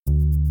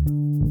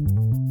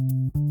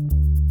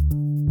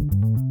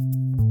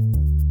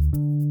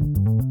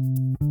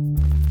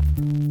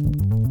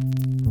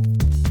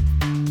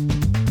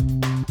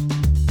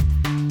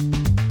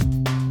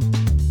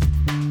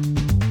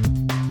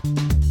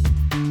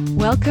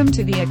Welcome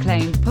to the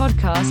acclaimed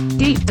podcast,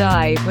 Deep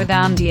Dive with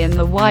Andy and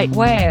the White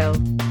Whale.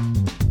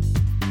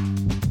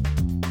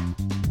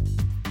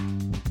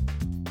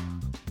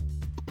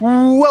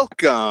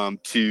 Welcome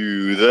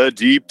to the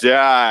Deep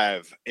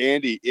Dive.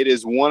 Andy, it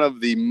is one of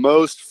the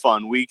most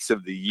fun weeks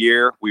of the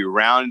year. We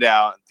round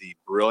out the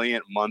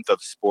brilliant month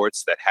of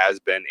sports that has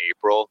been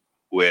April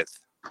with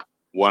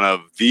one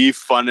of the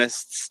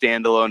funnest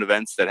standalone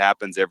events that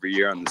happens every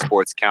year on the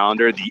sports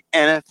calendar, the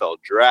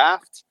NFL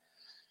Draft.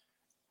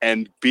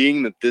 And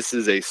being that this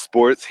is a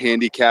sports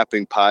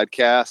handicapping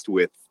podcast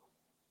with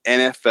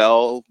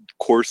NFL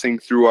coursing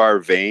through our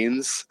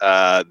veins,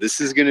 this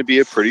is going to be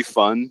a pretty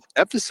fun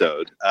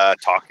episode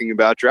talking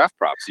about draft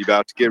props. You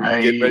about to get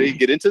ready to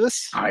get into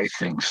this? I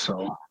think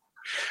so.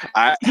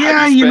 Like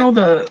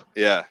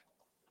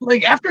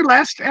after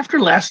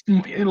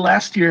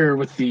last year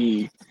with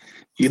the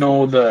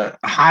the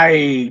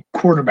high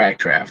quarterback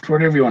draft,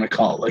 whatever you want to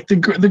call it, like the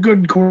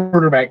good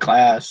quarterback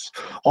class,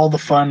 all the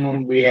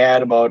fun we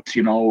had about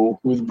who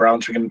the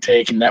Browns were going to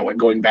take, and that went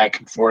going back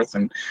and forth.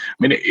 And I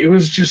mean, it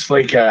was just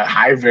like a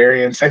high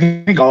variance. I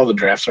think all the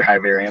drafts are high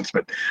variance,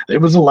 but it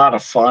was a lot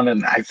of fun.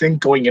 And I think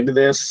going into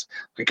this,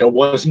 like, I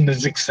wasn't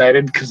as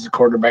excited because the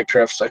quarterback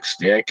draft sucks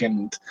dick,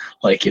 and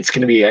like it's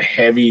going to be a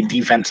heavy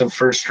defensive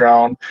first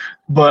round.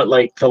 But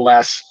like the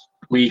last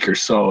week or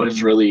so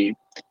has really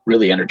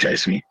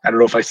energized me. I don't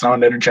know if I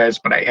sound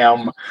energized, but I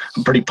am.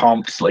 I'm pretty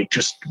pumped, like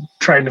just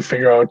trying to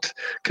figure out,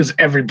 because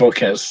every book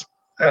has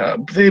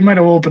they might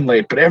have opened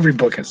late, but every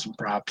book has some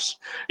props.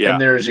 Yeah.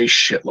 And there's a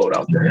shitload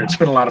out there. It's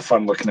been a lot of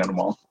fun looking at them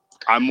all.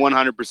 I'm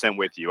 100%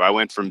 with you. I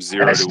went from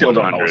 0 and I to still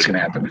 100. don't know what's going to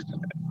happen.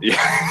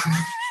 Yeah.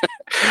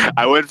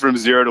 I went from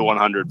 0 to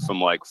 100 from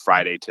like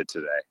Friday to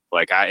today.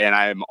 Like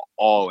I'm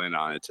all in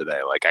on it today.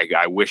 Like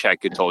I wish I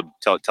could tell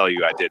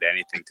you I did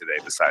anything today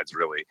besides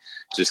really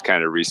just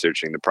kind of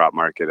researching the prop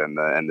market and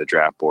the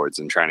draft boards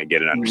and trying to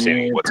get an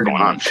understanding of what's going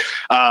on.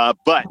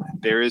 But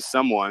there is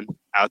someone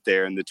out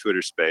there in the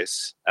Twitter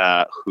space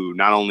who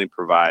not only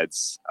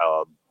provides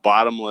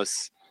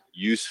bottomless,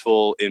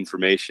 useful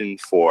information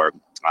for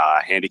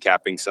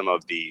handicapping some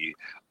of the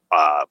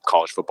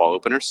college football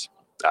openers,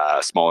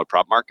 smaller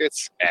prop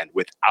markets, and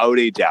without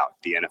a doubt,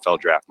 the NFL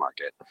draft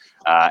market.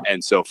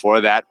 And so for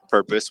that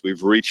purpose,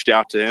 we've reached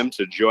out to him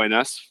to join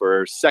us for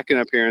our second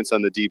appearance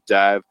on the Deep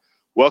Dive.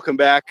 Welcome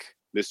back,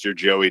 Mr.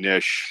 Joey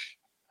Nish.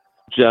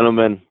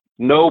 Gentlemen,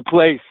 no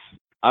place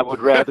I would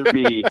rather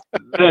be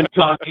than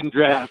talking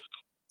draft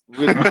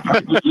with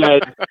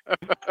Jed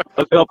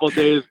a couple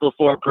days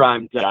before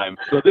prime time.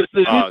 So this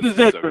is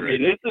it for me.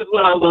 This is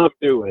what I love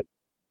doing.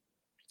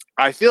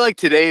 I feel like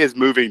today is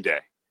moving day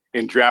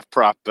in draft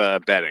prop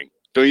betting.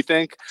 Don't you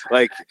think?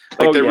 Like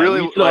they're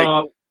really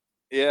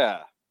yeah.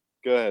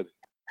 Go ahead.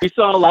 We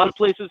saw a lot of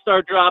places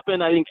start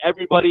dropping. I think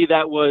everybody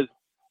that was,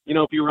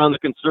 if you were on the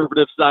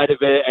conservative side of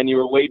it and you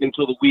were waiting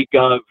until the week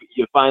of,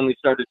 you finally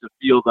started to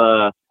feel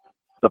the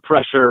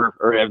pressure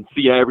and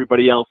see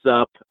everybody else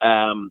up.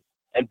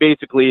 And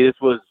basically this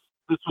was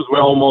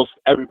where almost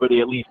everybody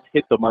at least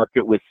hit the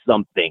market with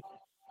something.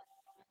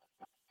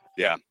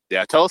 Yeah.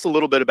 Tell us a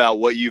little bit about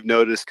what you've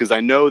noticed, because I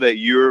know that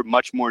you're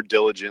much more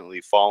diligently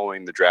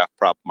following the draft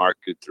prop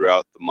market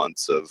throughout the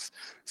months of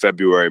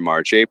February,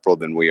 March, April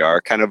than we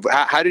are. Kind of,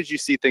 how did you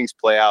see things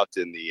play out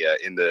in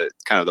the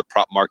kind of the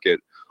prop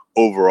market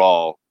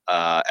overall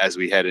as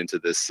we head into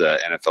this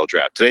NFL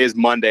draft? Today is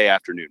Monday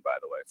afternoon, by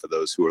the way, for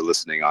those who are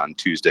listening on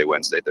Tuesday,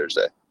 Wednesday,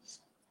 Thursday.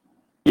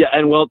 Yeah,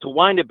 and well, to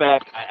wind it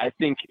back, I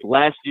think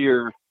last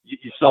year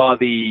you saw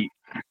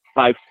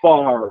by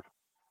far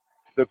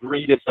the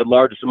greatest and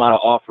largest amount of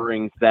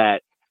offerings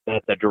that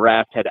the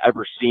draft had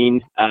ever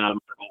seen. And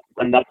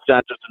that's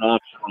not just an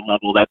offshore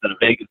level, that's at a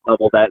Vegas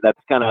level. That's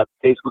kind of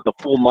basically the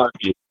full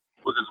market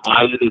was as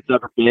wide as it's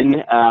ever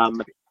been.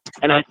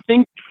 And I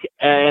think,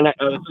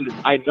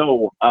 I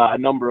know a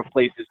number of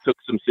places took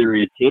some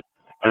serious hits.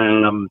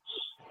 And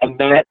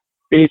that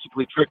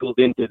basically trickled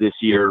into this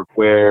year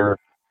where,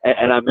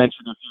 and I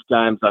mentioned a few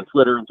times on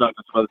Twitter and talking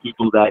to some other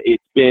people, that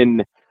it's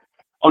been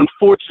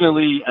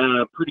unfortunately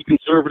pretty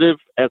conservative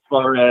as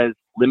far as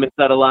limits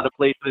at a lot of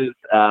places,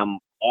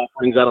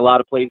 offerings at a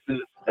lot of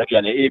places.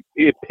 Again,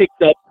 it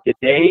picked up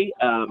today,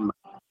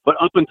 but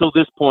up until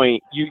this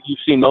point, you've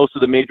seen most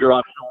of the major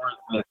offshores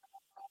with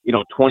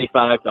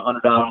 $25 to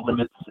 $100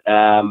 limits,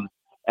 and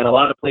a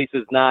lot of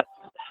places not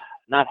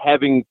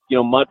having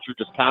much or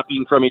just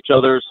copying from each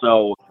other.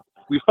 So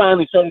we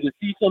finally started to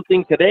see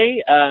something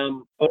today,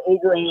 but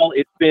overall,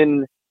 it's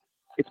been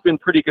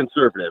pretty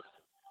conservative.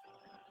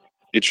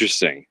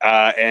 Interesting.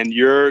 And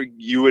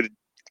you would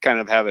kind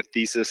of have a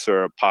thesis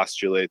or a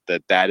postulate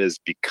that is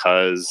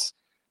because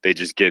they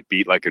just get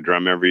beat like a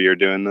drum every year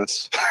doing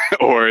this,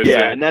 or is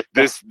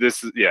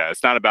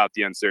it's not about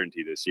the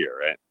uncertainty this year,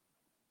 right?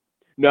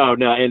 No,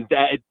 and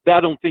I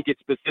don't think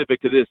it's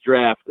specific to this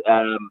draft.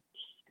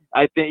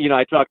 I think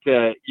I talked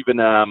to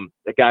even a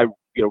guy,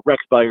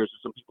 Rex Byers,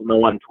 who some people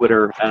know on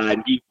Twitter,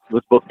 and he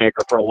was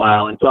bookmaker for a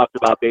while, and talked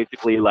about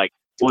basically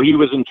he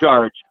was in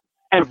charge.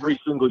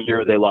 Every single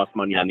year they lost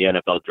money on the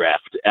NFL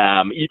draft,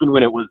 even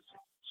when it was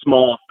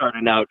small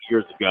starting out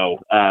years ago.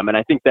 And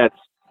I think that's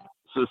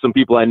some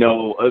people I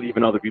know,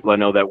 even other people I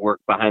know that work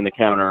behind the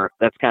counter,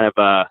 that's kind of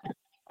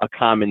a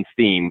common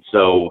theme.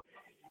 So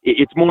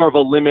it's more of a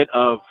limit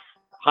of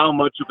how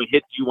much of a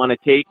hit do you want to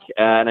take.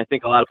 And I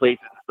think a lot of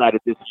places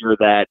decided this year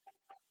that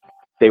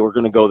they were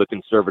going to go the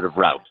conservative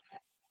route.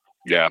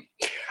 Yeah.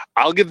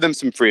 I'll give them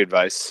some free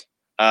advice.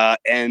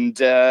 And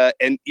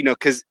you know,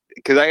 cause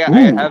I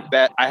have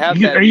bad. Are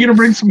you going to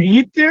bring some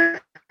heat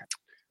there?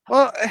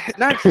 Well,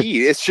 not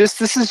heat. It's just,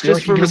 this is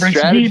just from a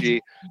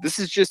strategy. This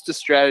is just a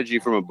strategy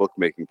from a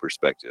bookmaking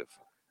perspective.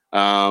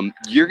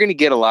 You're going to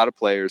get a lot of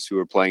players who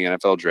are playing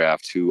NFL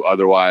draft who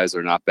otherwise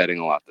are not betting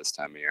a lot this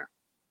time of year.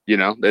 You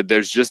know,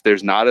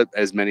 there's not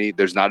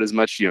as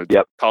much, you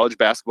know, college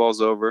basketball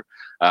is over.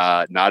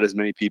 Not as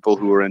many people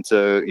who are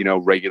into, you know,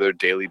 regular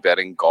daily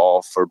betting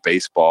golf or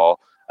baseball.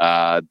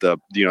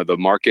 The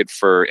market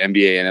for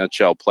NBA and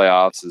NHL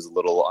playoffs is a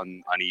little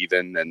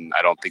uneven, and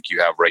I don't think you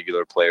have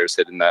regular players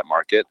hitting that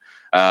market.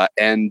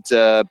 And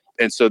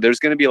so there's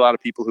going to be a lot of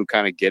people who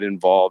kind of get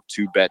involved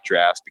to bet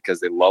drafts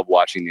because they love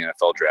watching the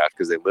NFL draft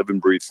because they live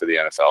and breathe for the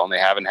NFL and they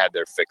haven't had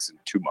their fix in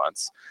 2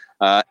 months.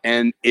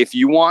 And if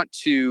you want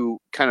to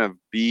kind of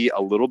be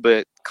a little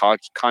bit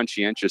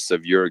conscientious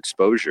of your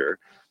exposure,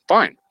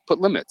 fine,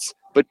 put limits.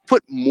 But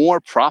put more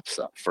props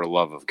up, for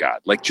love of God.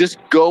 Like, just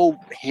go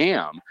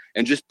ham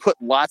and just put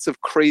lots of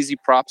crazy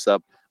props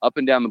up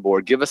and down the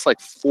board. Give us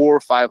like 400 or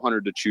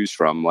 500 to choose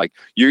from. Like,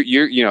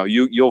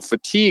 you'll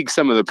fatigue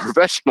some of the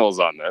professionals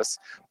on this,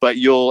 but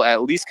you'll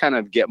at least kind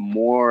of get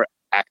more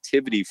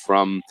activity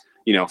from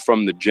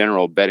the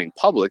general betting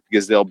public,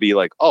 because they'll be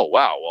like, oh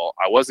wow, well,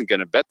 I wasn't going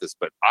to bet this,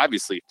 but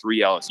obviously 3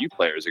 LSU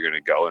players are going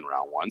to go in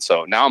round 1,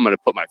 so now I'm going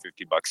to put my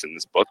 $50 in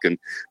this book and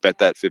bet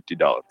that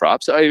 $50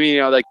 prop. So I mean,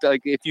 you know, like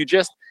if you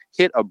just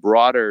hit a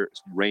broader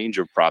range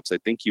of props, I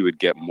think you would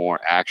get more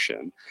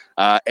action.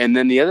 And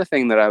then the other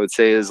thing that I would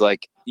say is,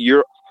 like,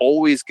 you're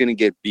always going to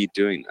get beat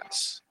doing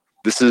this.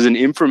 This is an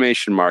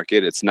information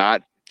market. It's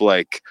not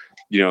like,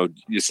 you know,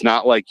 it's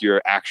not like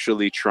you're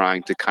actually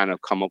trying to kind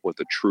of come up with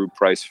a true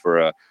price for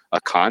a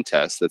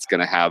contest that's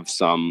going to have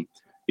some,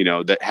 you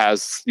know, that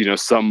has, you know,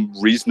 some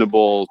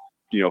reasonable,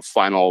 you know,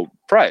 final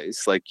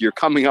price. Like, you're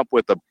coming up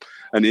with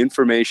an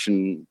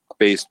information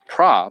based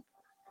prop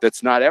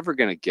that's not ever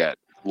going to get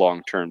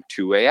long-term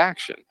two-way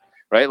action,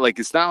 right? Like,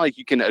 it's not like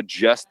you can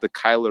adjust the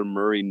Kyler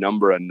Murray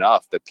number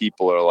enough that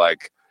people are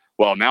like,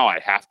 well, now I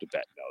have to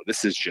bet. No,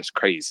 this is just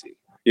crazy.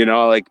 You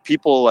know, like,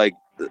 people like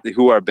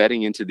who are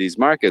betting into these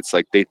markets,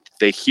 like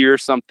they hear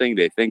something,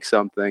 they think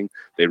something,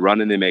 they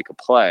run and they make a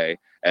play.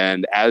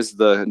 And as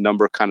the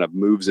number kind of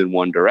moves in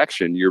one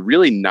direction, you're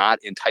really not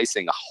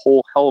enticing a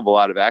whole hell of a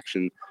lot of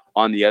action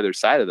on the other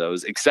side of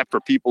those, except for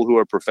people who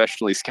are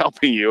professionally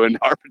scalping you and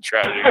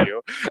arbitraging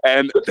you.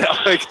 And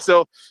like,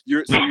 so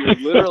you're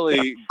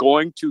literally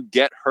going to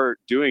get hurt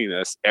doing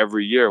this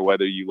every year,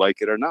 whether you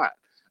like it or not.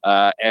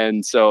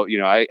 And so, you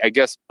know, I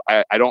guess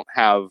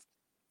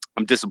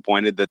I'm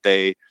disappointed that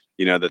they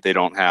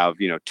don't have,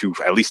 you know,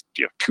 at least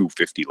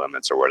 250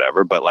 limits or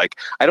whatever. But like,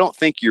 I don't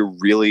think you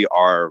really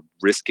are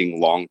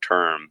risking long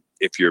term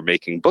if you're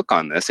making book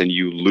on this and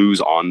you lose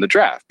on the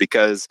draft,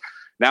 because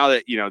now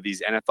that, you know,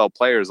 these NFL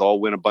players all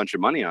win a bunch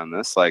of money on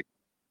this, like,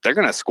 they're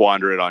going to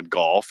squander it on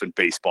golf and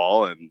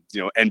baseball and,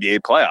 you know, NBA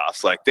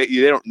playoffs. Like, they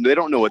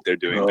don't know what they're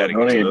doing betting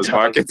into those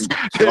markets.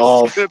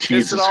 Golf,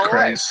 Jesus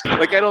Christ!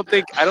 Like, I don't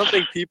think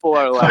people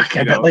are like,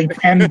 I bet like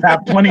 10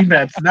 top 20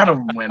 bets. None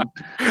of them win.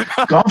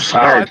 Golf's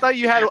hard. No, I thought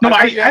you had. No,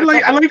 I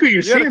like what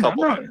you're saying.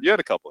 You had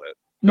a couple hits.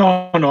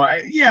 No.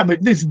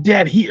 But this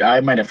dead heat.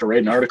 I might have to write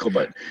an article,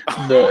 but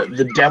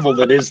the devil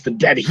that is the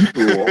dead heat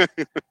rule.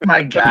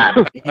 My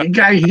God,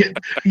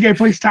 the guy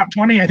plays top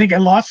 20. I think I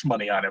lost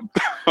money on him.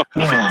 Oh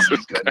my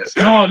goodness.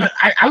 No,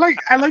 I like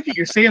what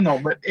you're saying though,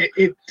 but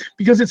it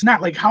because it's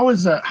not like how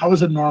is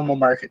a normal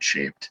market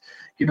shaped?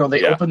 You know,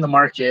 they open the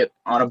market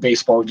on a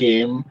baseball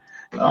game.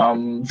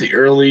 The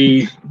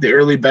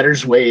early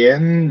bettors weigh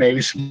in,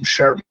 maybe some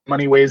sharp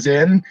money weighs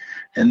in,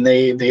 and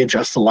they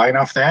adjust the line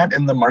off that,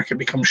 and the market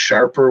becomes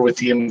sharper with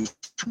the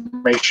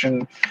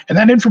information. And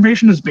that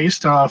information is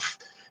based off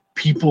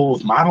people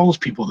with models,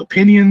 people with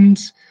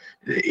opinions.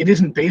 It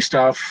isn't based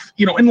off,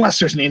 you know, unless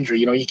there's an injury.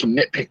 You know, you can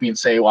nitpick me and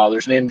say, well,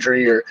 there's an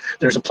injury or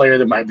there's a player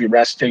that might be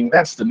resting.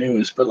 That's the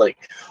news. But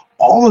like,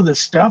 all of this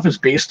stuff is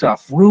based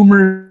off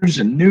rumors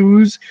and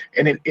news,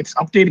 and it's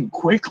updating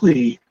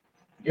quickly.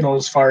 You know,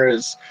 as far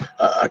as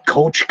a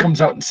coach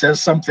comes out and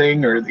says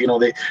something, or, you know,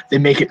 they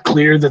make it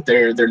clear that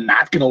they're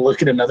not going to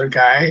look at another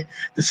guy.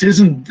 This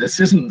isn't the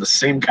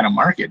same kind of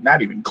market,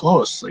 not even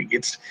close. Like,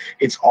 it's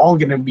all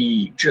going to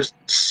be just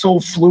so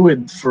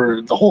fluid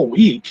for the whole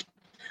week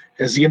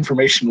as the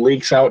information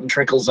leaks out and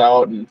trickles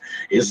out, and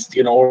is,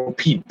 you know,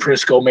 Pete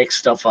Prisco makes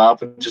stuff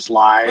up and just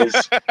lies.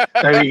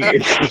 I mean,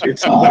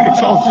 it's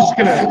all just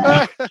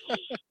gonna.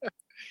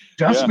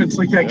 Adjustments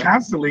like that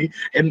constantly,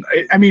 and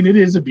I mean, it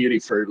is a beauty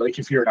for, like,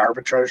 if you're an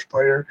arbitrage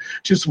player,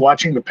 just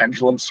watching the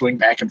pendulum swing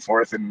back and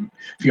forth, and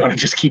if you want to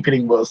just keep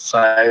hitting both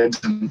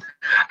sides. And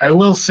I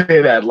will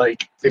say that,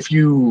 like, if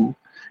you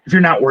if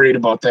you're not worried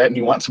about that and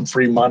you want some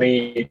free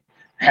money,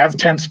 have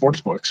 10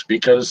 sports books,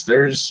 because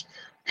there's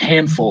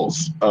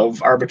handfuls of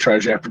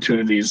arbitrage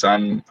opportunities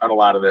on a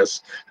lot of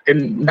this,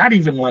 and not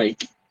even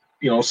like,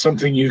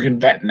 something you can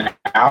bet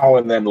now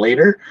and then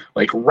later.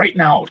 Like right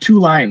now, 2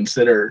 lines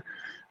that are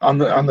on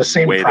the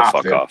same way prop.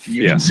 the fuck off.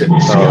 You Yeah. can sit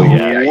and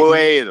scalp.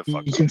 Way the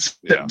fuck You off. can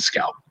sit and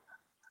scalp.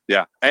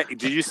 Yeah. Hey,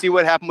 did you see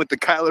what happened with the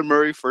Kyler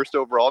Murray first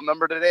overall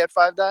number today at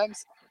 5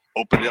 dimes?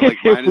 Opened at like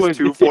minus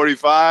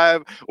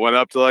 245, went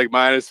up to like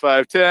minus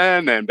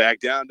 510, and back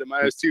down to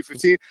minus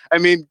 215. I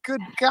mean,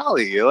 good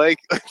golly, like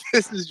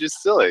this is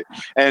just silly.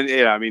 And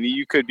I mean,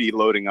 you could be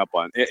loading up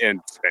on,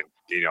 and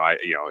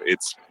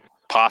it's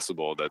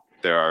possible that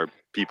there are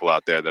people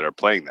out there that are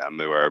playing them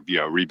who are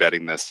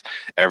rebetting this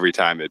every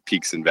time it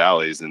peaks and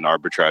valleys and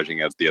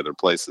arbitraging at the other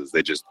places.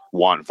 They just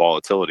want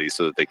volatility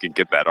so that they can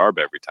get that arb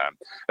every time.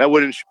 That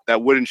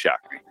wouldn't shock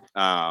me.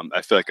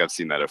 I feel like I've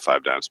seen that at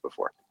 5 dimes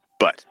before,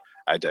 but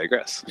I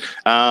digress.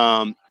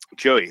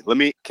 Joey,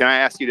 can I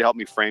ask you to help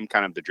me frame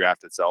kind of the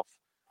draft itself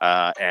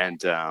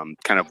and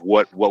kind of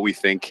what we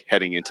think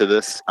heading into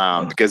this?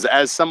 Because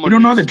as someone you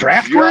don't know the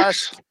draft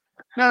works.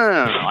 No.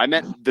 I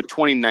meant the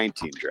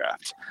 2019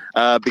 draft.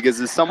 Because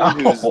as someone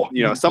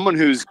who's someone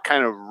who's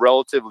kind of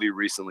relatively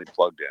recently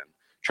plugged in,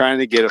 trying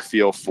to get a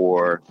feel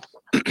for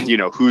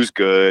who's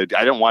good.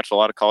 I don't watch a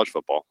lot of college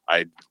football.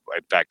 In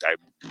fact,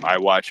 I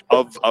watch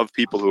of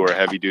people who are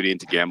heavy duty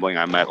into gambling.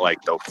 I'm at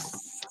like the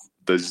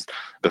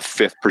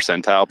 5th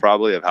percentile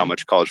probably of how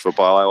much college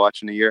football I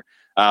watch in a year.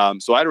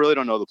 So I really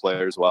don't know the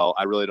players well.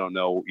 I really don't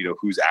know,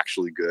 who's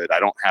actually good.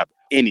 I don't have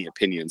any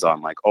opinions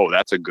on like, oh,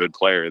 that's a good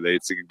player.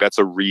 That's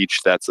a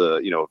reach. That's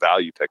a,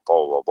 value pick,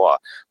 blah, blah, blah.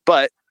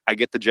 But I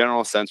get the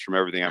general sense from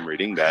everything I'm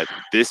reading that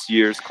this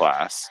year's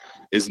class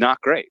is not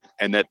great,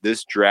 and that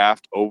this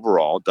draft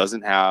overall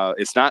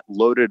it's not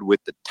loaded with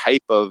the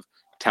type of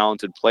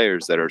talented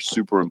players that are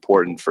super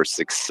important for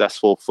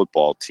successful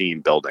football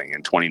team building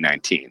in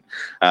 2019.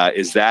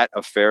 Is that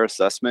a fair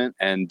assessment?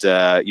 And,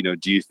 do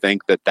you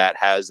think that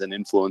has an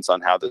influence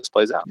on how this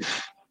plays out?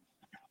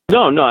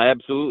 No,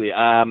 absolutely.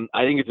 I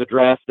think it's a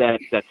draft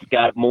that's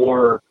got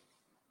more,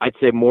 I'd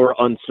say more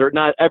uncertain.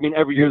 I mean,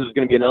 every year there's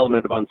going to be an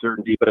element of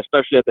uncertainty, but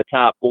especially at the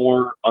top,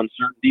 more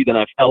uncertainty than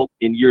I've felt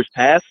in years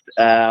past.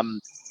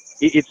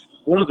 It's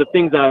one of the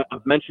things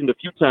I've mentioned a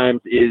few times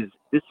is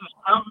this is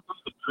probably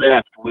the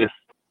draft with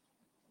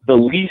the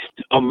least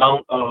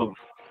amount of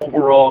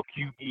overall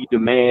QB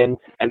demand,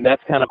 and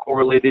that's kind of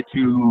correlated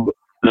to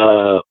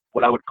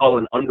what I would call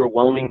an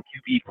underwhelming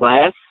QB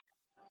class,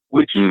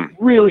 which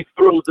really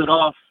throws it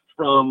off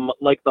from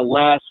like the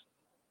last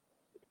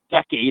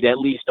decade at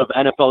least of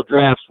NFL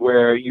drafts,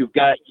 where you've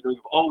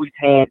always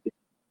had,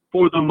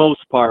 for the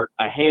most part,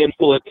 a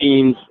handful of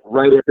teams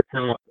right at the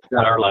top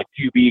that are like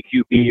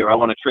QB, or I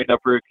want to trade up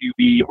for a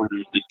QB, or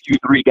there's these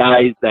 2-3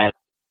 guys that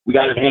we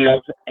got to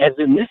have. As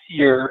in this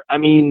year, I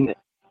mean,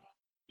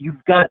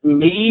 you've got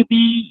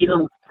maybe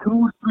 2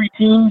 or 3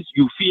 teams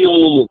you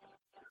feel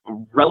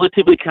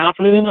relatively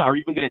confident in are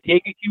even going to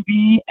take a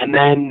QB, and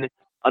then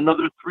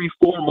another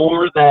 3-4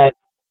 more that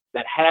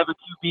have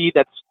a QB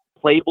that's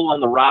playable on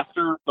the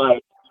roster, but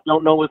you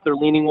don't know if they're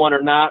leaning one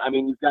or not. I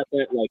mean, you've got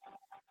that like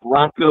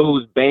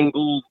Broncos,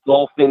 Bengals,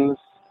 Dolphins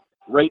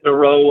right in a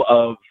row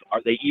of,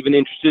 are they even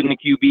interested in a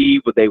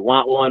QB? Would they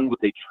want one? Would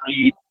they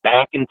trade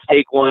back and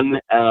take one?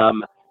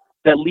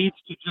 That leads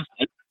to just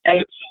an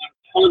absolute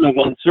ton of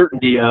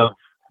uncertainty of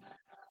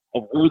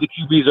where the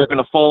QBs are going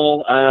to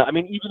fall. I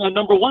mean, even at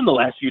number 1 the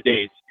last few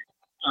days,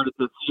 you started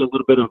to see a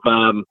little bit of,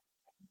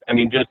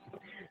 just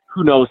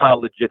who knows how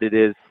legit it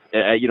is.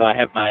 I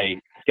have my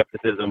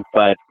skepticism,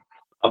 but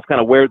of kind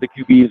of where the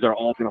QBs are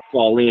all going to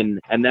fall in,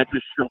 and that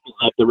just shuffles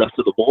up the rest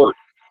of the board.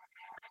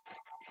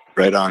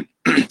 Right on.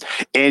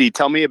 Andy,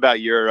 tell me about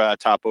your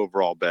top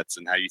overall bets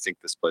and how you think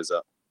this plays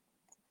out.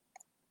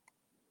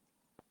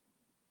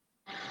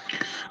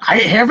 I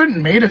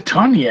haven't made a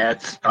ton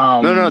yet.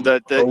 No.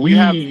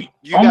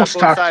 You almost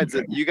got both sides.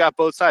 You got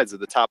both sides of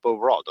the top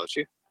overall, don't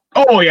you?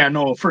 Oh yeah,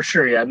 no, for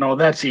sure. Yeah, no,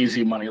 that's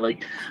easy money.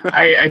 Like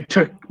I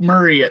took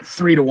Murray at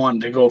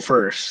 3-1 to go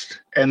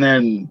first, and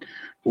then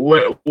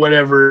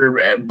whatever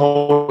at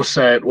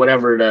Bosa at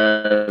whatever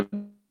to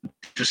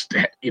just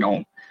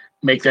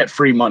make that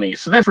free money.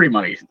 So that's free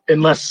money,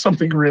 unless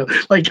something real,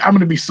 like I'm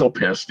gonna be so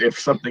pissed if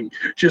something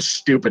just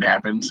stupid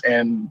happens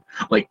and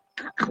like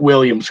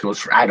Williams goes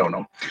for, I don't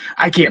know.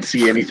 I can't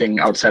see anything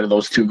outside of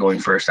those 2 going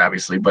first,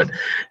 obviously, but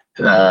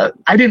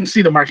I didn't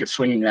see the market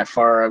swinging that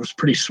far. I was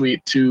pretty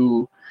sweet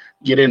to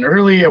get in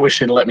early. I wish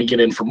they'd let me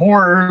get in for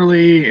more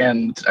early,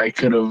 and I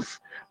could have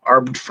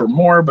arbed for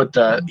more, but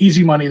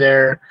easy money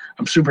there.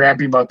 I'm super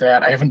happy about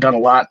that. I haven't done a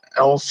lot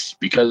else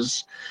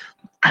because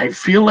I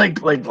feel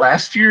like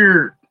last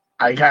year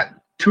I got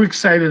too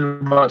excited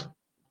about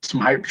some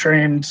hype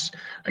trains.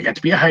 I got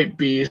to be a hype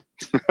beast,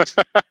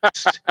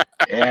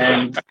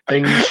 and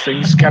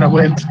things kind of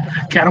went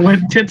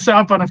tits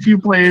up on a few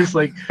plays.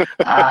 Like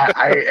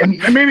and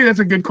maybe that's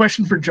a good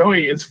question for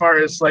Joey as far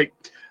as like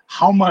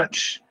how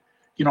much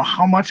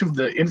of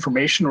the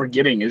information we're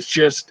getting is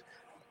just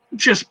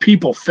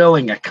people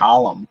filling a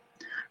column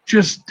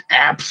just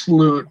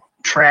absolute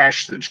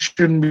trash that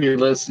shouldn't be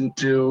listened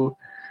to.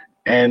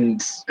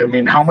 And I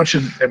mean, how much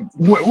of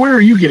where are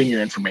you getting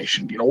your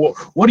information? You know,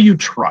 what do you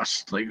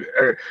trust? Like,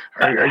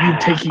 are you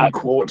taking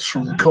quotes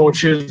from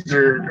coaches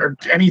or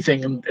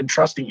anything and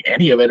trusting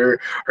any of it, or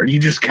do you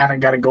just kind of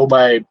got to go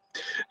by,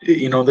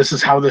 you know, this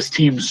is how this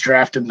team's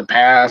drafted in the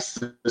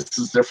past, this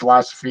is their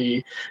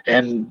philosophy,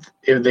 and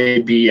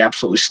they'd be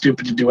absolutely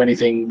stupid to do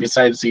anything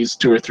besides these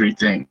 2 or 3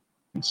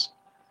 things?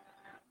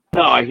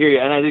 No, I hear you,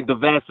 and I think the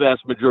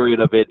vast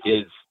majority of it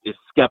is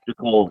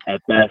skeptical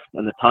at best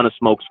and a ton of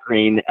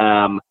smokescreen.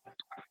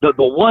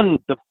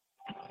 The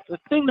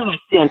thing that I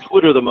see on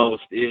Twitter the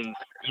most is,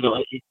 you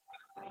know,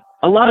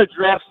 a lot of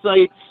draft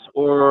sites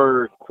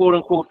or quote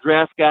unquote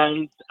draft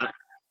guys,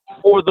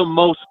 for the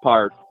most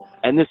part,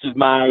 and this is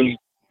I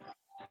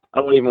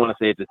don't even want to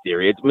say it's a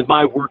theory, it's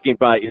my working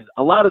by, is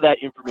a lot of that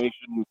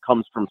information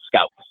comes from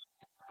scouts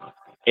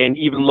and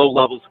even low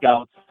level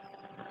scouts.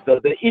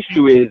 The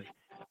issue is,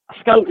 a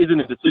scout isn't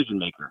a decision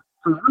maker.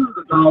 For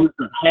the guys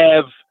that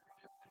have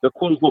the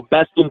quote-unquote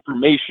best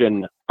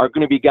information are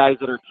going to be guys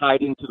that are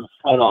tied into the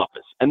front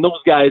office. And those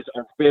guys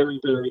are very,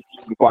 very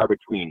few and far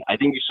between. I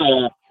think you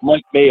saw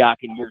Mike Mayock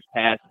in years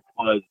past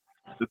was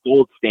the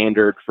gold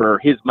standard for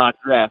his mock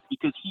draft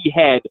because he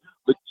had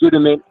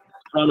legitimate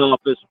front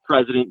office,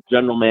 president,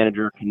 general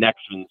manager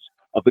connections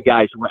of the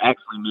guys who were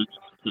actually making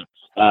the picks.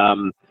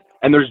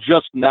 And there's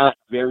just not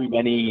very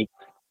many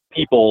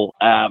people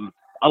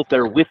out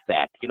there with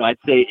that. You know, I'd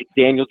say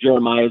Daniel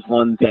Jeremiah's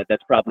one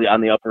that's probably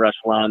on the upper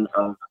echelon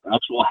of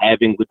actual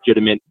having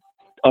legitimate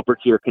upper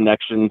tier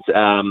connections.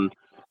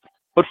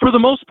 But for the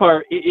most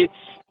part, it's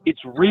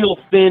real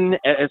thin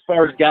as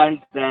far as guys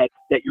that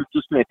you're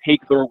just going to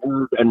take their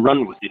word and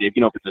run with it. If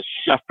it's a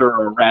Schefter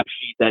or a rap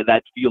sheet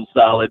that feels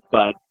solid,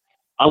 but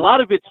a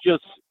lot of it's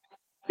just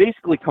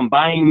basically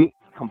combining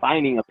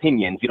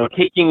opinions. You know,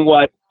 taking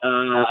what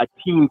a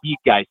team beat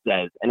guy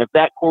says, and if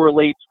that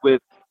correlates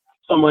with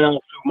someone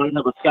else who might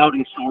have a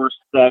scouting source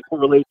that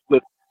correlates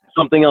with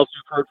something else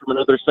you've heard from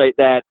another site,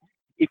 that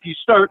if you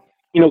start,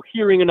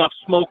 hearing enough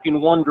smoke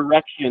in one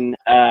direction,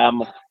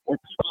 or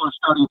people are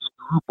starting to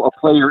group a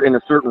player in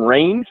a certain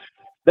range,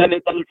 then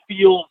it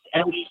feels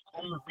at least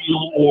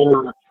real,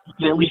 or you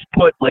can at least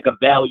put like a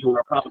value or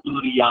a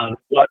probability on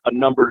what a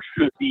number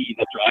should be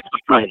that you're actually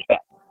trying to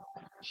bet.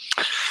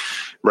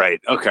 Right.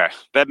 Okay.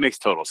 That makes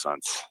total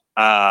sense.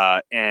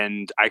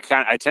 And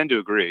I tend to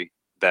agree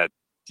that,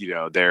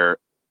 there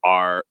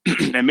are,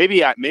 and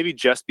maybe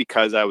just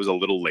because I was a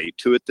little late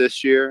to it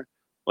this year,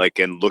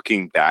 and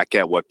looking back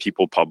at what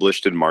people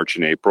published in March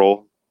and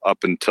April up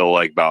until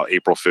about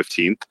April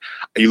 15th,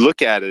 you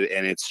look at it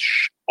and it's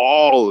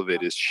all of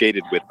it is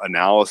shaded with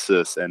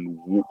analysis and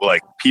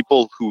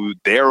people who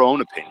their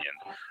own opinion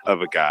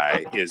of a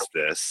guy is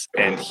this,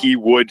 and he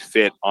would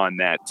fit on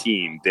that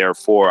team,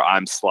 therefore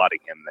I'm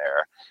slotting him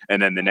there.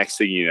 And then the next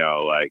thing you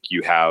know,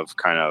 you have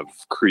kind of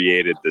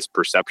created this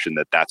perception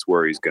that that's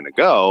where he's going to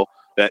go,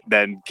 that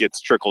then gets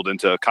trickled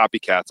into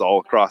copycats all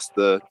across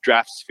the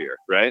draft sphere,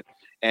 right?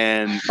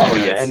 And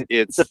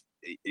it's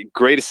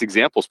greatest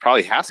example is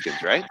probably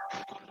Haskins, right?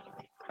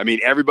 I mean,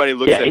 everybody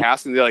looks at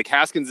Haskins. They're like,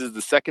 Haskins is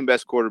the second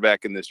best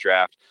quarterback in this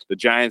draft. The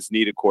Giants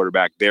need a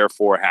quarterback.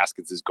 Therefore,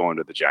 Haskins is going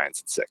to the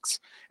Giants at 6.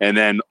 And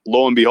then,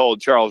 lo and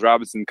behold, Charles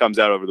Robinson comes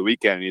out over the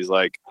weekend, and he's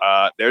like,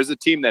 there's a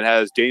team that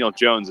has Daniel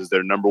Jones as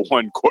their number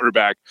 1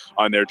 quarterback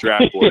on their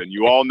draft board. And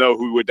you all know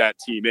who that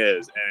team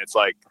is. And it's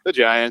the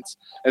Giants.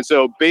 And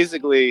so,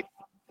 basically,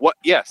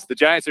 the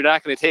Giants are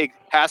not going to take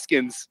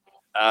Haskins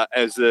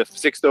as the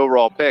 6th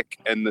overall pick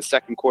and the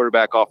second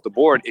quarterback off the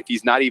board if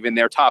he's not even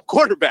their top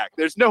quarterback.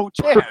 There's no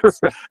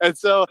chance. And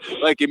so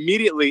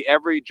immediately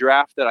every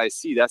draft that I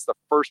see, that's the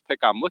first pick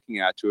I'm looking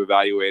at to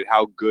evaluate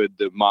how good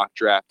the mock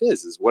draft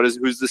is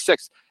who's the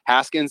 6th?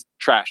 Haskins,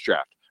 trash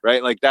draft.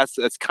 Right,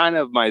 that's kind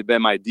of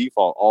been my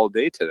default all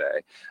day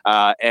today,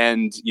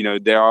 and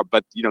there are,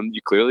 but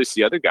you clearly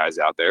see other guys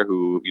out there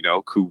who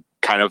who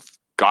kind of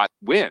got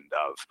wind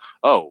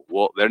of,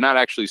 they're not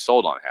actually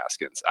sold on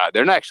Haskins.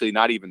 They're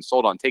not even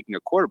sold on taking a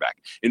quarterback.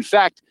 In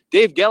fact,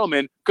 Dave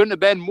Gettleman couldn't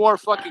have been more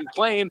fucking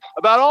plain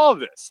about all of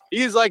this.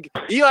 He's like,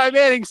 Eli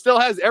Manning still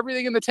has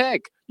everything in the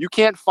tank. You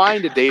can't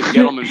find a Dave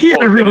Gettleman he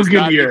had a real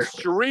good year.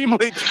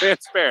 Extremely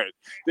transparent.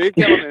 Dave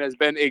Gettleman has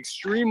been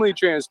extremely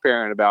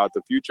transparent about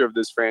the future of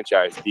this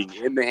franchise being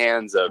in the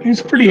hands of.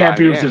 He's pretty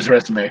happy with his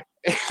resume.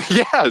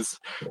 Yes.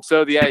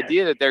 So the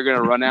idea that they're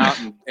going to run out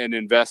and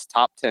invest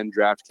top 10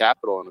 draft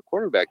capital in a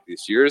quarterback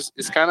this year is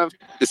it's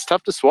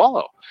tough to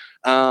swallow.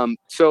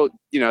 So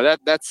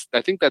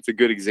I think that's a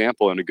good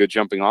example and a good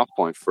jumping off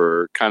point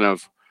for kind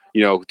of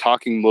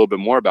talking a little bit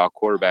more about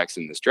quarterbacks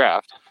in this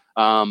draft.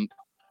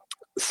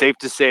 Safe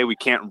to say we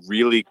can't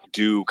really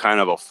do kind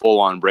of a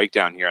full-on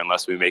breakdown here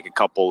unless we make a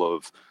couple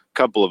of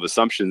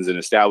assumptions and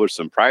establish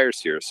some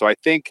priors here. So I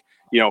think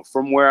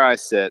from where I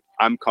sit,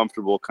 I'm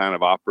comfortable kind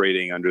of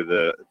operating under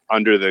the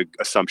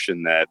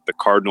assumption that the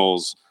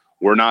Cardinals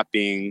were not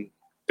being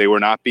phony. They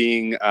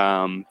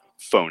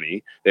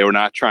were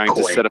not trying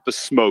to set up a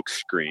smoke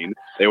screen.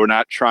 They were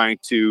not trying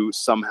to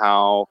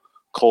somehow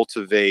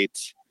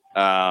cultivate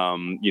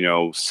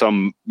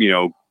some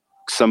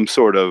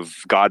sort of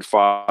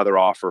Godfather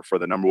offer for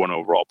the number 1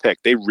 overall pick.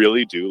 They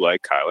really do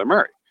like Kyler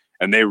Murray,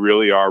 and they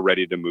really are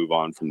ready to move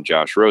on from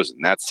Josh Rosen.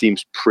 That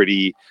seems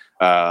pretty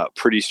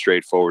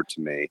straightforward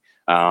to me.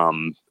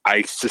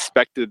 I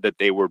suspected that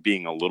they were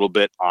being a little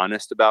bit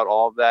honest about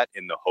all of that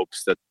in the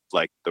hopes that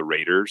like the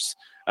Raiders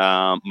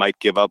might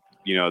give up,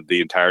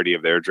 the entirety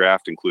of their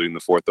draft, including the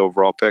 4th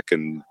overall pick,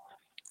 and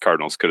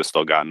Cardinals could have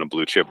still gotten a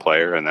blue chip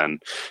player, and then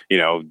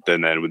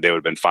they would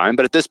have been fine.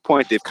 But at this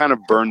point, they've kind of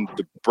burned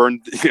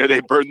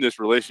this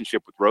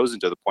relationship with Rosen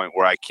to the point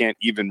where I can't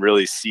even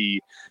really see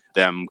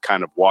them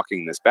kind of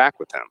walking this back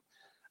with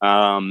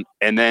him.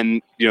 And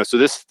then so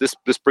this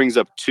brings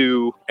up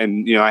two,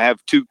 and I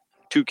have two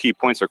key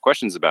points or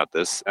questions about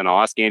this, and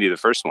I'll ask Andy the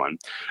first one.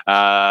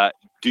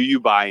 Do you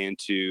buy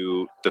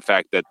into the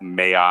fact that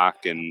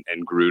Mayock and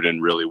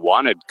Gruden really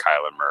wanted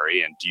Kyler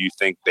Murray, and do you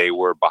think they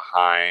were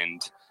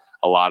behind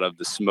a lot of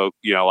the smoke,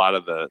 a lot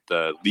of the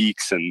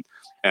leaks and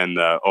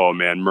the, oh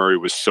man, Murray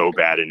was so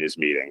bad in his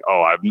meeting.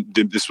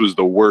 This was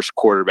the worst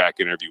quarterback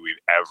interview we've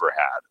ever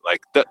had.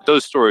 Like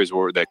those stories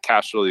that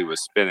Casserly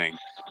was spinning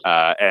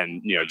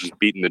and just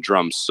beating the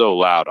drum so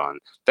loud on.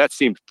 That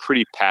seemed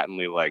pretty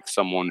patently like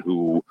someone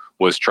who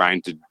was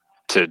trying to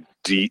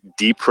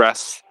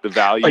depress the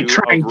value, like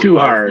trying too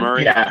hard.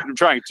 Murray. Yeah,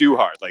 trying too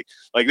hard. Like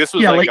this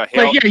was a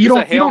Hail, you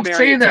don't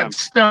say attempt. That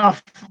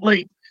stuff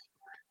like.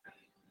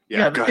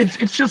 Yeah,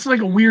 it's just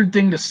like a weird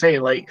thing to say,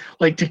 like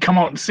to come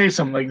out and say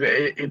something like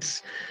that.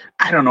 It's,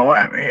 I don't know.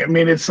 I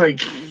mean, it's like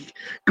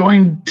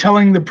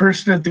telling the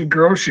person at the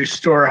grocery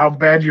store how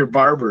bad your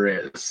barber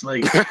is.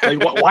 Like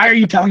why are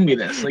you telling me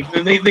this? Like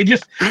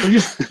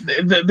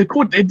the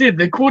quote they did.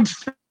 The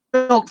quotes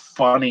felt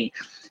funny,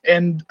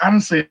 and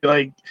honestly,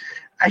 like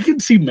I can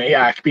see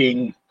Mayock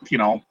being,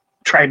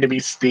 trying to be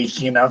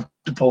sneaky enough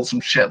to pull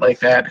some shit like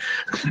that.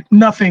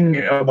 Nothing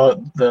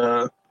about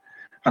the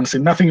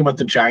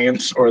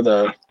Giants or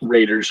the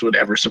Raiders would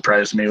ever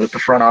surprise me with the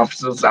front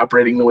offices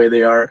operating the way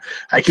they are.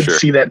 I could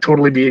see that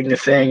totally being a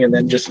thing, and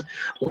then just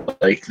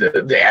like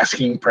the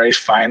asking price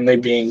finally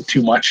being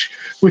too much.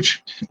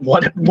 Which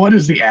what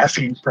does the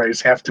asking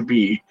price have to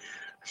be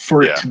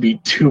for it to be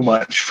too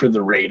much for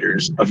the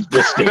Raiders of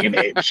this day and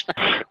age?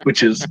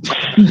 Which is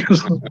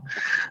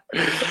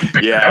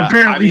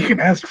apparently you can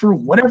ask for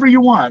whatever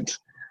you want.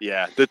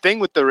 Yeah, the thing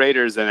with the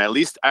Raiders, and at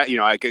least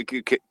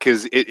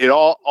because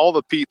all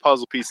the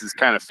puzzle pieces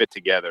kind of fit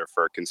together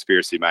for a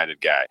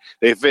conspiracy-minded guy.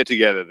 They fit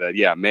together that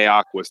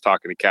Mayock was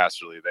talking to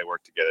Casserly. They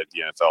worked together at the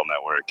NFL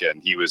Network, and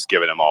he was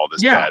giving him all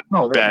this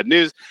bad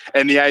news.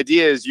 And the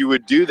idea is you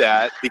would do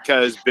that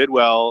because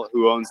Bidwell,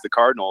 who owns the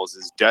Cardinals,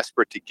 is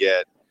desperate to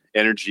get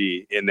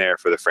energy in there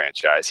for the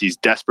franchise. He's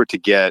desperate to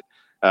get,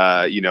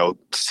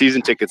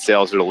 season ticket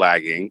sales are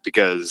lagging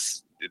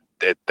because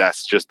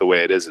that's just the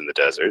way it is in the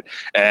desert.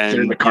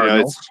 And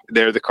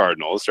they're the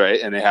Cardinals, right?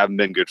 And they haven't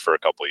been good for a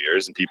couple of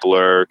years, and people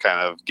are kind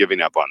of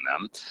giving up on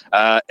them.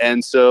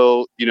 And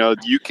so,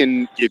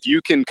 if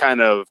you can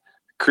kind of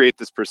create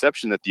this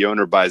perception that the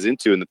owner buys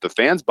into and that the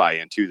fans buy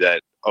into,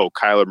 that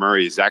Kyler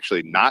Murray is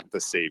actually not the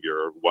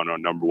savior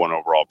number 1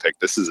 overall pick.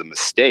 This is a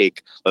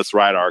mistake. Let's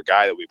ride our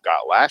guy that we've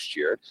got last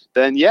year.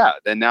 Then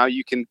now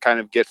you can kind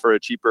of get for a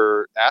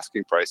cheaper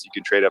asking price. You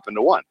can trade up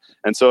into 1.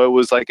 And so it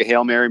was like a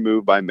Hail Mary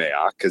move by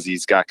Mayock because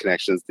he's got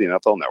connections to the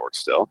NFL Network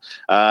still.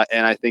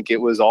 And I think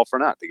it was all for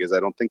naught because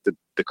I don't think that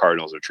the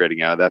Cardinals are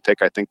trading out of that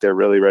pick. I think they're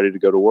really ready to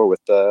go to war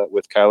with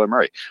Kyler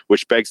Murray,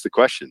 which begs the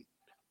question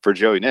for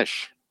Joey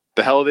Nish: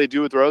 the hell do they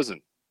do with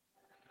Rosen?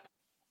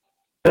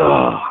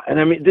 And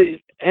I mean,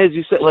 as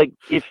you said, like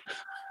if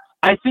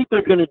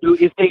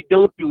they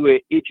don't do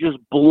it, it just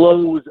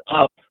blows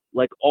up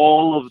like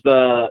all of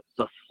the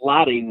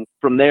slotting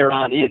from there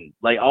on in.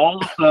 Like all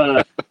of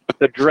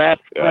the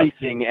draft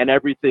pricing and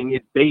everything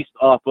is based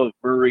off of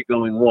Murray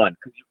going 1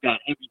 because you've got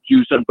heavy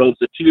juice on both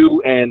the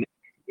 2, and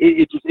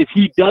it just, if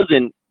he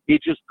doesn't,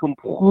 it just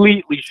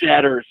completely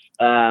shatters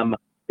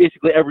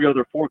basically every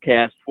other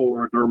forecast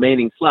for the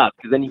remaining slots,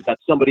 because then you've got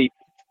somebody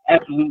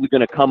absolutely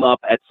going to come up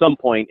at some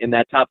point in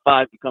that top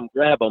 5 to come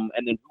grab them,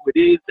 and then who it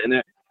is.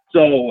 And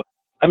so,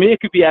 I mean, it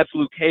could be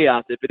absolute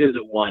chaos if it is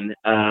at 1.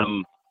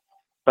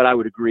 But I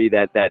would agree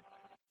that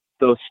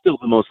still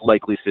the most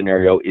likely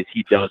scenario is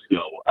he does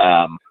go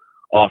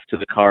off to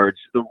the Cards.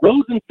 The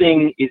Rosen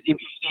thing is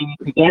interesting.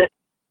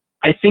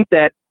 I think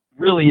that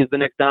really is the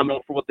next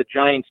domino for what the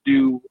Giants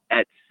do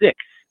at 6.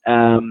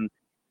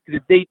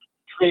 If they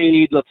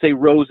trade, let's say,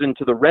 Rosen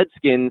to the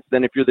Redskins,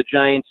 then if you're the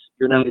Giants,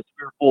 you're not as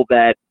fearful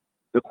that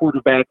the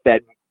quarterback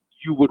that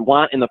you would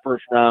want in the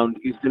first round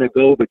is going to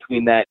go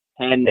between that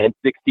 10 and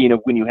 16 of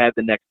when you have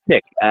the next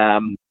pick.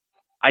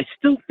 I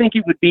still think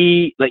it would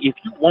be like, if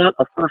you want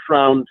a first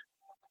round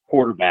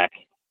quarterback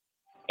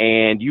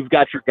and you've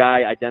got your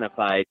guy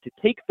identified, to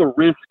take the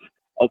risk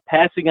of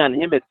passing on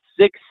him at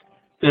 6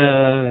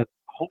 to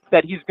hope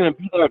that he's going to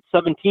be there at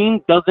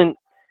 17 doesn't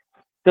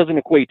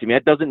equate to me.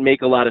 That doesn't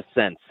make a lot of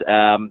sense.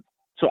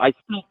 So I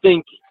still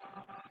think,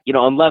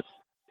 unless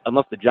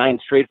the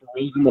Giants trade for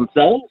Rosen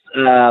themselves,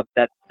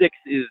 that 6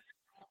 is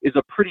is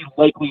a pretty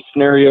likely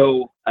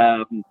scenario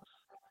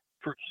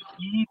for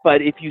QB.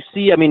 But if you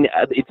see, I mean,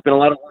 it's been a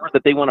lot of word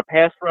that they want a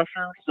pass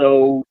rusher.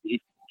 So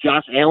if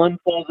Josh Allen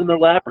falls in their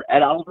lap or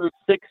Ed Oliver at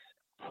 6,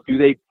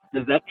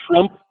 does that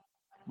trump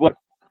what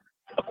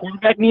a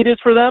quarterback need is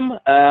for them?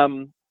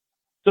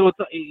 So it's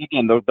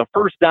again the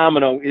first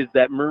domino is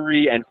that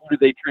Murray, and who do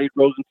they trade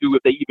Rosen to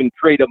if they even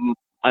trade him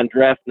on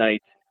draft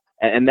night,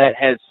 and that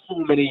has so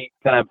many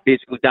kind of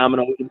basically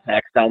domino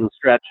impacts down the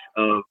stretch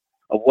of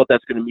what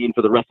that's going to mean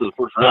for the rest of the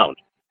first round.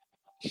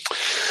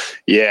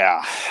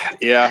 Yeah.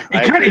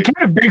 It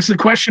kind of begs the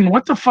question: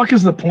 what the fuck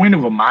is the point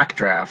of a mock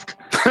draft?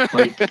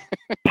 Like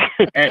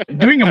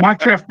doing a mock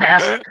draft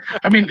pass.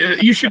 I mean,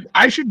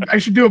 I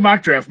should do a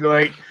mock draft. Be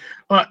like,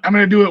 well, I'm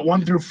going to do it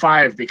 1 through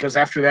 5 because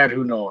after that,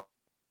 who knows?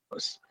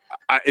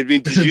 I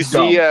mean, did you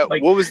see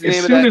like, what was the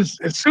name of that?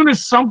 As soon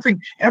as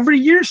something, every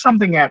year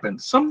something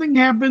happens,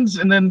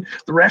 and then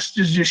the rest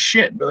is just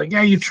shit. But like,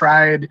 yeah, you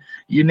tried,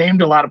 you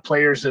named a lot of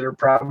players that are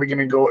probably going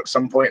to go at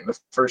some point in the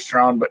first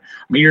round, but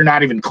I mean, you're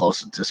not even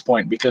close at this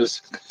point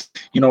because,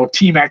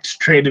 Team X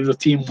traded with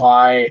Team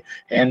Y,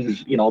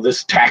 and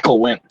this tackle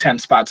went 10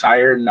 spots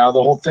higher, and now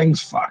the whole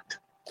thing's fucked.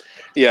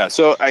 Yeah,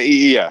 so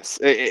yes,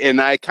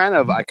 and I kind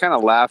of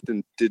laughed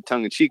and did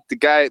tongue in cheek. The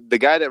guy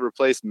that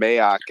replaced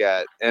Mayock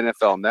at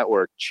NFL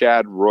Network,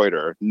 Chad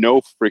Reuter, no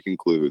freaking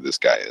clue who this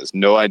guy is.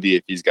 No idea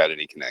if he's got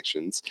any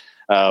connections.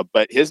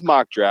 But his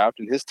mock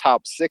draft and his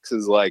top 6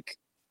 is like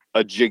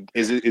a jig.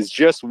 Is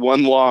just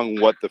one long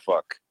what the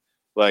fuck.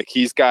 Like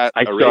he's got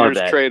a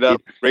Raiders trade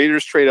up.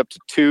 Raiders trade up to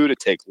 2 to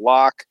take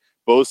Locke.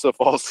 Bosa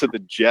falls to the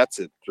Jets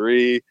at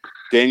 3.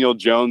 Daniel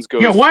Jones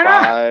goes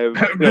 5.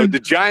 The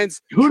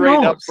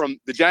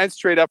Giants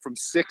trade up from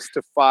 6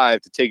 to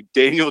 5 to take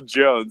Daniel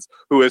Jones,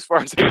 who, as far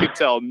as I can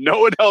tell, no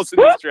one else in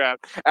this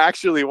draft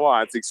actually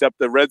wants, except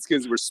the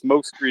Redskins were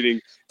smoke screening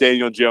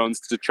Daniel Jones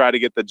to try to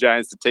get the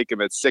Giants to take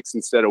him at 6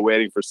 instead of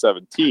waiting for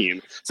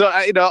 17. So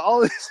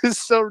all this is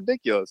so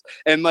ridiculous.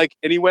 And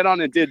he went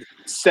on and did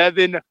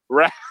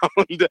 7-round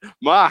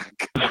mock.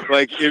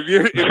 Like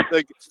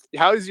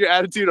how is your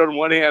attitude on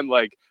one hand?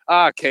 Like,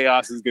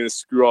 chaos is going to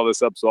screw all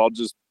this up, so I'll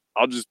just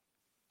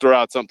throw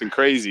out something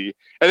crazy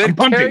and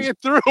then carry it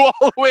through all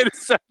the way to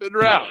 7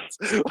 rounds.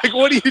 Like,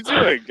 what are you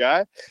doing,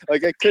 guy?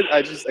 Like, I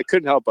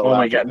couldn't help but laugh. Oh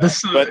my god,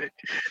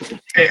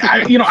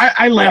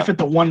 I laugh at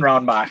the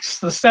 1-round mocks.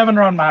 The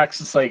 7-round mocks,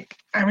 it's like,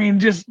 I mean,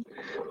 just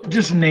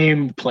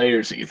name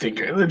players that you think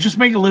just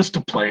make a list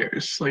of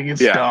players. Like,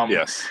 it's dumb.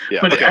 Yes. Yeah.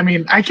 But okay. I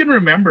mean, I can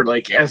remember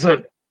as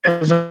a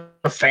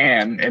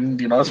fan,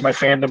 and as my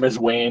fandom has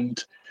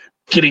waned,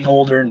 getting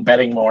older and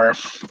betting more.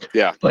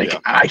 Yeah.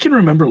 I can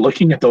remember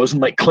looking at those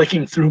and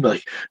clicking through,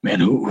 man,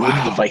 who did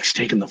the Vikes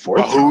take in the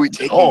 4th? Who are we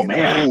taking? Oh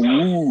man.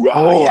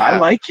 I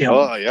like him.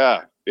 Oh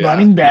yeah.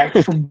 Running back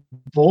from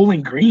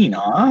Bowling Green,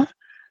 huh?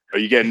 Are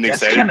you getting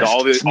excited?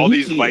 All these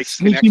Vikes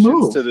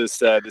connections to this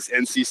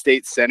NC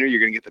State center. You're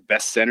gonna get the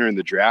best center in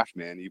the draft,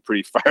 man. Are you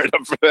pretty fired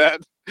up for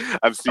that?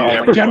 I've seen.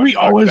 Oh my God, we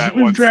always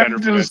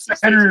drafted a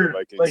center.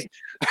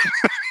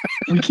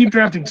 We keep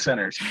drafting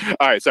centers.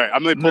 All right, sorry.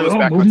 I'm gonna pull this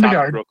back on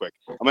topic real quick.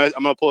 I'm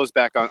gonna pull this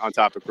back on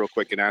topic real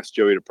quick and ask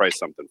Joey to price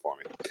something for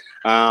me.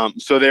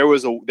 So there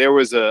was a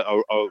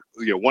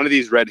one of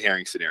these red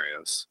herring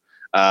scenarios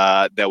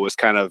that was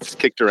kind of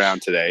kicked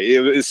around today.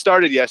 It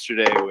started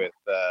yesterday with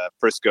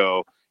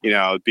Frisco,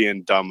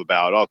 being dumb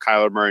about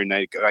Kyler Murray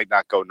might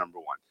not go number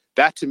 1.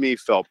 That to me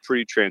felt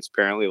pretty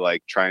transparently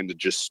like trying to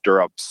just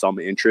stir up some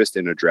interest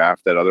in a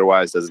draft that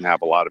otherwise doesn't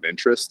have a lot of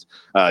interest,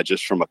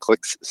 just from a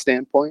clicks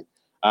standpoint.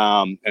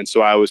 And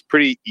so I was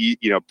pretty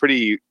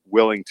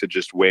willing to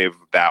just wave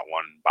that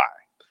one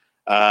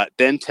by.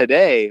 Then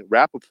today,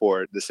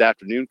 Rappaport this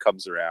afternoon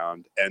comes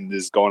around and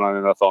is going on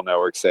NFL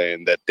Network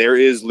saying that there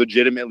is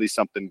legitimately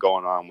something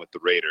going on with the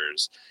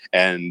Raiders.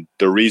 And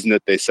the reason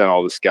that they sent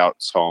all the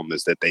scouts home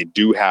is that they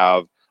do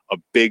have a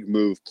big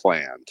move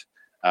planned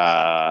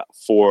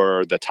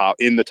for the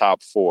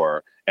top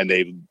 4. And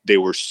they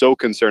were so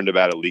concerned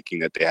about it leaking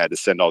that they had to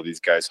send all these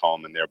guys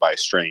home and thereby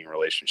straining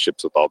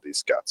relationships with all these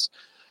scouts.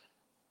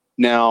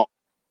 Now,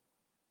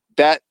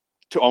 that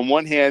on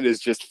one hand is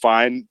just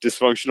fine.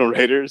 Dysfunctional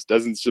Raiders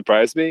doesn't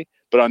surprise me.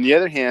 But on the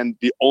other hand,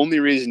 the only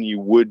reason you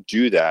would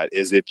do that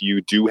is if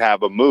you do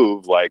have a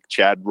move like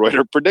Chad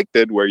Reuter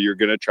predicted, where you're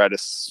going to try to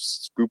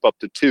scoop up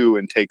to 2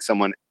 and take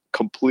someone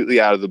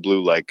completely out of the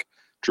blue like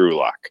Drew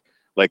Lock.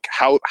 Like,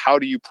 how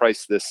do you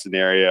price this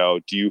scenario?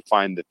 Do you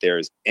find that there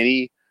is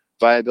any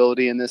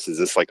viability in this? Is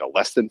this like a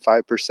less than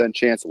 5%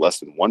 chance, a less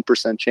than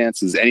 1% chance?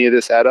 Does any of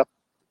this add up?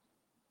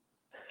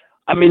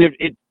 I mean,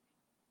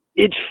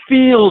 it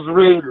feels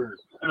Raiders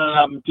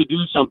to do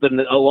something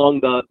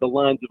along the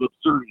lines of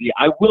absurdity.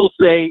 I will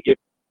say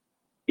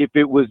if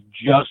it was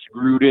just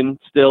Gruden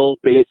still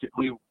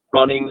basically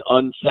running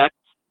unchecked,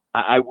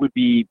 I would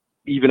be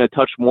even a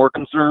touch more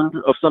concerned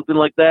of something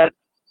like that.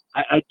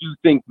 I do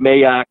think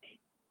Mayock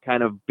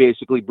kind of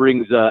basically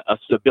brings a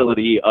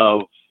stability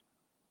of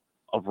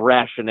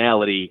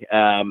rationality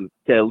to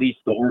at least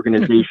the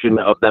organization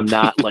of them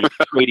not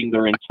trading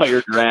their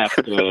entire draft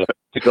to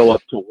go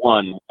up to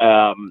 1.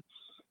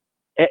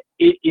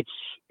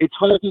 it's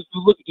hard to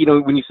look.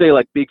 When you say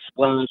like big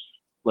splash,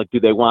 like do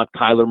they want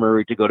Kyler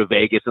Murray to go to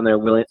Vegas and they're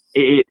willing?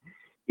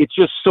 It's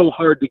just so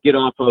hard to get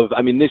off of.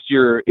 I mean, this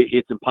year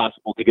it's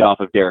impossible to get off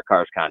of Derek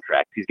Carr's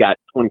contract. He's got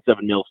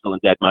 $27 million still in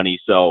dead money,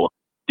 so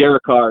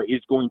Derek Carr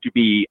is going to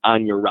be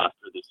on your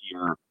roster this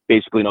year,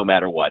 basically no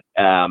matter what.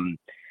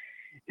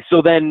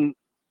 So then,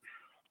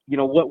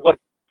 what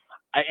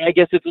I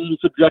guess it's a little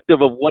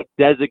subjective of what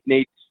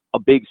designates a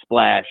big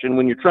splash. And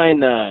when you're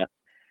trying to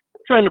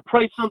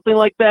price something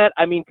like that,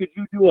 I mean, could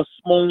you do a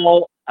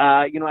small,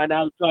 and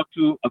I've talked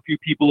to a few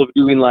people of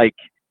doing like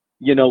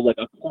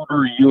a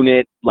quarter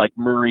unit, like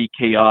Murray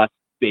Chaos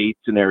bait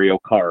scenario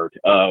card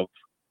of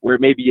where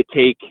maybe you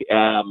take,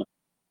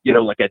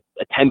 like a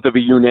tenth of a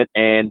unit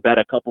and bet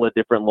a couple of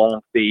different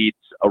long fades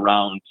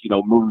around,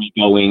 Murray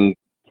going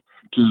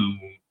to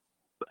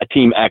a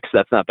team X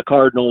that's not the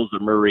Cardinals, or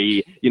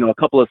Murray, a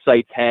couple of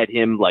sites had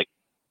him like,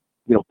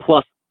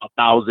 plus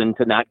 1,000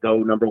 to not go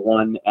number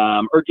one,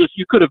 or just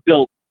you could have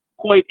built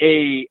quite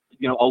a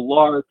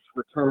large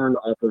return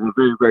off of a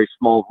very, very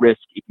small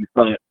risk if you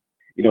thought,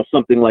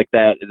 something like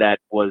that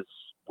was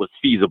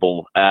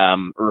feasible,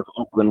 or if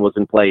Oakland was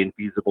in play and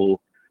feasible.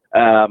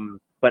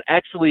 But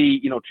actually,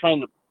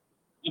 trying to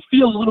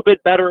feel a little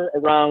bit better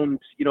around,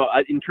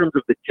 in terms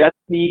of the Jets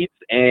needs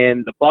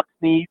and the Bucks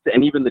needs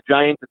and even the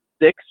Giants at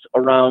 6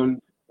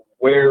 around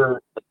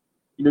where,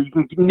 you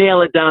can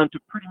nail it down to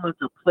pretty much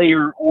a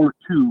player or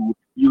two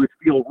you would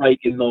feel right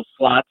in those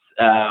slots.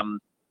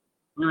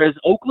 Whereas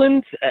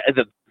Oakland,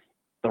 the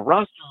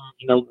roster,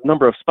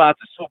 number of spots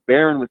is so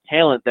barren with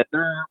talent that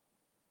they're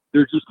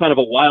just kind of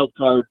a wild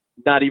card,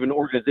 not even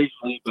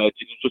organizationally, but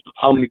just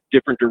how many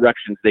different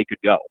directions they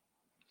could go.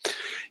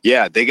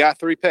 Yeah, they got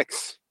 3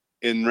 picks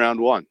in round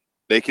 1.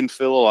 They can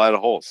fill a lot of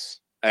holes.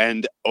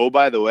 And oh,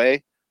 by the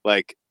way,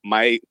 like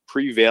my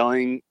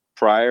prevailing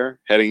prior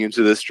heading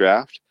into this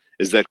draft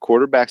is that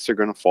quarterbacks are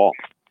going to fall.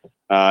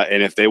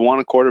 And if they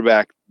want a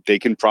quarterback, they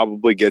can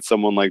probably get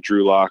someone like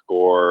Drew Lock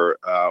or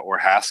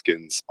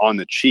Haskins on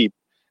the cheap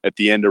at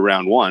the end of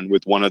round 1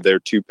 with one of their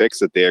 2 picks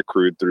that they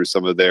accrued through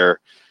some of their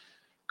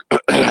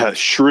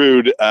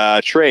shrewd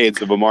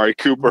trades of Amari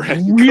Cooper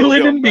and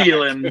wheeling and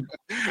dealing.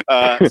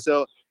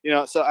 So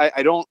I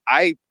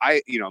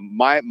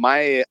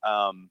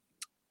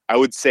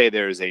would say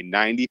there's a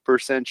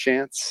 90%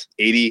 chance,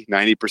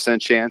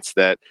 90% chance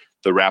that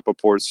the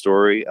Rappaport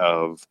story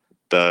of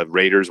the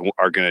Raiders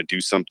are going to do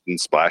something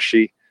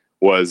splashy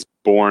was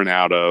born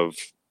out of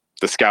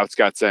the scouts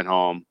got sent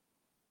home.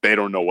 They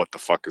don't know what the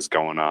fuck is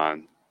going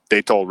on.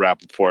 They told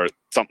Rappaport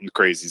something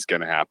crazy is going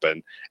to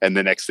happen. And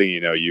the next thing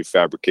you know, you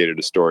fabricated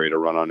a story to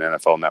run on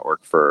NFL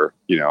Network for,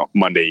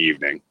 Monday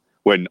evening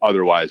when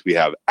otherwise we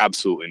have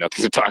absolutely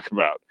nothing to talk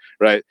about.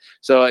 Right.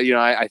 So,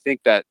 I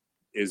think that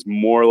is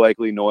more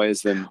likely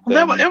noise than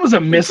it was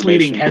a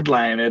misleading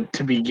headline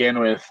to begin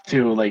with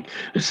too. Like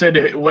it said,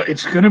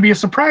 it's going to be a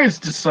surprise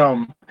to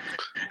some.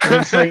 And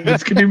it's like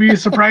it's going to be a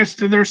surprise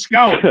to their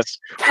scouts.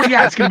 Well,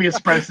 yeah, it's going to be a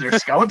surprise to their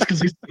scouts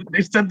because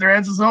they sent their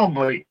asses home.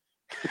 Like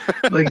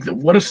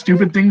what a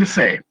stupid thing to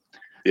say.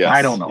 Yes,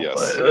 I don't know.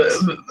 Yes.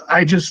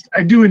 I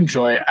do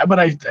enjoy it, but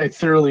I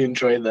thoroughly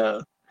enjoy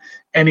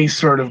any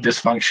sort of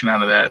dysfunction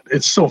out of that.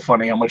 It's so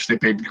funny how much they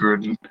paid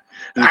Gruden.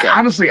 Okay.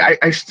 Honestly,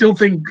 I still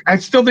think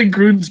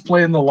Gruden's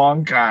playing the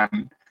long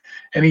con,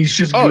 and he's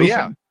just goofing.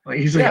 Yeah. Like,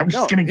 he's like, I'm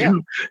just gonna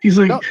goof. He's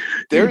like,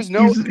 there's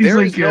no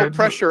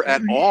pressure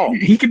at all.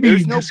 He could be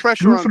there's no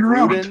pressure on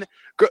Gruden.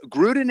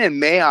 Gruden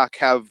and Mayock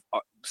have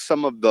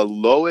some of the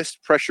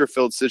lowest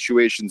pressure-filled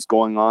situations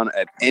going on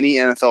at any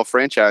NFL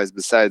franchise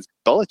besides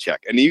Belichick,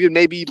 and even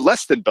maybe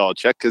less than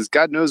Belichick, because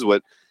God knows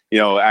what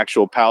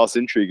actual palace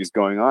intrigue is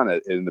going on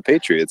in the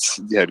Patriots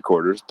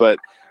headquarters. But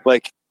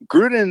like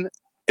Gruden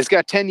has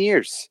got 10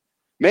 years.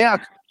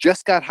 Mayock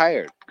just got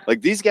hired.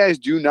 Like these guys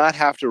do not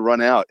have to run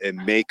out and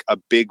make a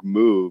big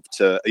move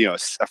to,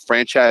 a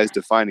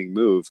franchise-defining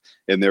move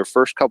in their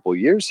first couple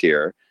years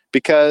here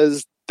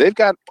because they've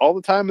got all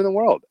the time in the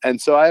world.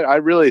 And so I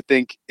really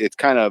think it's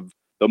kind of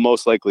the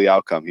most likely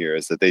outcome here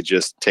is that they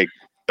just take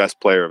best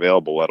player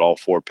available at all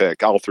 3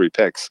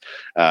 picks.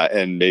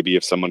 And maybe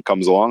if someone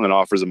comes along and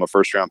offers them a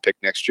first-round pick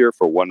next year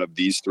for one of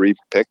these 3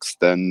 picks,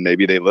 then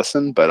maybe they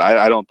listen. But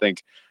I don't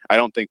think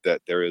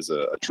that there is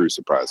a true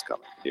surprise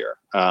coming here.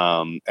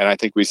 And I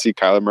think we see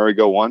Kyler Murray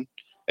go 1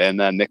 and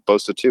then Nick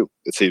Bosa 2.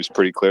 It seems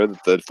pretty clear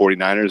that the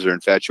 49ers are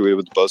infatuated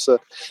with Bosa,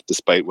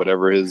 despite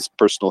whatever his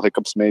personal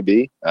hiccups may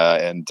be.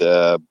 And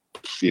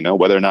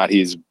whether or not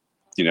he's,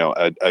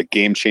 a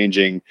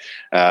game-changing,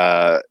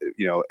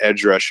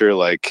 edge rusher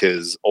like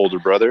his older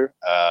brother,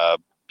 I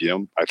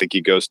think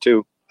he goes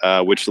 2,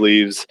 which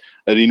leaves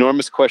an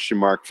enormous question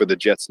mark for the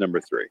Jets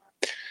number 3.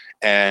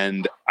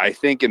 And I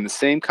think in the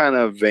same kind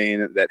of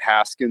vein that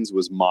Haskins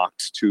was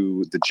mocked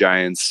to the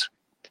Giants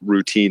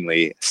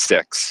routinely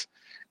 6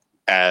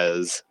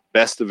 as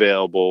best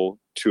available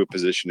to a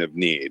position of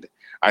need,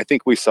 I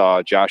think we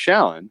saw Josh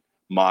Allen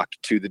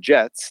mocked to the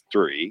Jets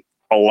 3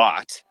 a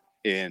lot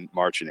in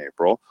March and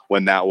April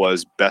when that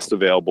was best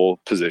available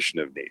position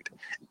of need.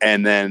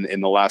 And then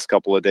in the last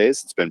couple of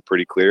days, it's been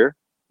pretty clear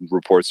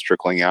reports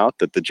trickling out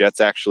that the Jets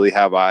actually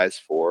have eyes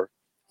for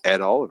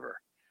Ed Oliver,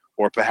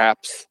 or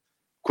perhaps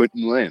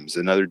Quentin Williams,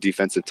 another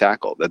defensive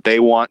tackle, that they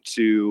want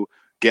to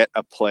get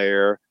a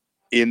player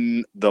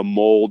in the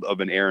mold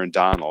of an Aaron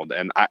Donald.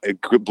 And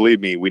believe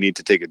me, we need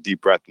to take a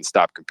deep breath and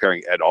stop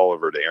comparing Ed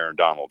Oliver to Aaron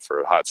Donald for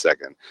a hot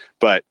second.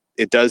 But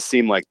it does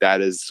seem like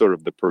that is sort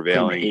of the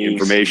prevailing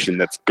information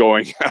that's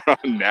going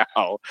on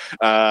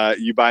now.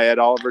 You buy Ed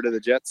Oliver to the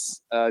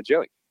Jets,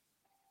 Joey?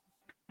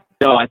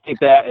 No, I think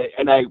that,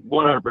 and I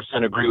 100%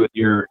 agree with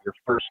your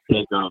first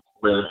take of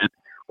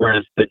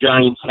whereas the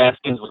Giants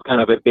Haskins was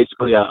kind of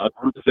basically a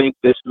group think.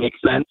 This makes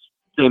sense.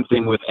 Same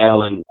thing with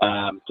Allen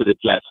to the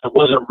Jets. It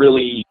wasn't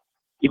really.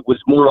 It was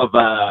more of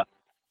a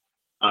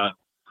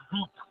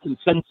group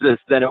consensus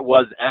than it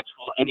was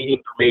any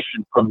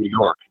information from New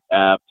York.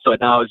 So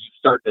now as you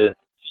start to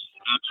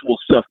see actual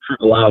stuff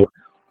trickle out,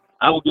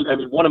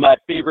 one of my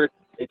favorite.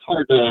 It's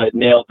hard to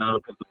nail down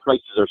because the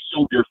prices are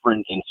so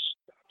different and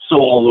so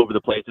all over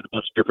the place at a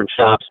bunch of different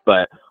shops.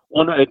 But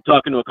I'm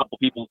talking to a couple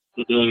people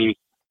today.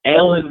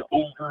 Allen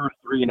over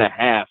 3.5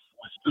 was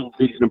still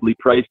reasonably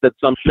priced at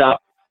some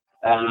shop.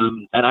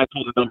 And I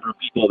told a number of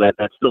people that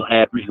still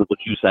had reasonable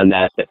juice on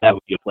that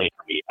would be a play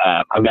for me.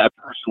 I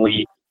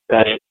personally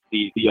bet it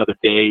the other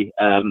day.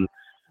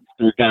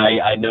 The guy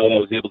I know that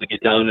was able to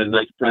get down at a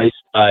nice price,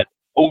 but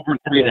over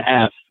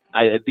 3.5.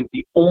 I think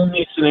the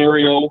only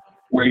scenario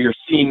where you're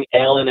seeing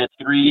Allen at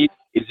 3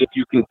 is if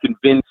you can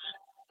convince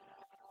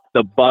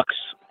the Bucks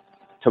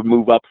to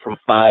move up from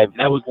 5.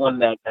 That was one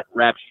that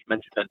Rap Sheet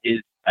mentioned on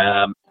his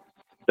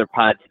their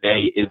pod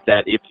today, is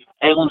that if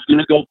Allen's going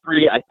to go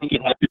 3, I think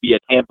it'd have to be a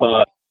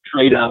Tampa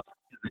trade up.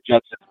 The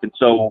Jets have been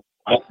so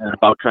upset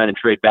about trying to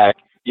trade back.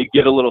 You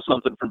get a little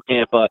something from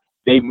Tampa,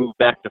 they move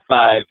back to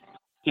 5.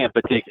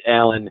 Tampa takes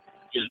Allen,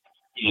 just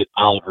get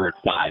Oliver at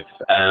 5.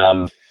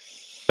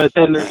 But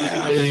then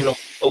there's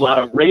a lot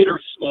of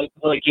Raiders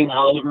liking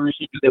Oliver.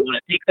 Do they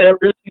want to take that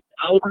risk?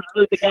 Oliver's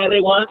really the guy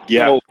they want.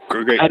 Yeah, so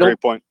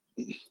great point.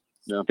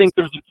 I think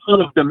there's a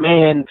ton of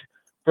demand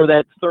for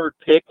that third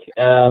pick.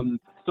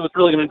 So it's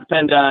really going to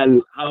depend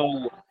on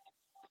how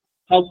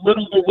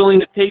little they're willing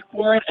to take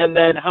for it, and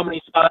then how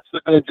many spots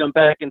they're going to jump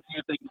back and see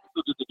if they can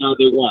still get the guy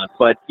they want.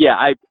 But yeah,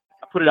 I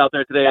put it out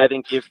there today. I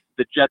think if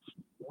the Jets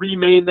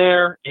remain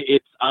there,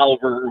 it's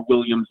Oliver or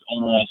Williams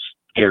almost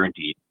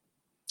guaranteed.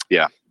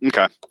 Yeah.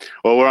 Okay.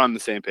 Well, we're on the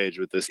same page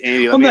with this.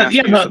 Andy,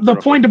 the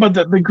point about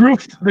the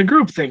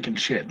group thinking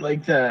shit,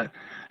 like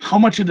how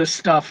much of this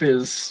stuff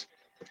is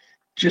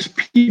just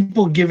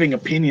people giving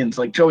opinions,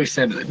 like Joey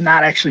said,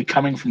 not actually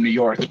coming from New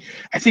York.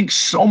 I think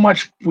so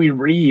much we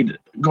read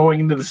going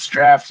into this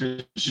draft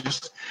is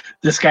just,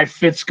 this guy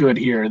fits good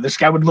here, this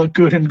guy would look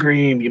good in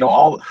green,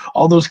 all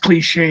those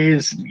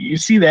cliches. You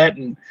see that,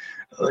 and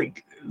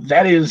like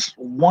that is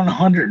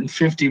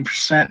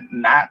 150%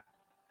 not,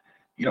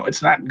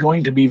 it's not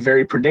going to be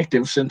very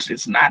predictive, since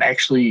it's not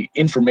actually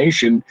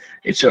information.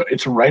 It's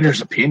a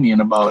writer's opinion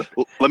about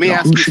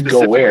who should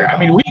go where. I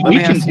mean,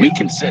 we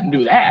can sit and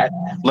do that.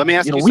 Let me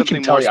ask you we something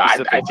can tell more you,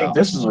 specific. I think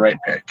this is the right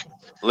pick.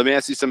 Let me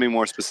ask you something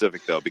more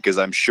specific, though, because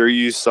I'm sure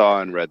you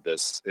saw and read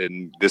this,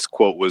 and this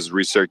quote was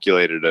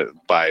recirculated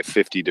by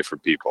 50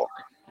 different people.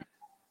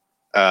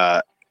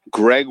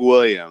 Greg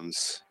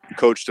Williams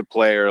coached a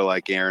player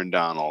like Aaron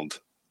Donald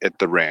at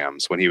the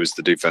Rams when he was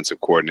the defensive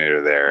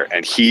coordinator there,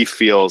 and he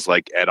feels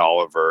like Ed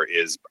Oliver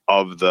is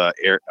of the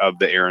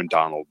Aaron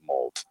Donald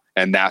mold,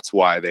 and that's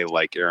why they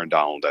like Aaron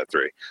Donald at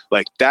 3.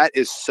 Like, that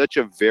is such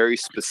a very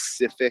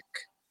specific,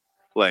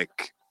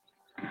 like,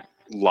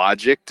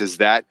 logic. Does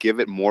that give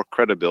it more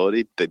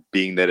credibility, that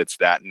being that it's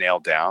that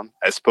nailed down,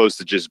 as opposed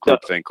to just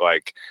groupthink?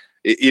 Like,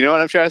 you know what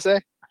I'm trying to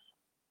say?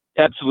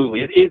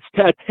 Absolutely, it's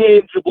a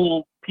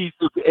tangible piece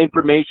of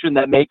information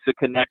that makes a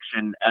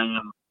connection.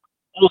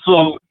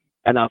 Also.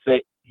 And I'll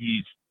say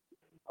he's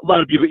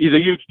a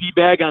huge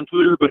D-bag on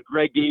Twitter, but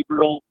Greg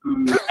Gabriel,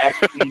 who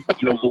actually,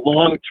 the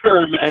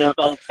long-term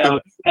NFL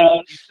scout, has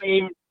the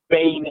same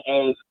vein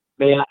as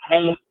Matt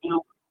has.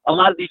 A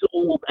lot of these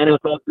old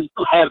NFL, they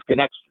still have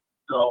connections.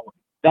 So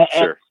that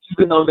sure.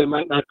 Even though they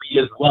might not be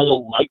as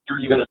well liked or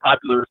even as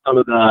popular as some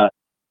of the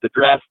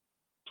draft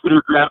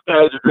Twitter draft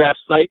guys or draft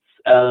sites,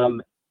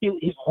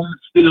 his word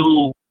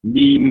still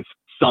means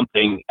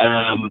something.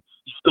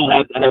 He still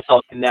has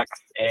NFL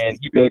connects, and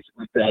he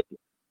basically said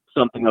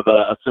something of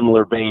a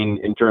similar vein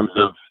in terms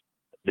of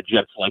the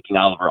Jets liking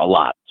Oliver a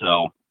lot.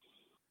 So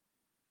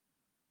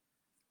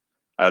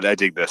I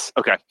dig this.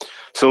 Okay,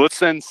 so let's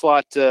then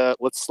slot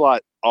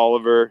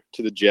Oliver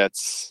to the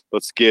Jets.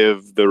 Let's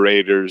give the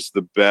Raiders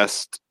the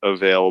best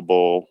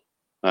available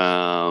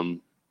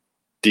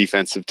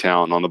defensive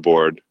talent on the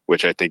board,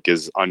 which I think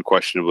is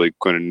unquestionably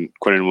Quentin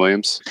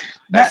Williams.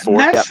 That's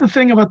the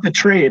thing about the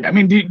trade. I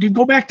mean, do you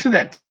go back to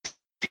that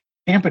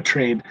Tampa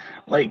trade?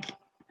 Like,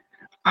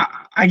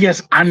 I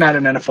guess I'm not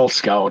an NFL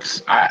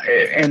scout,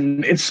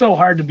 and it's so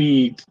hard to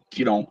be,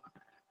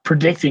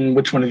 predicting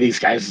which one of these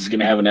guys is going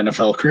to have an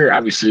NFL career.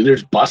 Obviously,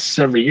 there's busts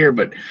every year,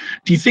 but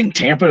do you think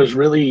Tampa is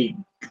really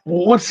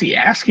what's the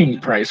asking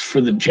price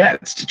for the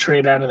Jets to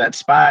trade out of that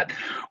spot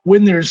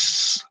when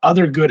there's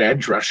other good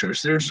edge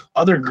rushers? There's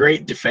other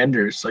great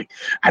defenders. Like,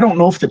 I don't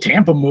know if the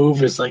Tampa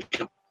move is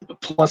like a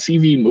plus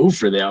EV move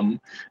for them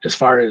as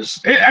far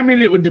as, I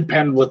mean, it would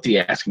depend what the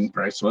asking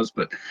price was,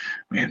 but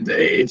man,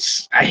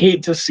 I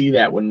hate to see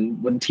that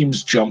when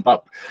teams jump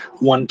up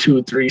 1,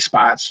 2, 3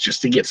 spots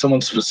just to get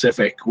someone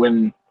specific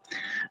when,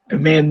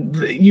 man,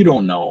 you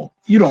don't know.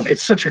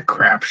 It's such a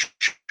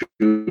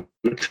crapshoot.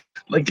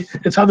 Like,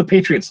 it's how the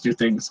Patriots do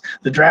things.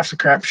 The draft's a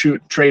crapshoot,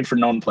 trade for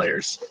known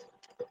players.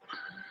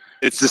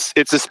 It's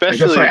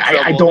especially.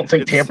 I don't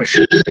think Tampa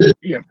should.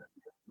 Yeah.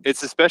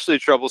 It's especially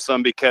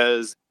troublesome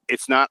because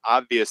it's not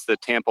obvious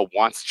that Tampa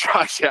wants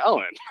Josh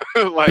Allen.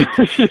 Like,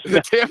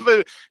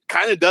 Tampa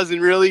kind of doesn't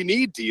really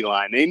need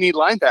D-line. They need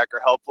linebacker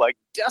help, like,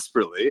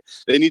 desperately.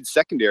 They need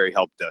secondary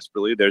help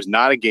desperately. There's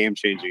not a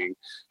game-changing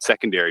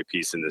secondary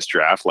piece in this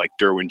draft, like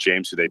Derwin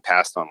James, who they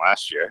passed on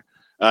last year.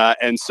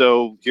 And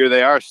so here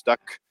they are stuck,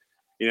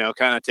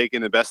 kind of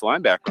taking the best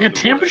linebacker. Yeah,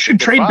 Tampa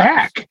should trade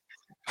back.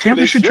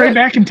 Tampa should trade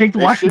back and take the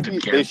Washington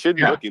kid. They should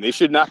be looking. They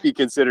should not be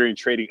considering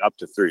trading up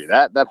to 3.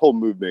 That whole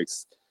move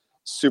makes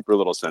super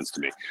little sense to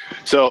me.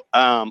 So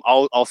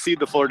I'll cede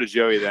the floor to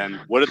Joey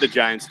then. What did the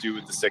Giants do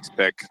with the 6th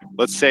pick?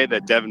 Let's say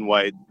that Devin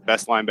White,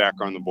 best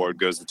linebacker on the board,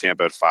 goes to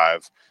Tampa at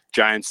 5.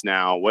 Giants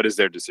now, what is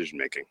their decision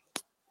making?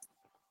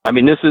 I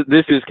mean, this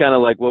is kind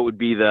of like what would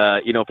be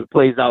the, if it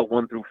plays out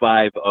 1 through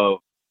 5 of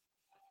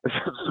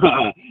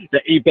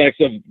the apex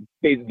of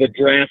the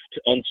draft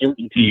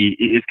uncertainty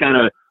is kind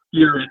of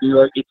here in New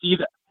York. It's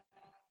either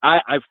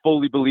I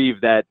fully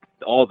believe that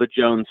all the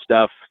Jones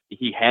stuff,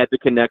 he had the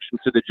connection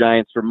to the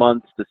Giants for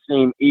months, the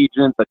same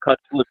agent, the cut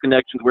slip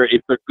connections, where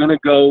if they're going to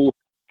go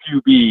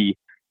QB,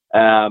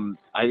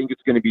 I think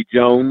it's going to be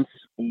Jones,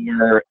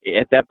 or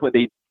at that point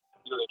they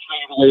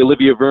traded away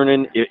Olivia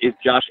Vernon. Is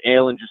Josh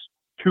Allen just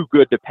too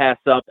good to pass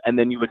up, and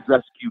then you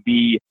address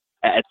QB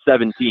at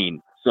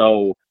 17?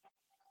 So,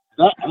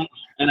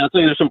 and I'll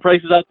tell you, there's some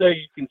prices out there.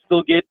 You can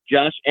still get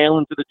Josh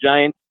Allen to the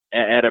Giants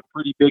at a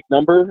pretty big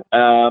number.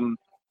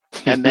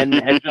 And then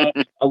hedge up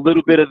a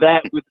little bit of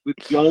that with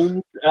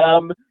Jones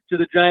to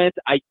the Giants.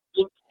 I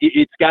think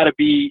it's got to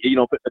be,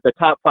 if the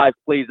top 5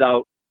 plays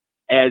out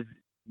as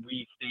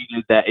we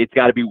stated, that it's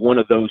got to be one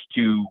of those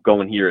 2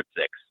 going here at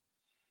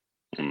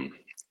 6.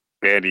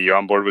 Andy, you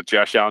on board with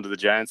Josh Allen to the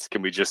Giants?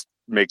 Can we just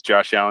make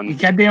Josh Allen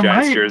goddamn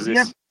Giants right.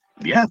 jerseys?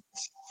 Yeah.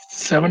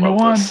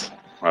 7-1.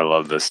 I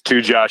love this.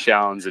 2 Josh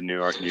Allens in New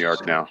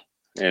York now,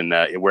 and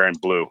wearing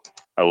blue.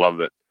 I love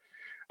it.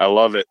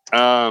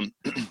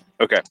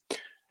 Okay.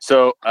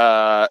 So,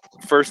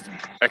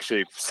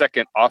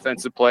 second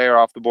offensive player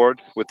off the board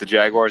with the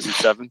Jaguars at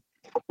 7.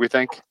 We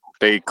think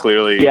they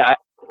clearly,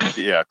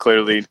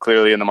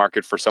 clearly in the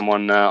market for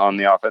someone on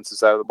the offensive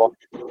side of the ball.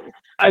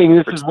 I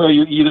think this is where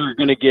you're either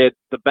going to get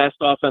the best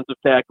offensive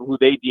tackle, who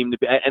they deem to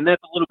be, and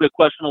that's a little bit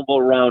questionable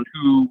around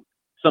who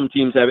some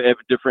teams have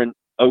different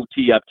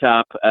OT up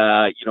top.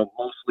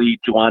 Mostly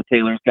Juwan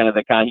Taylor's kind of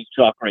the guy he's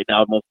chalk right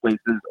now in most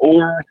places,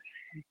 or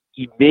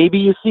maybe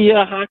you see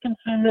a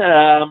Hawkinson.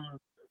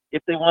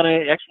 If they want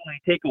to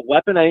actually take a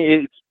weapon,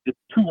 it's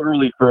too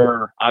early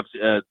for any of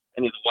the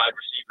wide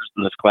receivers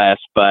in this class,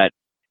 but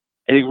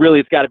I think really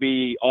it's got to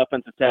be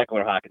offensive tackle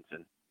or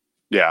Hawkinson.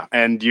 Yeah,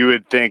 and you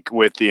would think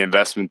with the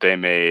investment they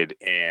made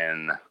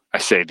in, I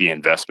say the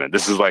investment,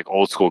 this is like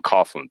old school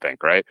Coughlin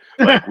think, right?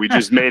 Like, we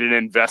just made an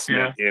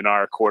investment in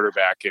our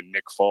quarterback in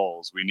Nick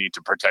Foles. We need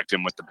to protect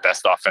him with the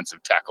best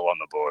offensive tackle on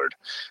the board.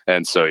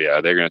 And so,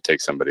 they're going to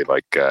take somebody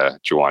like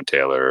Juwan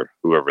Taylor,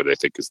 whoever they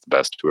think is the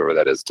best, whoever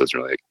that is, doesn't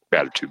really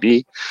matter to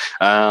me.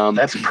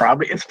 It's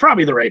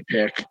probably the right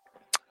pick.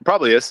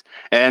 Probably is.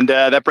 And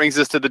that brings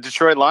us to the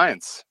Detroit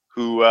Lions,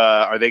 who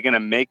are they going to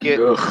make it?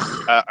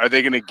 Are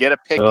they going to get a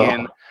pick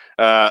in?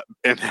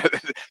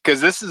 Because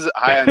this is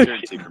high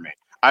uncertainty for me.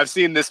 I've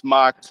seen this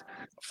mocked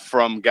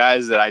from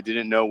guys that I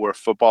didn't know were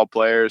football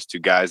players to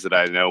guys that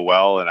I know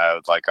well, and I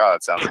was like, "Oh,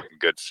 that sounds like a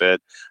good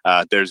fit."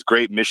 There's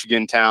great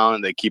Michigan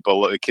talent. They keep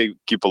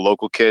a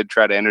local kid,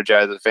 try to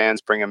energize the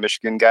fans, bring a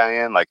Michigan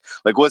guy in. Like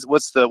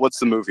what's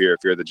the move here if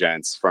you're the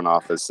Giants front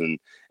office and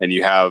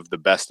you have the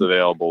best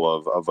available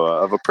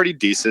of a pretty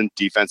decent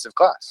defensive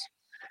class?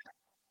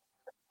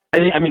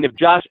 I mean, if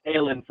Josh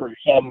Allen for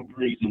some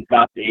reason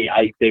got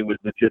they would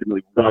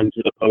legitimately run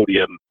to the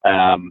podium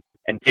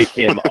and take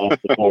him off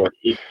the board.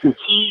 If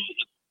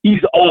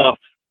he's off,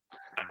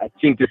 I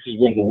think this is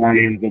where the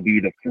Lions will be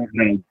the first.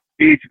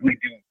 Basically,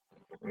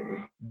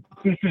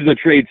 this is a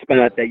trade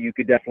spot that you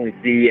could definitely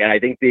see, and I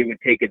think they would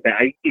take it back.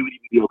 I think they would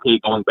even be okay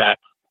going back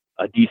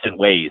a decent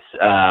ways,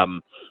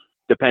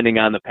 depending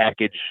on the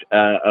package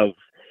of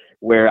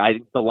where I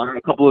think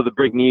a couple of the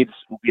big needs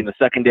will be in the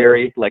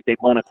secondary. Like, they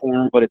want a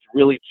corner, but it's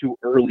really too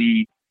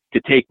early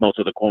to take most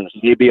of the corners. So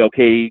they'd be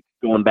okay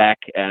going back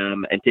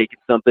and taking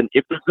something.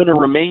 If they're going to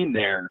remain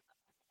there,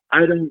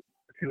 the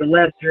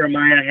last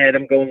Jeremiah had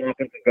them going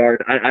offensive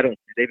guard. I don't.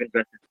 They've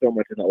invested so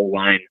much in the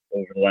O-line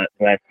over the last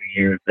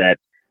few years that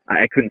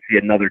I couldn't see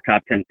another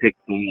top 10 pick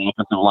in the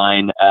offensive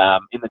line.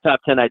 In the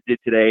top 10 I did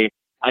today,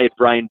 I had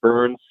Brian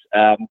Burns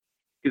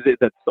because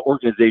the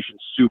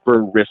organization's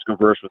super risk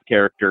averse with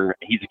character.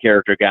 He's a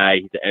character guy.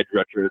 He's an edge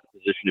rusher at the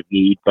position of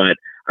need, but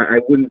I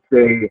wouldn't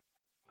say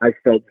I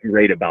felt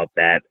great about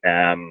that.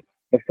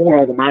 Before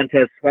all the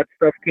Montez Sweat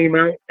stuff came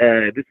out,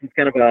 this is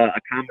kind of a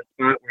common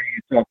spot where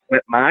you saw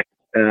Sweat mock.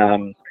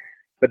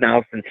 But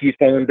now since he's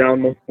fallen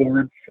down most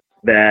boards,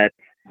 that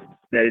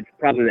it's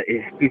probably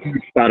a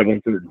huge spot of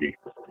uncertainty.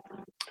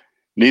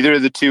 Neither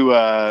of the two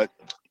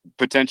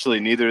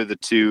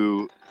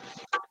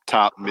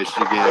top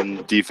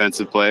Michigan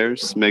defensive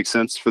players make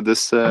sense for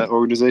this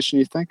organization,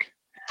 you think?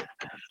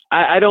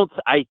 I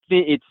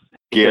think it's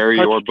Gary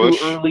or Bush?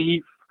 Too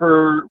early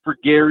for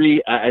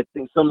Gary. I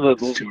think some of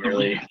the Too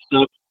early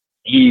stuff.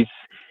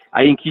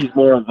 I think he's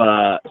more of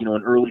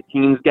an early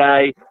teens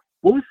guy.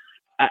 Bush,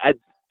 the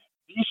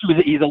issue is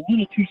that he's a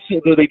little too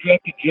soon. Though they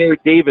drafted Jared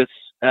Davis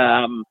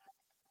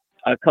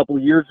a couple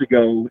years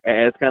ago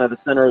as kind of the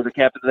center of the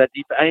captain of that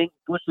defense. I think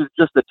Bush is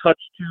just a touch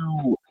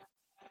too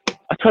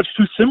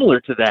similar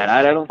to that.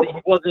 I don't think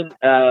he wasn't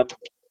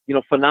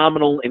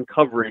phenomenal in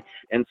coverage,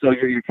 and so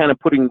you're kind of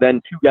putting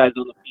then two guys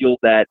on the field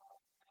that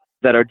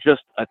are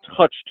just a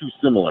touch too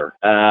similar.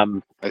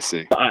 I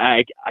see.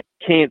 I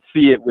can't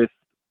see it with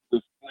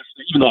Bush,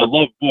 even though I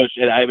love Bush,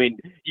 and I mean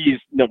he's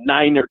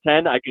 9 or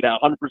 10. I could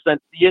 100%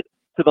 see it.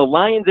 To the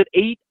Lions at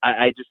 8,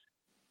 I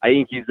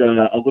think he's a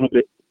little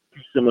bit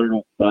too similar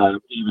to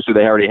who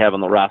they already have on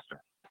the roster.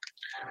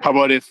 How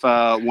about if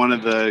how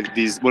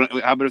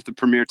about if the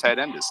premier tight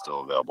end is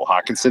still available?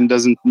 Hawkinson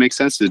doesn't make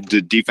sense. The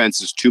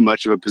defense is too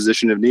much of a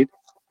position of need.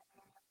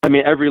 I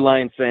mean, every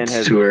Lions fan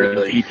has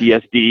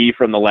PTSD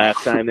from the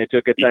last time they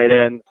took a tight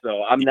end,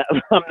 so I'm not.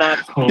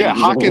 Yeah,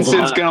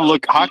 Hawkinson's gonna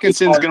look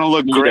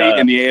great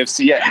in the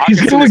AFC. Yeah,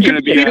 Hawkinson is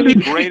gonna be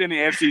great in the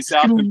AFC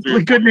South.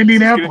 Look good in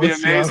Indianapolis.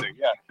 It's gonna be amazing.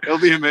 Yeah, it'll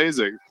be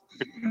amazing.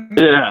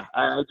 Yeah,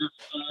 I just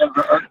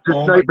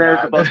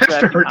nightmares about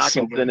drafting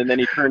Hawkinson, and then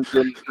he turns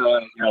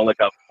into like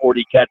a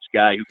 40-catch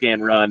guy who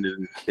can run,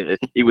 and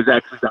he was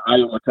actually the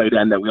Iowa tight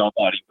end that we all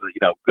thought he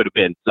could have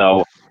been.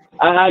 So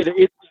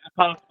it's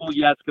possible,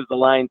 yes, because the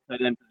Lions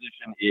tight end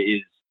position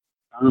is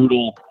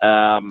brutal.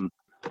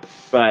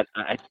 But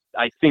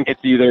I think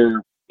it's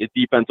either a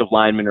defensive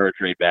lineman or a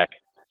trade back.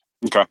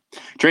 Okay,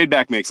 trade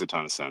back makes a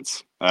ton of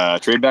sense.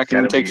 Trade back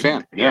and take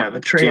fan. Yeah, the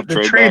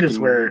trade is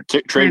where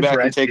trade back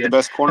and take the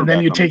best cornerback. And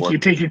then you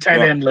take your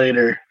tight end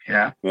later.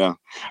 Yeah. Yeah.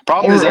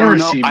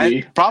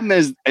 Problem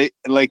is,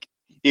 like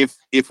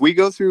if we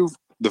go through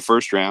the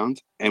first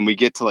round and we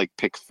get to like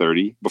pick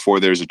 30 before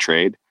there's a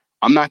trade,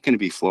 I'm not going to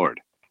be floored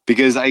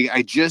because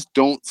I just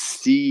don't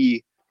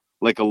see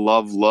like a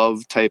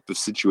love type of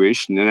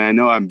situation. And I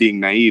know I'm being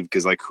naive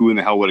because like who in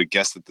the hell would have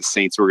guessed that the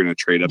Saints were going to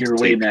trade up? You're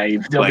way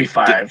naive. There'll be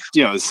 5.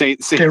 The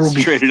Saints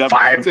traded up.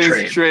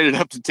 Traded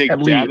up to take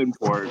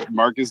Davenport.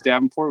 Marcus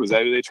Davenport, was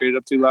that who they traded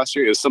up to last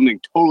year? It was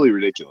something totally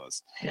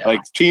ridiculous. Yeah.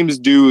 Like teams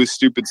do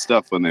stupid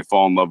stuff when they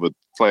fall in love with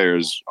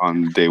players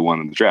on day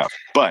one of the draft.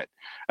 But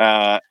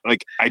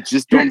like I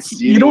just don't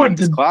see what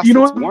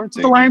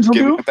the Lions will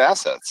do? Up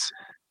assets.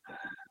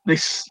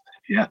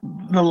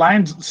 The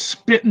Lions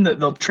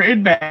they'll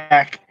trade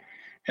back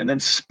and then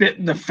spit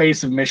in the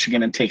face of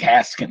Michigan and take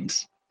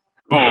Haskins.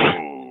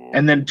 Oh.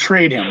 And then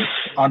trade him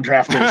on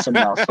draft day to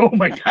someone else. Oh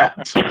my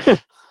God.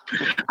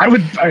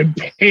 I'd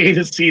pay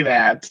to see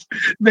that.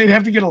 They'd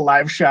have to get a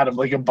live shot of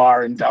like a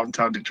bar in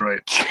downtown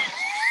Detroit.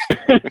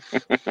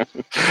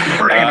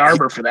 Or Ann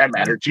Arbor for that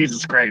matter.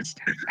 Jesus Christ.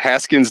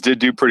 Haskins did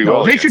do pretty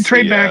well. They should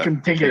trade back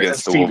and take it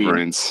against the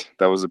Wolverines.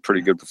 That was a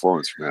pretty good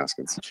performance from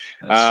Haskins.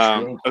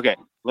 That's true. Okay.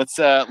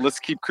 Let's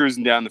keep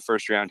cruising down the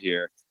first round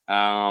here.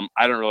 I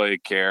don't really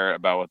care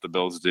about what the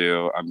Bills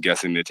do. I'm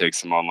guessing they take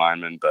some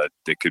linemen, but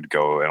they could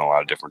go in a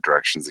lot of different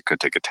directions. It could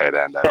take a tight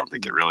end. I don't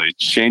think it really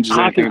changes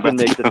anything about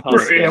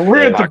we're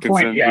at the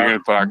point. Yeah, you're gonna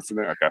put Hawkinson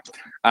there. Okay.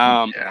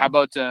 How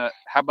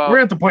about we're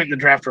at the point in the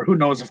draft where who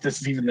knows if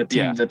this is even the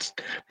team that's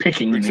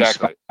picking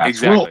exactly.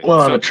 We'll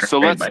have a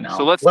trade by now.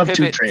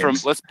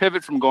 Let's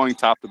pivot from going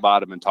top to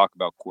bottom and talk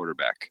about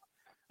quarterback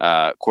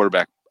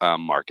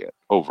market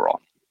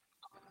overall.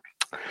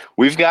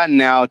 We've gotten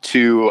now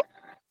to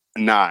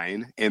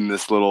 9 in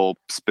this little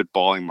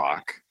spitballing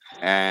mock,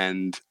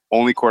 and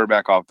only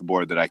quarterback off the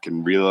board that I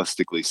can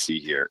realistically see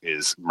here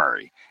is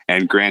Murray.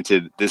 And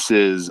granted, this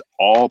is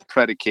all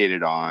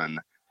predicated on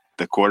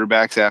the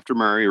quarterbacks after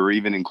Murray, or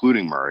even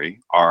including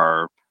Murray,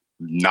 are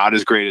not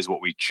as great as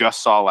what we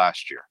just saw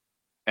last year.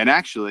 And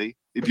actually,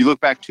 if you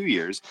look back 2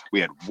 years, we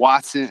had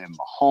Watson and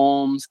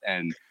Mahomes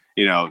and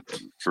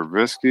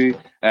Trubisky,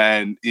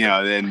 and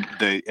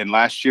and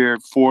last year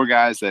 4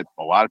 guys that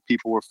a lot of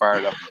people were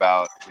fired up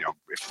about.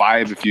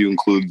 5 if you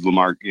include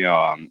Lamar.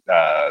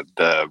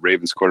 The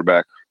Ravens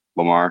quarterback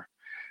Lamar,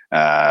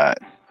 but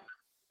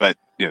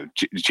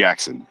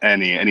Jackson.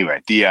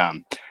 Anyway, the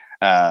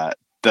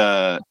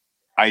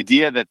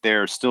idea that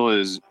there still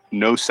is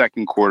no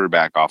second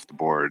quarterback off the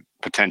board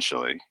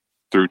potentially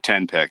through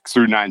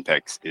 9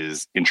 picks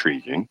is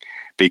intriguing,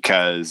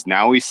 because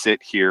now we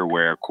sit here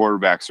where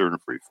quarterbacks are in a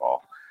free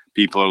fall.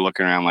 People are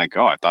looking around like,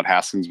 oh, I thought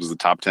Haskins was the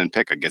top 10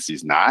 pick. I guess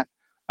he's not.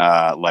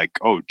 like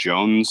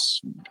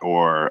Jones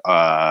or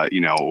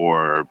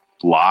or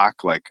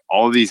Locke, like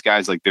all of these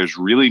guys, like there's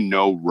really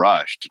no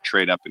rush to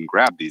trade up and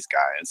grab these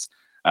guys.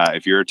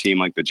 If you're a team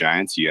like the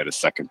Giants, you got a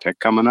second pick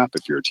coming up.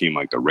 If you're a team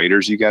like the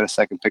Raiders, you got a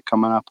second pick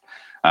coming up.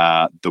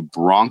 The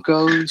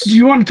Broncos. Do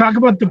you want to talk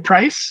about the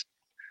price?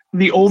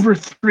 The over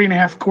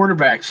 3.5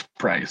 quarterbacks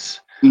price.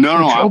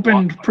 No, which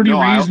opened pretty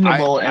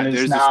reasonable and is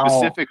there's now a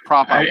specific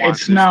prop I want.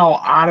 It's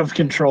now out of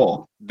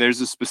control. There's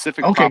a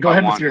specific. Okay, prop go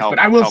ahead I with want yours. help, But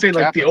I will say, help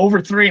like the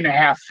over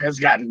 3.5 has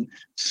gotten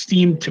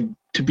steamed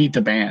to beat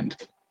the band.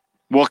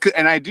 Well,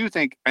 and I do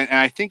think, and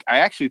I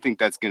actually think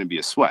that's going to be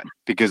a sweat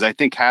because I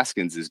think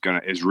Haskins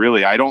is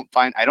really. I don't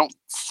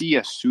see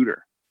a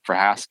suitor for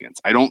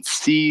Haskins. I don't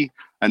see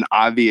an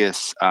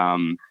obvious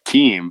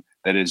team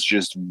that is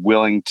just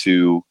willing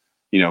to,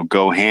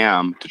 go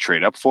ham to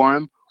trade up for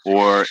him,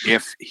 or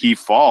if he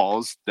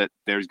falls, that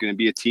there's going to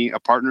be a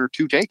partner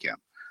to take him.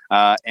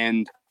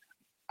 And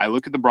I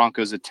look at the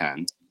Broncos at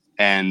 10,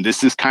 and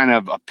this is kind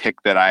of a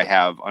pick that I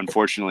have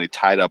unfortunately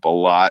tied up a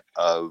lot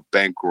of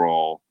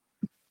bankroll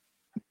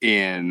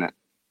in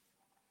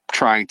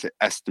trying to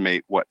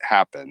estimate what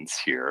happens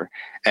here,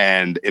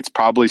 and it's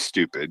probably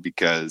stupid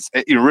because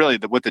really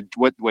what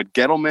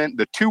Gettleman,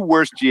 the two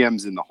worst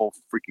GMs in the whole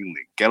freaking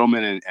league,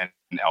 Gettleman and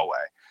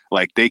Elway,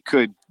 like they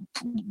could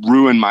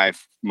ruin my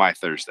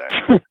Thursday,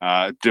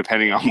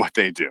 depending on what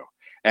they do.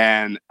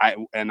 And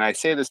I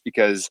say this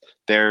because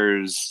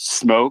there's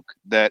smoke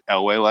that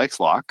Elway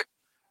likes Locke.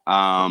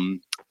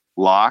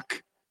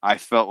 Locke, I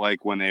felt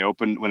like when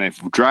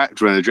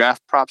the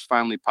draft props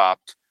finally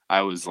popped,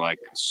 I was like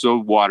so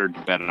watered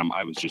to bet on him.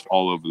 I was just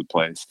all over the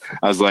place.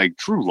 I was like,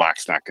 Drew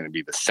Lock's not going to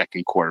be the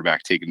second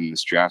quarterback taken in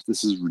this draft.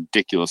 This is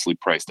ridiculously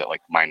priced at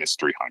like minus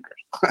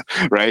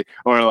 300, right?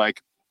 Or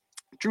like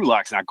Drew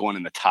Lock's not going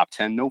in the top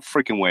 10. No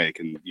freaking way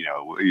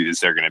is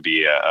there going to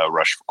be a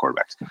rush for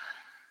quarterbacks?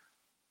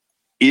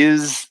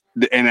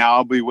 And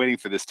I'll be waiting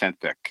for this 10th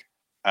pick.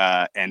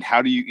 And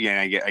how do you?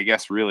 I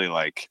guess really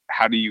like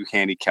how do you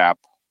handicap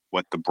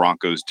what the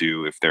Broncos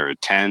do if they're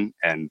at 10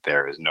 and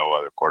there is no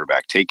other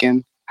quarterback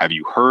taken? Have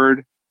you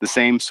heard the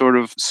same sort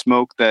of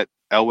smoke that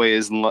Elway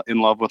is in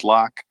love with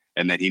Locke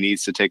and that he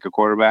needs to take a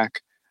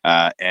quarterback?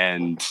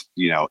 And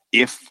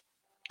if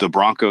the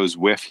Broncos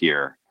whiff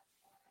here,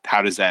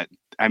 how does that?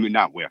 I mean,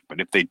 not whiff,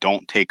 but if they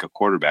don't take a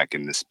quarterback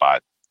in this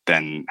spot,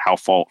 then how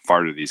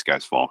far do these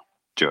guys fall,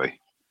 Joey?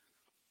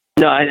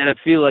 No, and I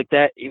feel like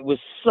that it was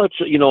such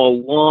a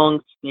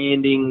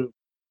long-standing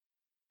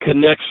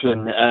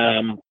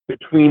connection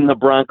between the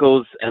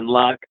Broncos and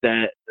Locke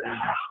that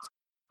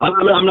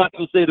I'm not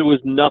going to say there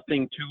was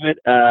nothing to it.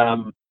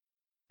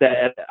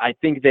 That I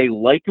think they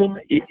like him.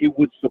 It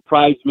would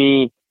surprise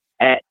me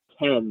at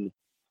 10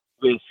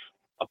 with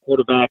a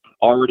quarterback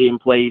already in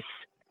place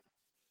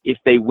if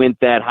they went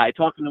that high.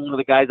 Talking to one of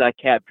the guys I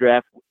capped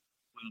draft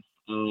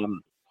with,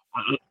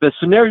 the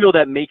scenario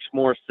that makes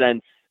more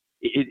sense,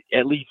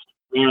 at least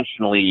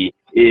nationally,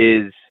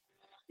 is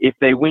if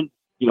they went,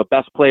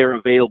 best player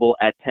available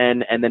at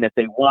 10, and then if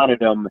they wanted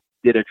them,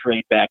 did a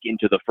trade back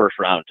into the first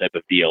round type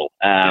of deal.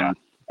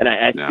 And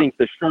I think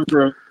the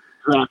stronger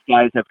draft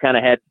guys have kind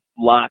of had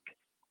Locke,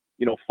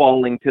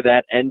 falling to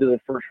that end of the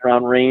first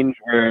round range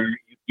where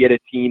you get a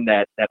team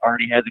that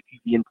already has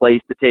a QB in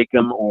place to take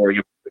them, or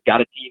you've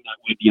got a team that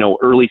would,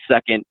 early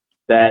second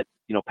that,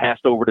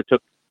 passed over to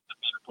took a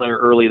better player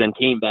early, then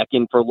came back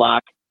in for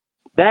Locke.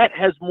 That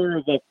has more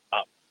of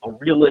a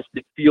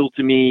realistic feel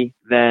to me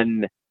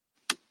than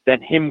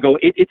him go.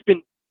 It's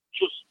been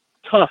just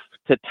tough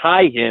to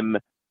tie him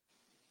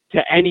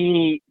to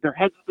any. There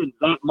hasn't been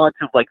that much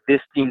of like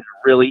this team's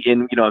really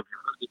in. If you heard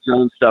the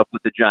Jones stuff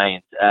with the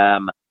Giants,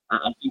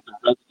 I think the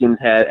Redskins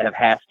have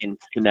Haskins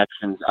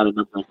connections on a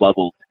number of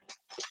levels.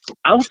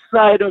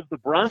 Outside of the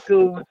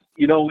Broncos,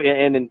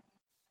 and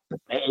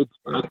it's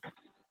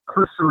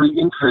cursory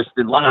interest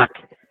in Locke.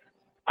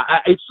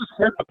 It's just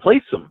hard to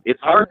place him.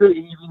 It's hard to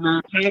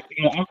even attack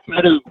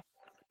outside of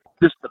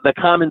just the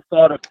common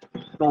thought of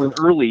going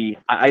early.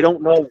 I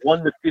don't know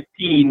 1 to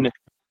 15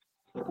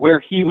 where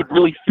he would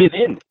really fit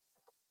in.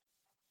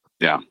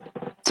 Yeah,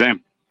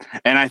 same.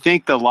 And I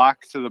think the Locke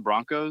to the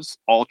Broncos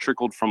all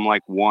trickled from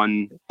like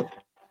one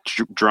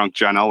drunk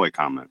John Elway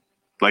comment.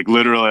 Like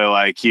literally,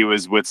 like he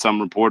was with some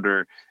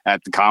reporter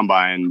at the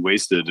combine,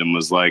 wasted, and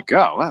was like,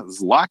 "Oh, wow, this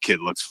Locke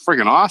kid looks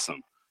freaking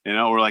awesome,"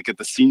 or like at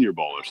the Senior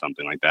Bowl or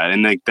something like that.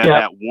 And like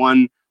that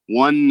one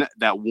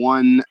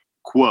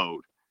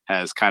quote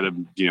has kind of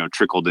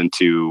trickled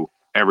into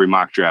every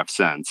mock draft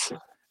since.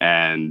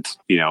 And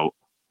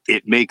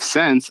it makes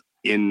sense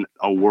in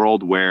a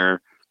world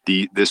where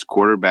this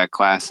quarterback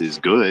class is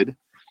good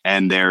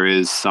and there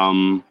is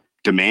some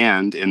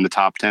demand in the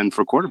top 10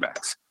 for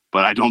quarterbacks.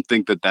 But I don't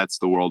think that that's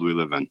the world we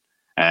live in.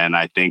 And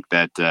I think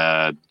that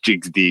the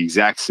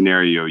exact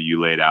scenario you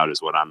laid out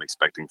is what I'm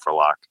expecting for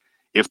Locke.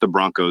 If the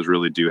Broncos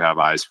really do have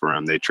eyes for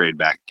him, they trade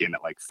back in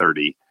at like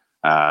 30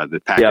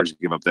 The Packers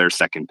give up their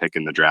second pick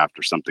in the draft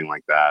or something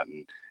like that,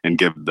 and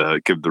give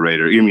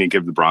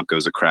the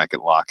Broncos a crack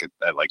at lock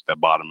at like the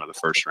bottom of the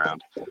first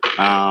round.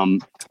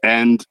 And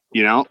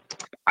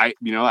I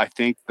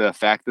think the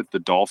fact that the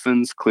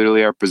Dolphins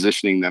clearly are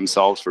positioning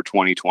themselves for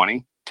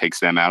 2020 takes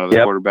them out of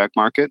the quarterback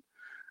market.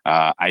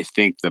 I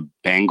think the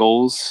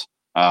Bengals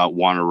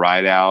want to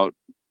ride out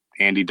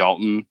Andy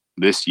Dalton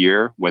this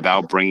year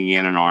without bringing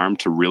in an arm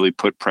to really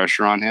put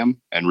pressure on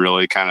him and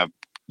really kind of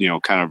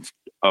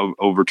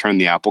overturn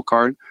the apple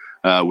cart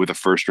with a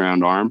first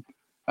round arm.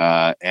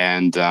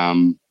 And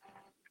that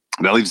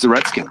leaves the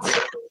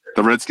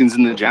Redskins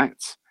and the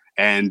Giants.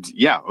 And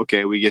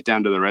we get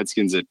down to the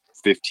Redskins at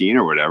 15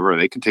 or whatever.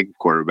 They can take a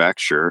quarterback.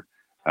 Sure.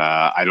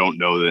 I don't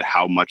know that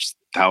how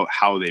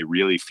they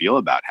really feel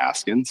about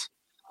Haskins.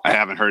 I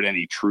haven't heard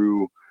any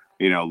true,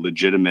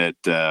 legitimate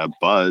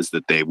buzz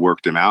that they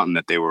worked him out and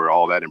that they were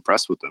all that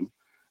impressed with him.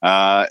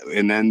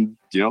 And then,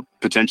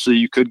 potentially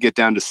you could get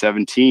down to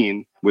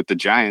 17 with the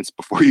Giants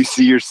before you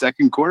see your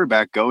second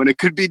quarterback go, and it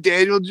could be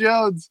Daniel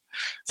Jones.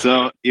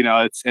 So,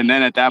 and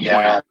then at that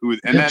point,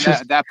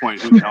 at that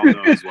point, who the hell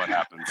knows what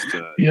happens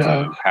to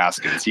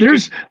Haskins?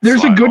 There's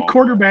a good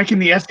quarterback in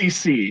the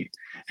SEC,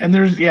 and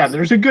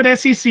there's a good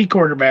SEC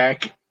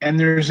quarterback, and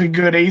there's a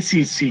good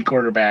ACC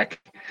quarterback,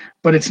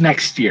 but it's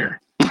next year.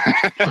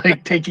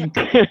 Like taking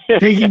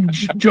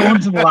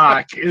Jones and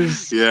Locke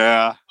is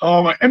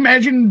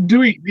imagine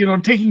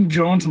taking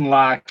Jones and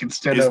Locke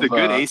instead of the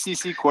good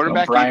ACC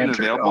quarterback even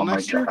available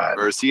next year,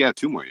 or is he at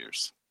 2 more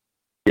years?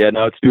 Yeah,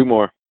 no, it's 2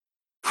 more.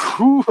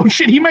 Oh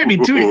shit, he might be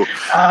 2.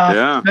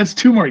 That's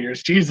 2 more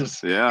years.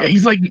 Jesus. Yeah,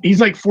 he's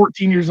like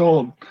 14 years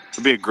old.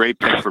 It'll be a great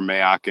pick for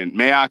Mayock and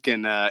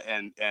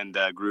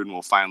Gruden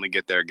will finally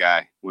get their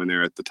guy when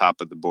they're at the top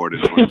of the board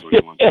in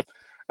 2021.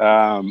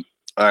 All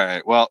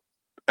right, well.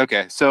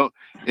 Okay, so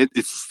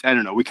it's I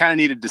don't know. We kind of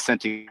need a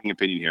dissenting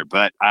opinion here,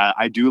 but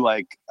I do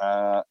like.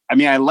 I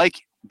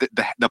like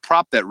the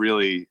prop that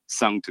really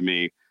sung to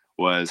me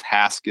was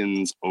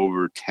Haskins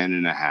over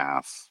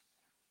 10.5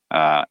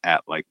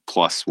 at like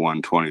plus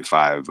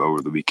 125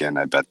 over the weekend.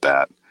 I bet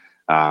that.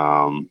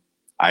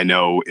 I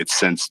know it's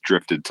since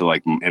drifted to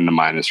like in the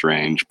minus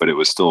range, but it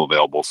was still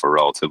available for a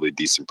relatively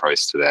decent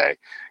price today.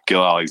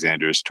 Gil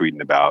Alexander is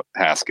tweeting about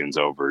Haskins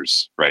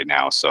overs right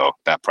now, so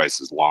that price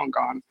is long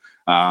gone.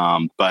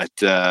 I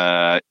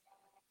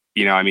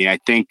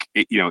think,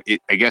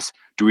 I guess,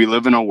 do we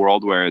live in a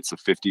world where it's a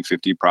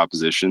 50-50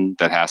 proposition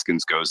that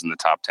Haskins goes in the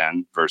top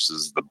 10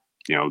 versus the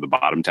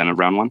bottom 10 of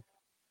round 1?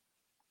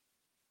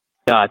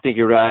 No, I think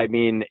you're right. I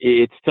mean,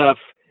 it's tough.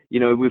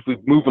 If we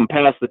move him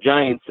past the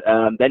Giants,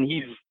 then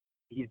he's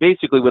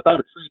basically without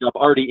a trade up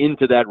already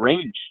into that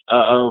range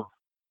of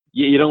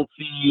you don't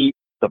see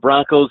the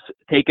Broncos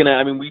taking it.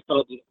 I mean, we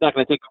thought he's not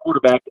going to take a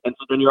quarterback, and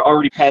so then you're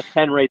already past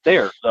 10 right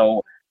there.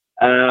 So,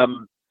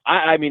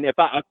 I mean, if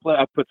I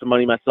put some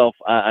money myself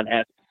on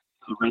Haskins,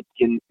 the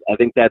Redskins, I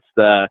think that's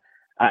I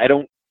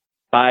don't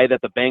buy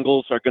that the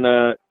Bengals are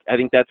gonna. I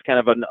think that's kind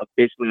of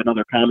basically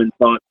another common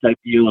thought type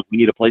deal. If we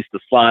need a place to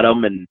slot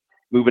them and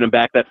moving them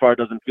back that far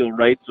doesn't feel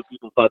right, so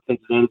people thought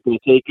Cincinnati's going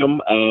to take them.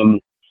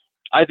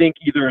 I think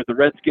either the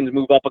Redskins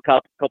move up a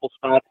couple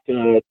spots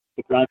to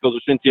the Broncos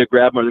or Cincy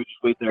grab them, or they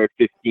just wait there at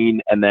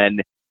 15, and then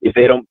if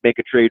they don't make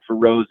a trade for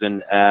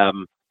Rosen,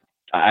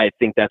 I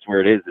think that's where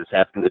it is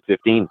Haskins at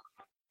 15.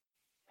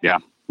 Yeah.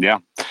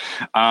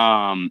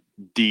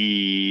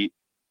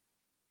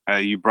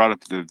 You brought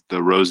up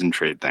the Rosen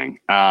trade thing.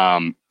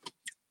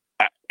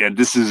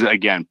 This is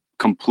again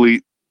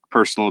complete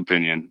personal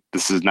opinion.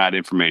 This is not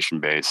information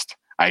based.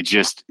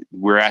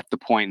 We're at the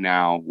point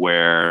now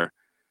where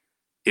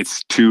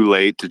it's too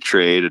late to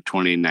trade a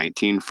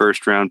 2019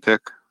 first round pick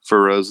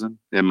for Rosen,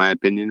 in my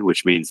opinion,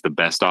 which means the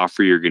best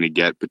offer you're going to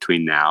get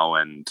between now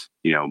and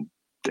the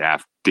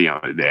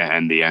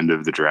end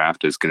of the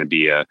draft is going to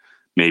be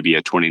maybe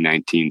a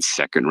 2019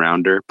 second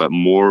rounder, but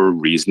more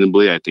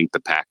reasonably, I think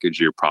the package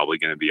you're probably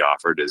going to be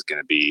offered is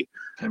going to be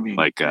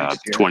like a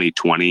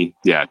 2020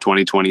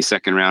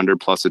 second rounder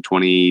plus a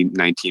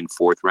 2019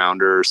 fourth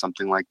rounder or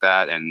something like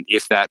that. And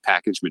if that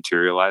package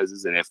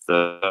materializes and if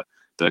the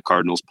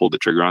Cardinals pull the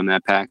trigger on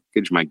that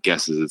package, my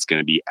guess is it's going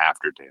to be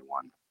after day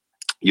one.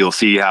 You'll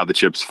see how the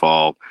chips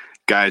fall.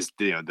 Guys,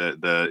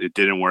 it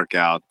didn't work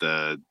out.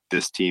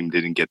 This team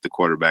didn't get the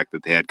quarterback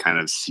that they had kind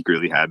of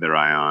secretly had their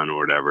eye on or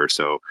whatever.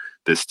 So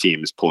this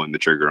team is pulling the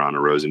trigger on a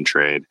Rosen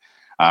trade.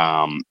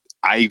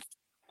 I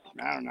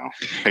don't know.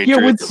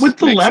 Patriots with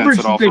the leverage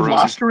that they've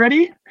lost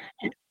already.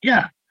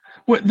 Yeah.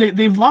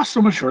 They've lost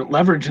so much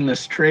leverage in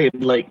this trade.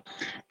 Like,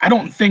 I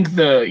don't think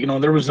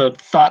there was a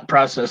thought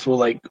process.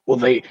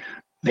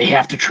 They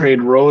have to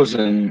trade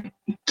Rosen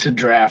to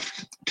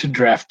draft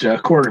a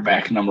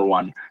quarterback number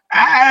 1.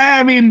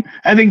 I mean,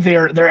 I think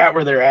they're at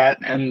where they're at,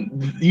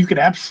 and you could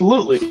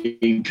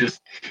absolutely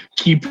just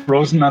keep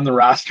Rosen on the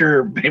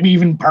roster, maybe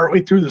even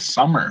partway through the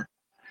summer,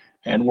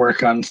 and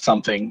work on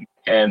something,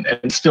 and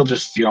still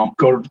just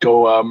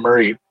go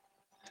Murray.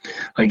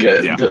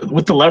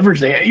 With the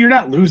leverage you're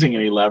not losing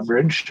any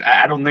leverage.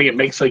 I don't think it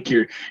makes like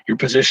your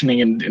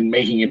positioning and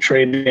making a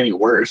trade any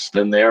worse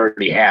than they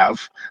already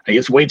have. Like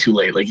it's way too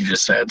late, like you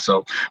just said.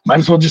 So might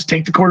as well just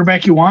take the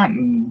quarterback you want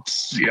and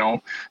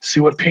see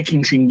what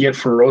pickings you can get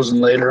for Rosen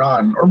later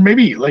on, or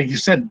maybe like you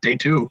said, day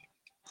 2.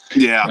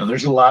 Yeah,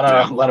 there's a lot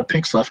of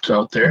picks left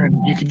out there,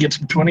 and you could get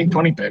some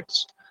 2020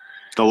 picks.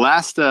 The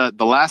last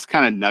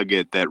kind of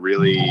nugget that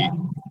really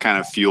kind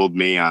of fueled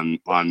me on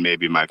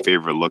maybe my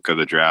favorite look of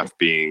the draft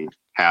being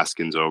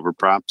Haskins over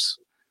props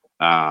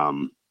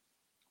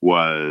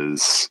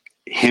was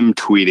him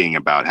tweeting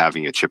about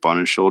having a chip on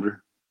his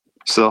shoulder.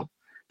 So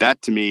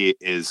that to me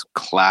is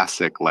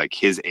classic. Like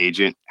his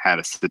agent had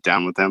to sit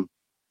down with him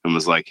and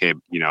was like, hey,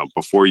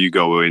 before you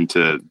go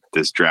into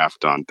this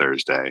draft on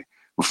Thursday,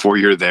 before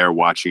you're there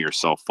watching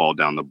yourself fall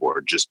down the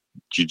board,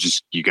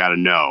 you got to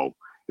know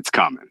it's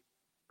coming.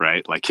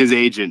 Right? Like his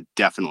agent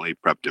definitely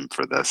prepped him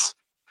for this.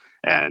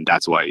 And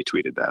that's why he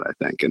tweeted that, I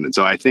think. And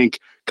so I think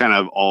kind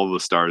of all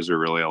the stars are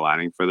really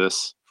aligning for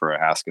this, for a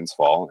Haskins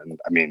fall. And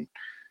I mean,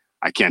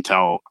 I can't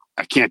tell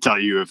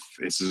you if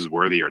this is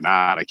worthy or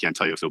not. I can't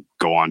tell you if he'll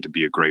go on to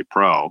be a great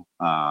pro.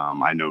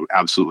 I know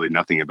absolutely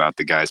nothing about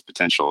the guy's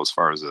potential as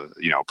far as a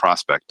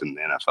prospect in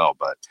the NFL,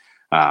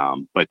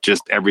 but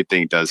just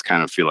everything does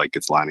kind of feel like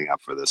it's lining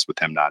up for this with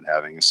him not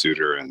having a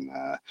suitor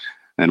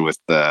and with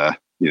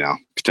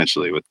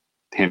potentially with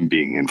him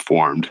being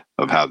informed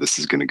of how this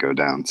is going to go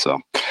down. So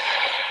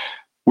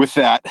with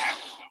that,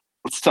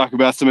 let's talk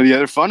about some of the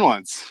other fun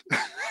ones.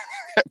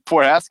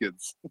 Poor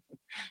Haskins.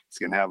 He's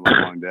going to have a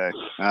long day.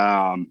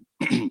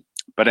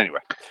 But anyway,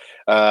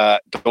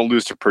 don't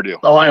lose to Purdue.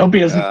 Oh, I hope he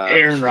has an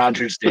Aaron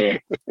Rodgers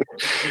day.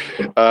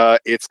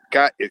 It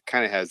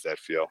kind of has that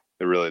feel.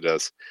 It really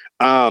does.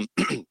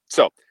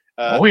 So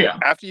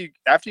after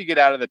you get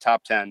out of the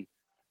top 10,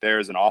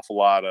 there's an awful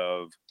lot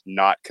of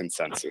not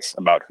consensus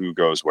about who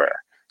goes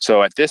where.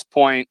 So at this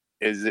point,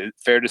 is it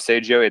fair to say,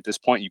 Joey, at this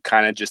point, you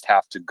kind of just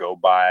have to go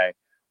by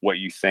what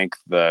you think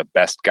the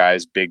best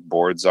guys' big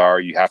boards are?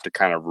 You have to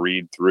kind of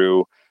read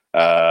through,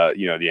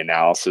 the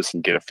analysis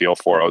and get a feel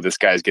for, this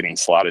guy's getting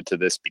slotted to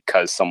this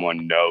because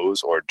someone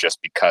knows or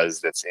just because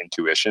that's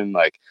intuition.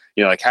 Like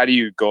how do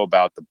you go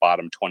about the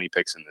bottom 20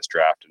 picks in this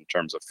draft in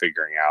terms of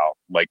figuring out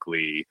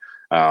likely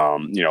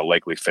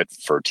fit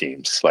for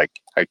teams? Like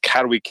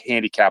how do we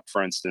handicap,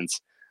 for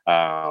instance,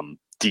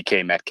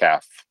 DK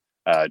Metcalf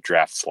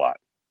draft slot?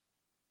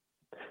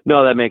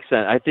 No, that makes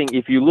sense. I think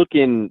if you look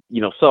in,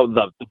 some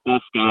of the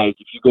best guys,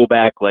 if you go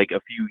back like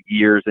a few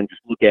years and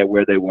just look at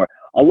where they were,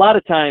 a lot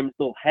of times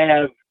they'll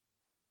have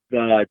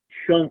the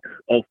chunk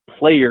of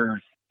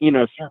players in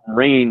a certain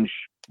range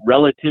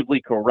relatively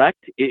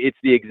correct. It's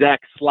the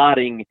exact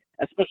slotting,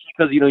 especially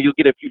because, you'll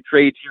get a few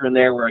trades here and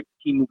there where a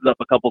team moves up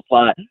a couple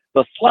slots.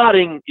 The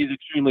slotting is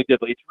extremely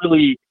difficult. It's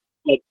really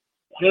like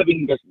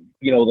having this,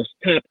 the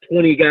top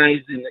 20 guys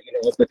in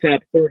the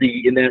top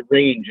 30 in that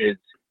range is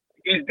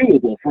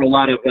doable for a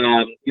lot of,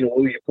 what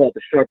we call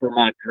the sharper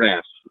mock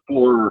drafts.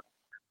 For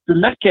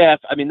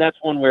Metcalf, I mean, that's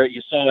one where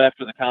you saw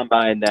after the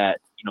combine that,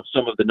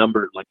 some of the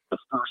numbers, like the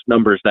first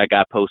numbers that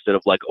got posted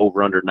of like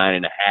over under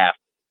 9.5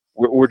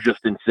 were just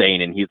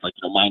insane. And he's like,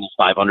 minus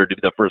 500 to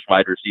be the first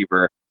wide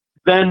receiver.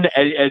 Then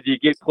as you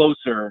get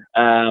closer,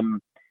 I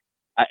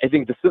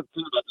think the thing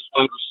about this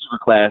wide receiver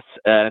class,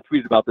 I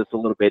tweeted about this a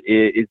little bit,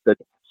 is the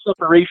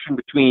separation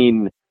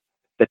between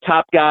the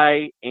top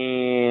guy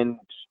and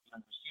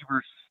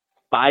receivers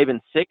 5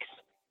 and 6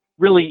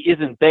 really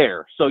isn't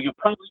there. So you're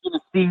probably going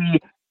to see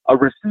a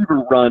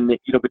receiver run,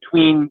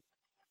 between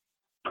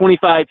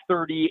 25,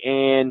 30,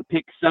 and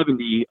pick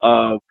 70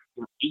 of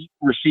 8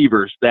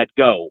 receivers that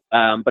go.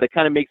 But it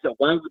kind of makes it,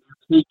 why would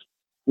you take,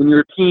 when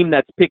you're a team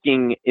that's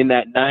picking in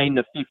that 9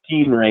 to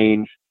 15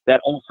 range,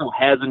 that also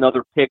has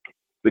another pick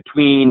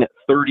between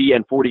 30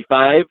 and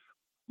 45,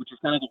 which is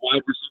kind of the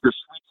wide receiver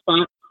sweet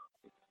spot,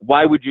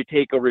 why would you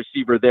take a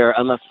receiver there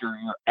unless you're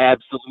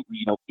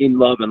absolutely, in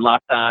love and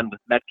locked on with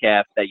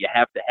Metcalf that you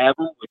have to have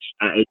him,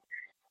 which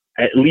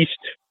at least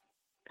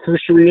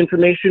cursory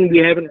information, we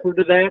haven't heard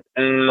of that.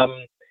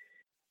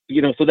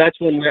 So that's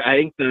one where I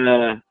think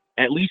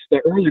at least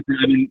the early,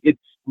 it's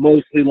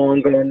mostly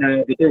long gone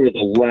now, but there was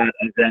a lot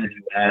of value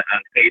on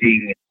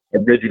fading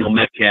original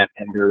Metcalf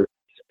after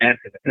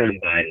the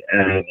combine.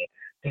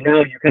 So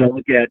now you kind of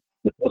look at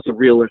what's a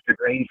realistic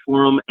range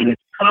for him, and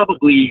it's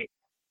probably,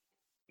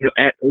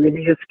 at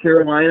earliest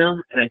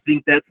Carolina, and I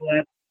think that's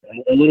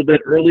a little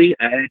bit early.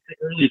 I think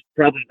earliest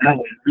probably now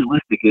is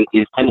realistic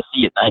is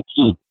Tennessee at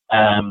 19.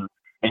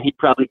 And he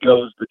probably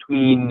goes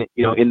between,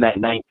 in that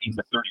 19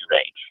 to 30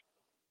 range.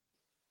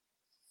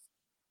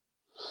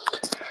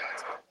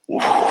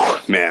 Ooh,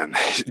 man,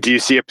 do you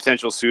see a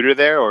potential suitor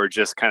there, or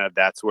just kind of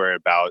that's where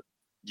about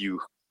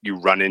you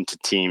run into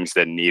teams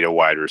that need a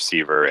wide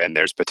receiver, and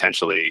there's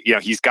potentially,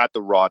 he's got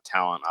the raw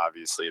talent,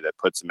 obviously, that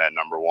puts him at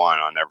number 1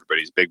 on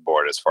everybody's big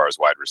board as far as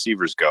wide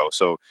receivers go.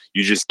 So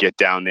you just get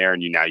down there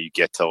and you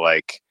get to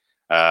like,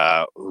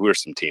 who are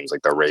some teams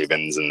like the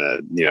Ravens and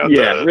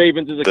the,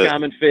 Ravens is a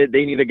common fit.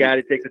 They need a guy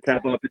to take the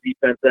top off the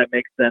defense. That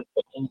makes sense.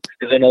 But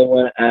is another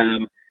one.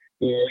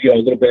 a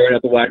little better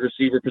at the wide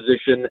receiver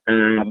position,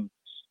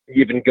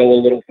 even go a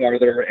little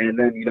farther. And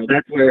then,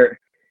 that's where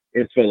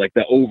it's for like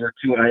the over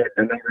two. A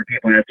number of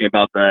people asking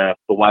about the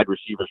wide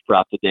receivers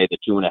prop today, the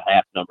 2.5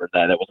 number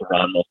that was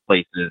around most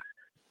places.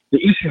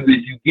 The issue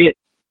is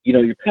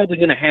you're probably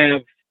going to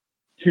have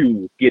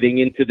two getting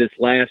into this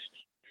last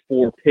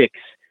 4 picks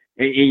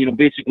and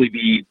basically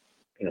be,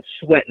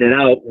 sweating it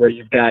out where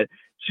you've got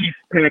Chiefs,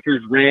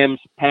 Packers, Rams,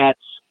 Pats,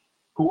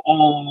 who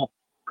all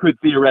could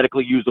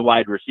theoretically use a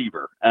wide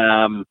receiver.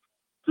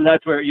 So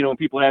that's where, when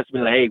people ask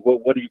me, like, hey,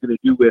 what are you going to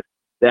do with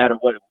that, or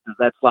what does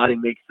that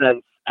slotting make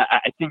sense?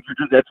 I think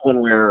that's one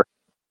where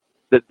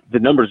the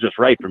number is just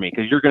right for me,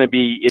 because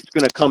it's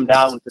going to come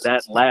down to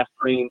that last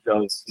range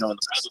of, the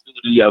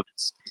probability of,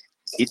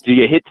 do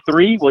you hit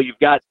 3? Well, you've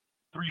got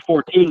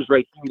 3-4 teams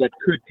right here that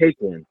could take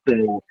one.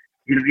 So,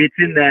 it's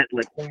in that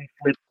like coin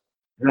flip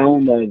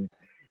realm of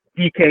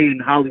DK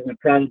and Hollywood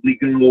probably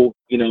go,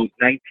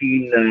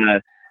 19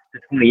 to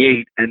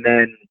 28, and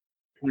then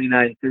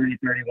 29, 30,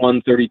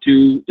 31,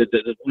 32.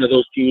 One of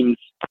those teams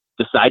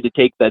decide to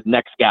take the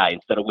next guy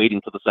instead of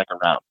waiting till the second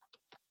round.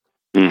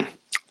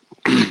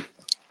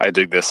 I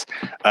dig this.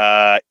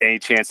 Any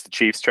chance the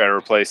Chiefs try to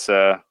replace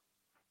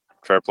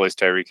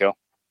Tyreek Hill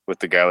with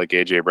the guy like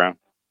AJ Brown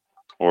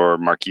or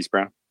Marquise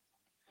Brown?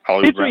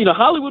 Hollywood Brown?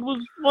 Hollywood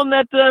was one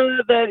that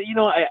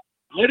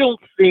I don't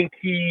think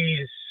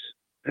he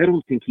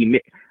I'll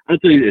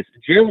tell you this,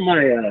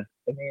 Jeremiah,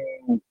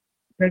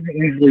 doesn't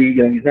usually,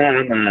 he's not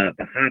on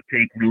the hot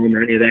take room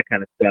or any of that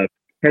kind of stuff,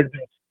 has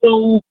been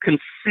so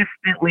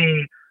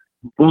consistently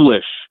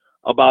bullish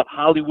about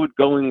Hollywood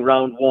going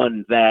round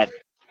 1 that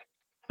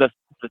the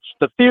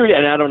theory,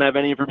 and I don't have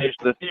any information,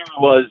 the theory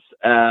was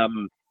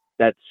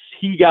that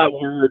he got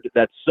word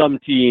that some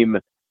team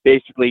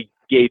basically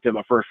gave him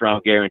a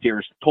first-round guarantee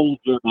or told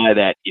Jeremiah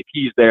that if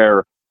he's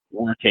there,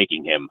 we're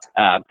taking him.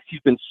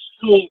 He's been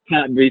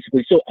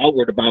basically so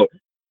outward about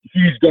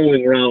he's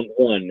going round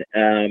 1,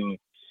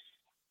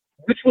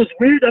 which was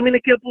weird. I mean,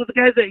 a couple of the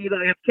guys that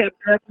have kept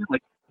drafted,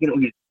 like he's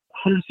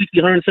 160,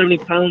 170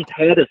 pounds,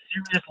 had a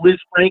serious Liz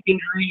Frank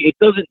injury. It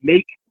doesn't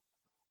make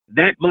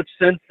that much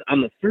sense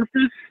on the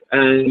surface.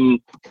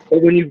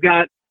 But when you've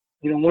got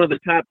one of the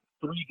top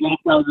 3 golf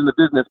players in the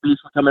business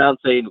basically coming out and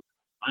saying,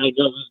 I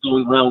know he's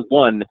going round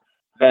 1,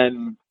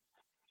 then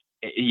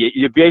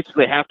you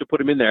basically have to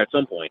put him in there at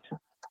some point.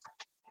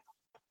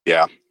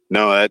 Yeah,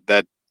 no,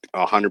 that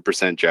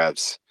 100%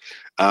 jabs.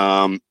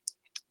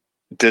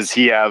 Does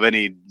he have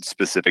any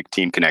specific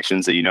team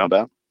connections that you know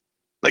about,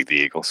 like the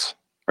Eagles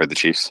or the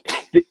Chiefs?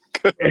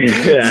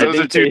 Those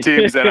are 2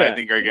 teams that I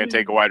think are going to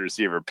take a wide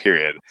receiver,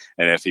 period.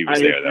 And if he was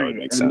there, that would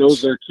make sense. And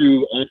those are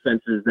 2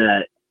 offenses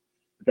that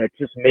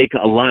just make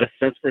a lot of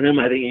sense for him.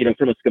 I think,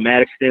 from a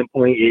schematic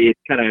standpoint, it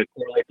kind of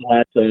correlates a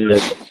lot to the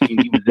team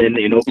he was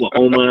in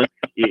Oklahoma.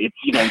 It's,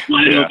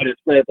 wide open and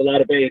play up a lot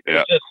of base.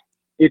 Yeah.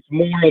 It's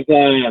more of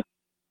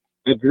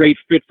a great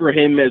fit for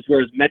him, as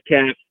well as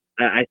Metcalf.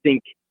 I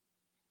think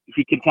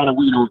he can kind of,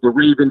 the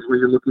Ravens, where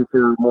you're looking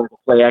for more of a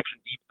play action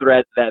deep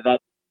threat, that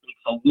makes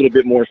a little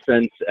bit more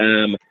sense.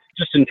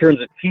 Just in terms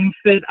of team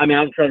fit, I mean,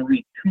 I'm trying to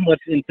read too much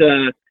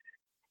into,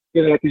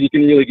 because you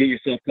can really get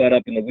yourself caught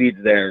up in the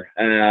weeds there.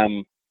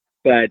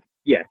 But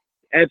yeah,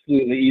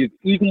 absolutely.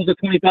 Eagles at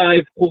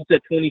 25, Colts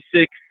at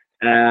 26,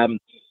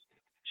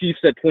 Chiefs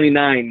at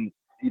 29.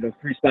 3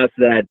 spots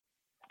that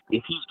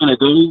if he's going to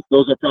go,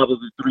 those are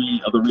probably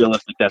 3 of the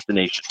realistic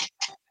destinations.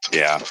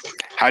 Yeah.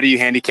 How do you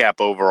handicap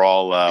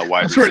overall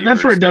wide receivers?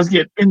 That's where it does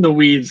get in the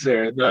weeds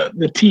there.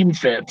 The team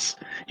fits.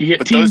 You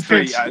get team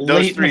fits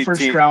late in the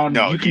first round.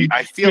 No,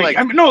 I feel like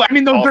those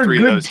are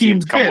good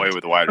team fits. Come away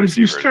with wide but if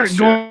you start receivers,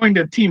 going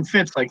to team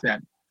fits like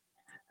that,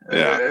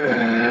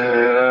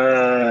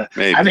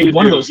 maybe. I think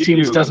one of those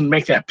teams doesn't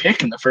make that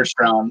pick in the first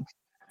round.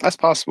 That's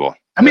possible.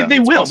 I mean, they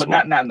will, possible.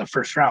 But not in the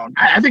first round.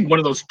 I think one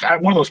of those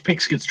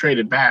picks gets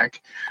traded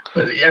back.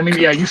 But I mean,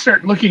 you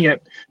start looking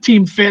at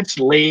team fits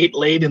late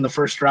in the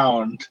first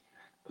round,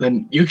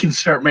 then you can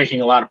start making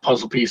a lot of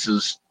puzzle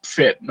pieces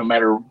fit, no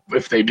matter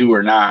if they do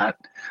or not.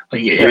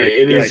 Like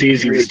it is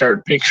easy to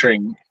start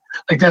picturing.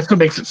 Like that's what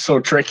makes it so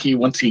tricky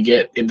once you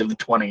get into the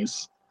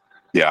 20s.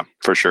 Yeah,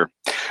 for sure.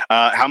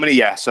 How many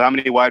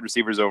wide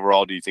receivers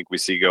overall do you think we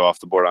see go off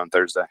the board on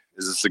Thursday?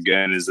 Is this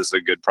a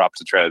good prop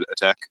to try to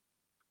attack?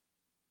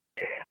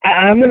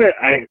 Gun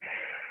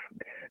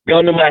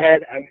to my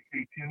head, I would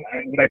say 2.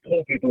 What I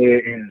told people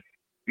is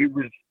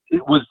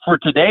it was for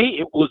today.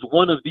 It was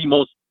one of the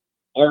most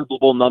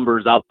arguable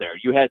numbers out there.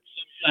 You had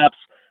some shops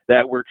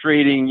that were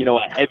trading,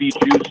 a heavy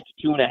juice to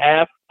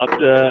 2.5 up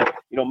to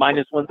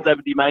minus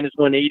 170, minus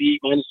 180,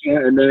 and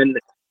then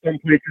some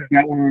places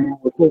that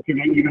were closer to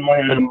even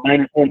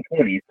minus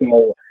 120.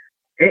 So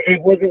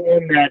it wasn't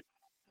one that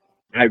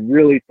I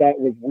really thought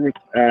was worth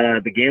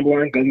the gamble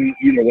on going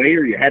either way,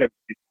 or you had a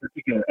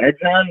particular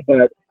edge on,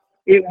 but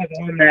it was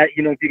one that,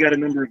 if you got a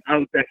number of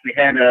outs, actually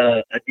had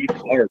a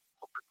decent arc.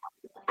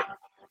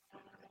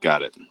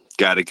 Got it.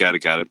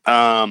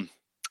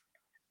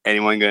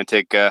 Anyone going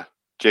to take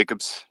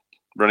Jacobs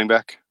running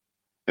back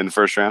in the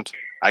first round?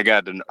 I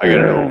got an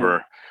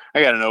over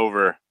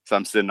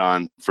I'm sitting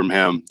on from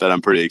him that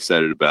I'm pretty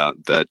excited about.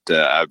 That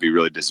I'd be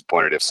really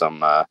disappointed if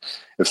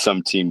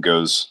some team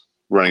goes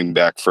running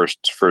back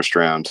first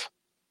round.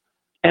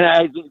 And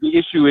I think the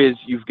issue is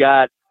you've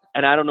got,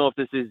 and I don't know if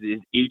this is his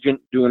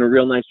agent doing a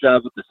real nice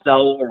job with the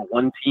sell or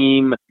one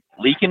team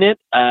leaking it,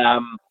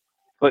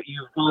 but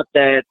you've got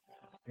that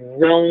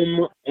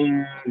realm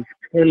of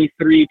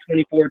 23,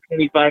 24,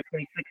 25,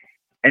 26,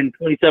 and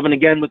 27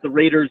 again with the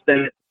Raiders,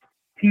 that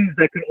teams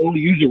that could only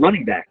use a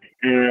running back.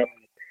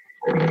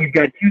 You've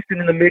got Houston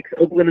in the mix,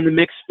 Oakland in the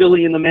mix,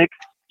 Philly in the mix,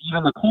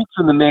 even the Colts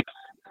in the mix.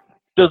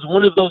 Does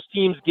one of those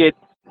teams get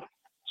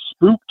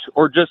spooked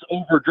or just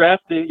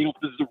overdrafted?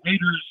 Because the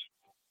Raiders,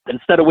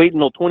 instead of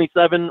waiting until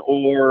 27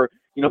 or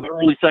the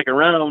early second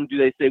round, do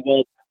they say,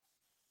 well,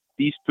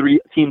 these three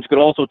teams could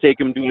also take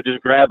him? Do I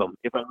just grab them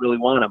if I really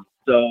want him?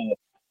 So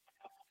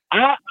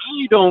I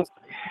don't.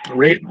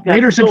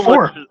 Raiders so at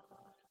 4.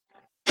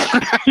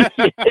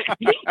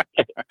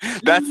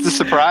 That's the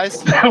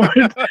surprise.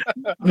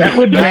 That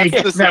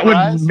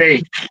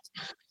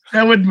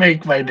would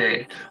make my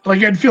day.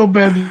 Like, I'd feel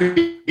bad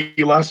that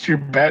you lost your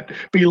bet,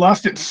 but you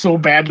lost it so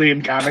badly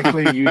and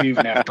comically you'd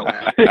even have to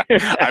laugh.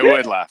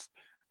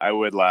 I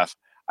would laugh.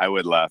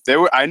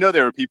 I know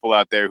there were people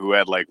out there who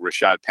had like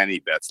Rashad Penny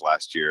bets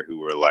last year who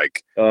were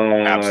like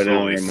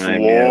absolutely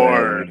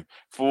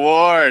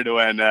floored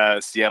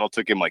when Seattle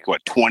took him like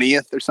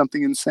 20th or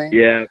something insane.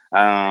 Yeah.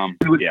 I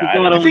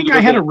think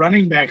I had a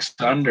running backs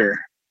under.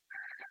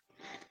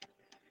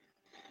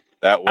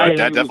 That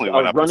definitely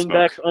went up. Running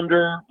backs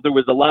under. There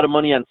was a lot of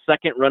money on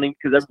second running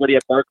because everybody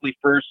had Barkley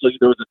first, so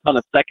there was a ton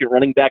of second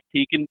running back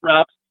taken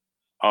props.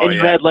 Oh, and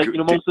you had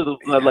most of the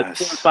 4 or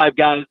 5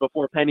 guys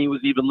before Penny was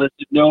even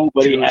listed.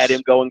 Nobody had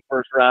him going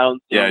first round.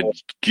 So yeah,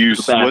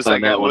 Goose.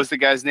 What was the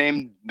guy's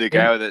name? The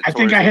guy that I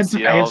think I had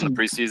some in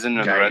the preseason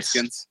of the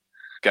Redskins.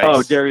 Geis.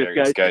 Oh,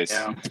 Darius Geis.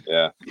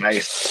 Yeah.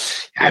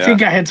 Nice. I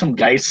think I had some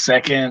Geis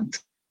second.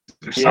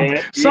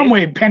 Some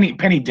way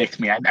Penny dicked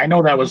me. I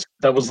know that was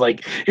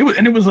like it was,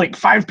 and it was like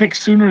 5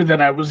 picks sooner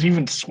than I was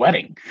even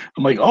sweating.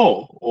 I'm like,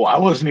 oh, I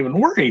wasn't even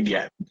worried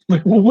yet.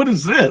 Like, well, what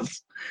is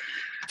this?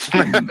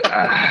 And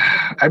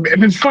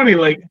it's funny.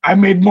 Like, I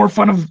made more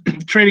fun of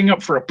trading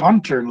up for a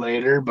punter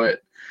later,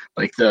 but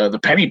like the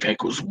Penny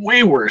pick was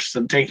way worse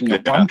than taking a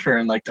punter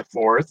in like the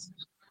 4th.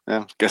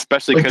 Yeah,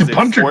 especially because the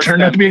punter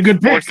turned out to be a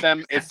good pick.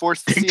 It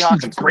forced the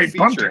Seahawks to great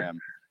feature him.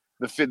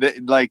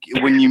 Like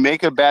when you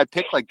make a bad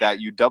pick like that,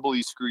 you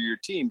doubly screw your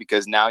team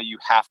because now you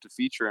have to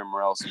feature him,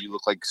 or else you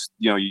look like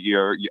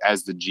you're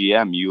as the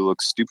GM, you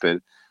look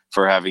stupid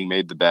for having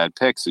made the bad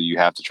pick. So you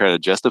have to try to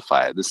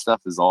justify it. This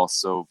stuff is all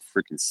so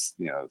freaking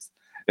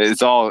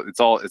it's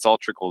all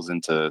trickles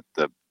into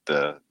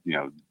the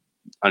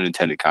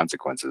unintended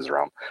consequences,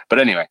 Rome. But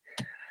anyway,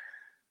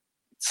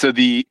 so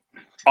the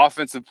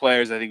offensive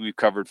players I think we've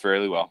covered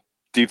fairly well.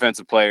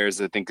 Defensive players,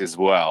 I think, as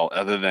well,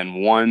 other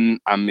than one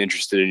I'm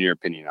interested in your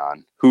opinion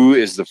on. Who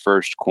is the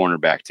first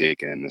cornerback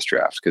taken in this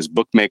draft? Because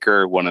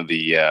Bookmaker, one of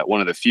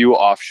the few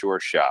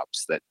offshore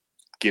shops that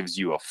gives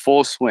you a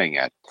full swing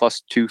at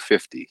plus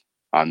 250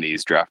 on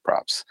these draft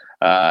props,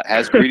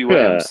 has Greedy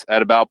Williams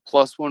at about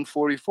plus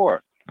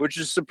 144, which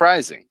is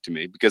surprising to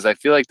me because I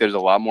feel like there's a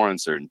lot more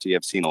uncertainty.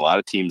 I've seen a lot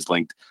of teams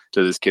linked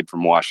to this kid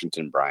from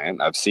Washington,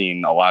 Bryant. I've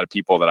seen a lot of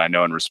people that I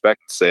know and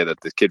respect say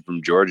that the kid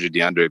from Georgia,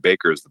 DeAndre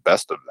Baker, is the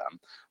best of them.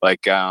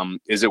 Like,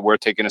 is it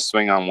worth taking a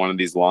swing on one of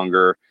these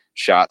longer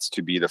shots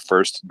to be the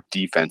first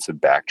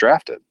defensive back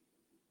drafted?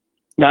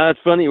 No, it's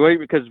funny, right?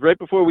 Because right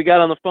before we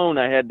got on the phone,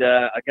 I had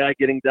a guy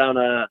getting down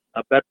a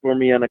bet for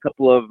me on a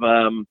couple of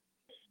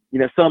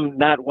some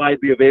not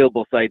widely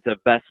available sites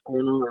of best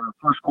corner or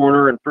first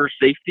corner and first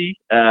safety.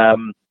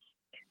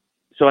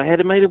 So I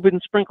might have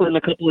been sprinkling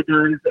a couple of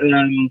guys,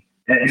 and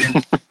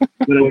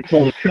what I would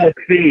call a chalk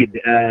fade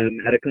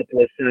at a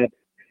couple of shots.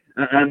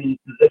 I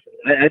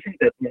think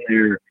that's when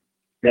they're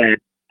that,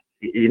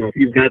 if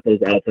you've got those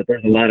outsets,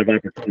 there's a lot of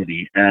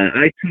opportunity.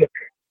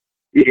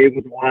 It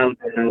was a while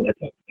ago now, I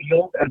took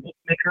Field at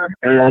Bookmaker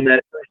on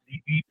that first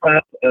DB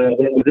prop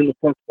when it was in the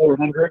plus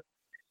 400.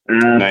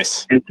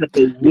 Nice. And took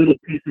a little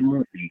piece of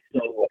Murphy.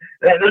 So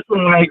that's what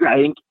I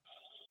think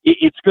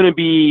it's going to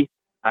be.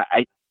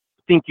 I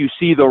think you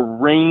see the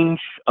range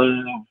of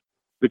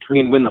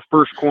between when the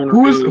first corner.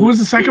 Who was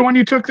the second one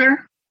you took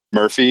there?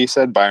 Murphy, you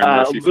said Byron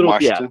Murphy from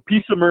Washington. Yeah,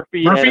 piece of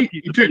Murphy and a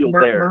piece of Field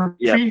there.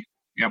 Murphy?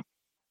 Yep.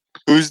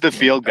 Who's the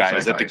Field guy?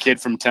 Is that the kid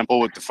from Temple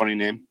with the funny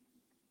name?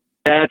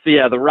 That's the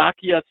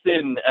Rocky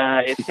Sin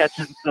is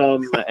catching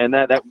some, and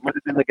that would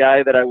have been the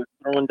guy that I was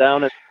throwing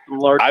down at some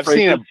large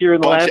prices here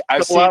in the last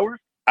couple hours.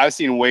 I've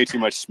seen way too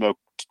much smoke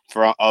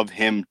of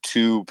him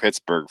to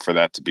Pittsburgh for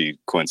that to be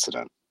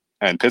coincident.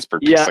 And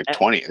Pittsburgh picks like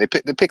 20. They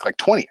pick like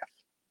 20th.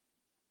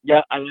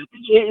 Yeah, I mean,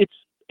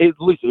 it's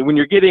listen, when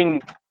you're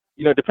getting,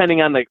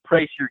 depending on the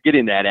price you're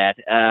getting that at,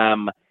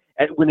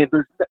 when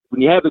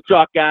you have the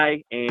chalk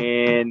guy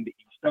and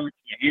you're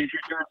doing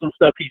some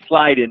stuff he's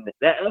sliding,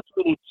 that's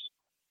when it's.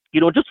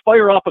 Just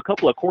fire off a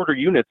couple of quarter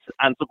units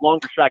on some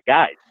longer shot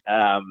guys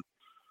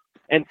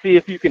and see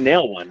if you can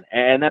nail one.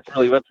 And that's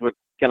what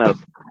kind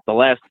of the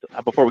last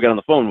before we got on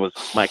the phone was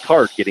my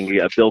card getting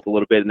built a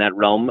little bit in that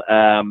realm.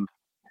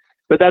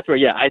 But that's where,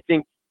 I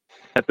think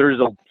that there's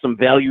some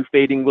value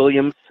fading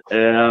Williams,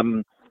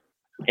 and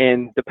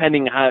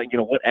depending how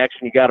what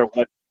action you got or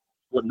what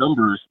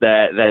numbers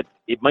that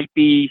it might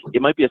be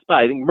a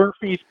spot. I think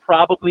Murphy's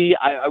probably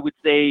I would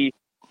say,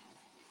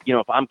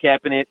 if I'm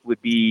capping it,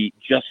 would be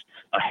just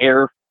a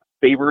hair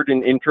favored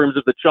in terms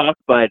of the chalk,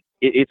 but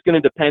it's going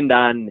to depend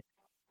on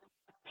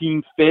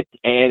team fit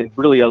and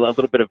really a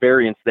little bit of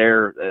variance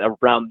there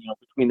around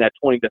between that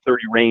 20 to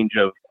 30 range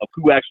of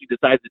who actually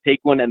decides to take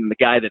one and the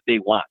guy that they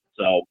want.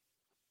 So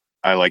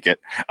I like it.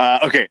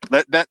 Okay,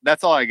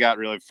 that's all I got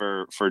really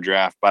for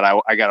draft, but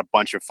I got a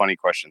bunch of funny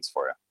questions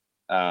for you.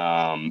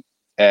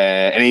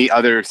 Any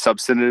other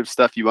substantive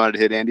stuff you wanted to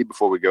hit, Andy,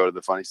 before we go to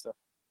the funny stuff?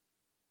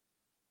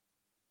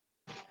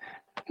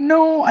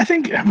 No, I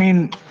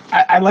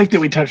like that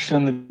we touched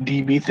on the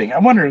DB thing.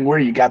 I'm wondering where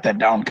you got that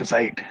down, because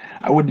I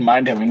wouldn't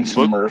mind having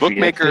some Murphy.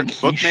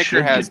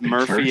 Bookmaker has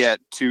Murphy at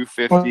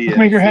 250.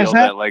 Bookmaker and has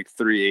that at like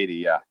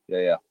 380.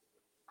 Yeah.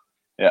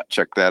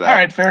 Check that out. All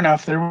right, fair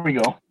enough. There we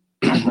go.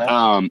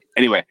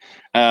 Anyway,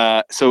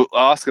 so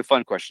I'll ask a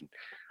fun question.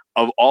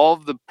 Of all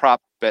of the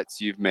prop bets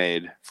you've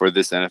made for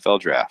this NFL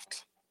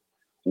draft,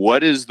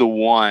 what is the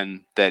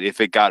one that if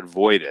it got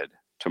voided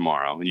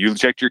tomorrow, and you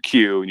checked your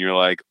queue and you're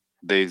like,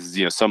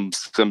 some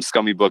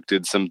scummy book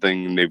did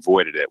something and they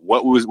voided it,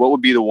 what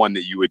would be the one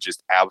that you would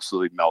just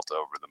absolutely melt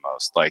over the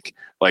most? Like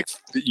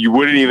you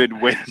wouldn't even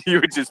win, you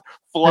would just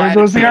fly. There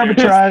goes the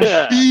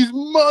arbitrage. These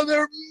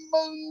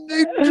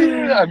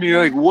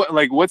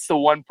what's the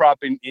one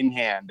prop in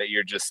hand that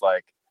you're just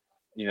like,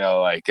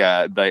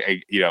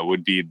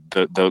 would be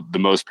the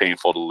most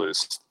painful to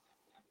lose?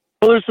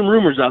 Well, there's some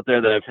rumors out there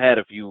that I've had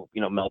a few,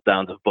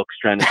 meltdowns of books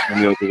trying to screw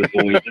me over with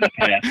voids in the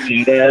past.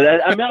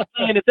 And, I'm not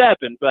saying it's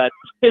happened, but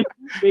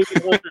maybe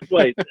once or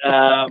twice.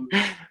 And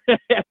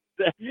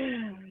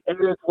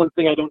that's one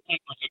thing I don't take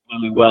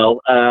particularly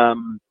well.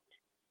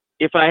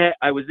 If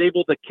I was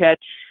able to catch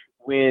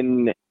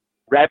when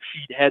Rap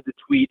Sheet had the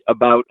tweet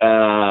about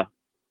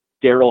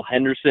Darrell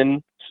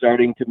Henderson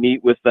starting to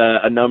meet with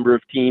a number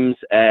of teams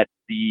at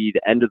the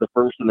end of the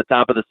first and the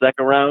top of the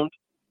second round,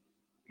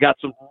 got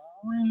some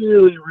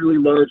really, really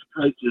large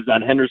prices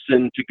on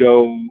Henderson to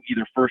go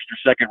either first or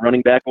second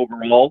running back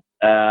overall.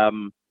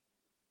 And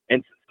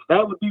so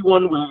that would be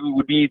one where it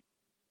would be,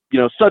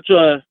 such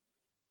a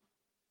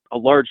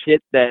large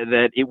hit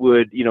that it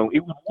would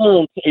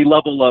warrant a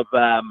level of,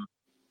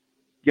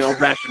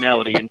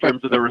 rationality in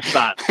terms of the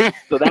response.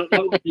 So that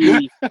would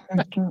be,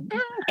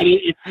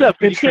 it's tough.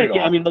 You can't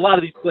a lot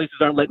of these places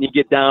aren't letting you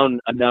get down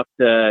enough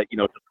to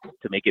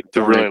make it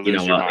to really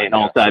lose your mind. An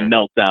all-time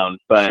meltdown.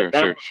 But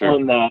sure.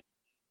 one that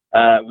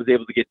was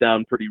able to get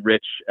down pretty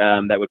rich,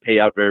 that would pay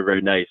out very,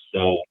 very nice.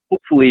 So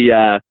hopefully,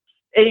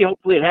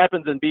 hopefully it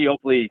happens, and B,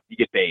 hopefully you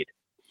get paid.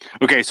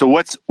 Okay, so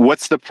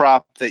what's the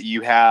prop that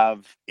you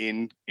have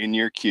in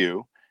your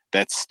queue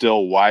that's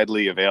still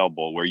widely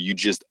available where you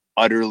just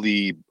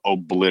utterly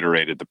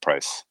obliterated the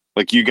price?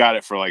 Like you got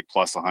it for like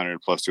plus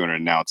 100, plus 200,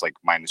 and now it's like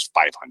minus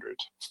 500.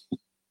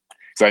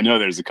 So I know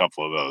there's a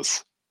couple of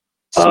those.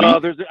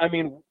 There's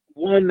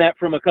one that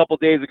from a couple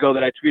days ago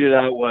that I tweeted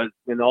out was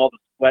when all the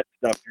Sweat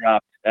stuff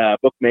dropped.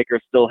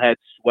 Bookmaker still had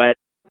Sweat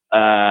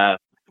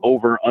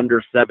over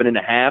under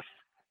 7.5,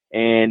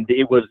 and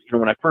it was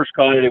when I first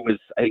caught it, it was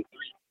I think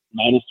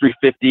minus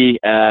 350,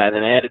 and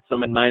then I added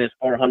some in minus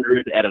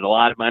 400, added a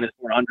lot of minus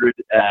 400,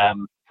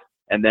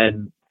 and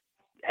then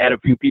had a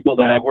few people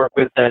that I work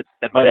with that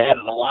might have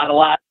added a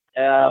lot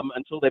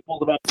until they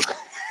pulled it up.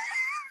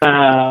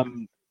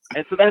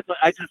 And so that's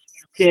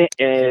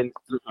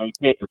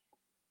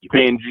you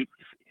can't.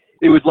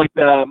 It was like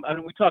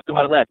we talked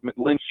about it last.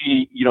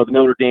 McGlinchey, the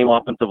Notre Dame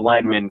offensive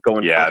lineman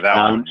going first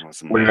round,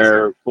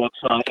 where books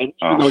on, and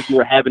even though you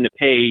were having to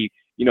pay,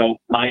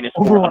 minus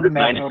 400,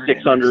 minus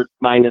 600,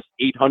 minus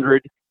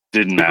 800,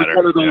 didn't matter.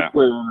 One of those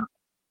where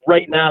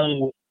right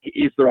now,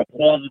 is there a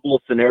plausible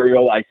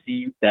scenario I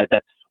see that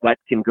Sweat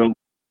can go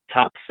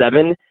top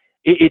 7?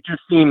 It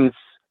just seems,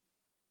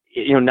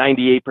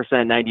 98%,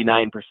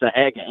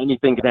 99%.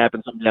 Anything can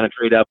happen. Something on a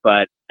trade up,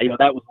 but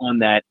that was one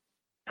that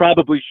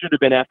probably should have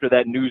been after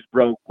that news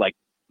broke, like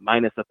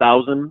minus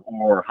 1,000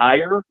 or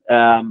higher,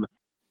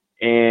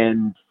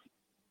 and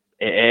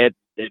it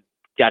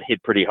got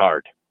hit pretty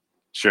hard.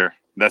 Sure,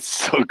 that's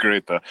so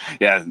great though.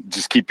 Yeah,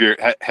 just keep your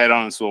head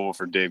on a swivel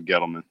for Dave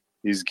Gettleman.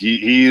 He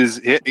is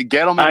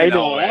Gettleman. I and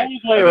know.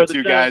 Elway are the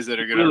two guys that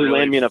are going to really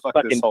land me in a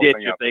fucking ditch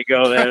if they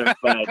go there.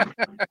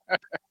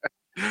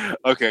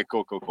 Okay,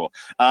 cool.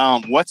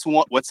 What's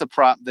the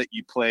prop that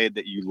you played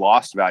that you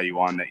lost value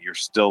on that you're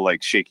still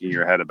like shaking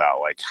your head about?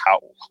 Like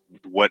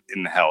what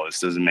in the hell? This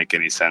doesn't make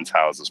any sense.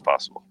 How is this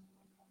possible?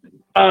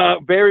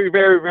 Very,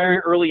 very, very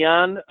early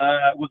on,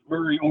 was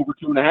Murray over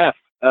 2.5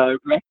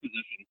 draft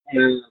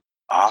position.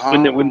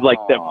 When like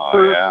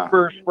the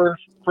first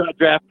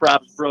draft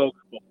props broke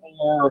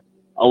before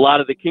a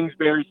lot of the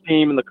Kingsbury's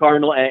team and the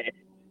Cardinal,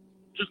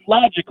 just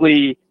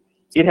logically,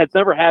 it has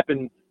never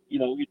happened.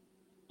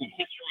 The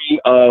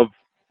history of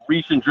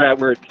recent draft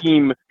where a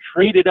team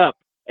traded up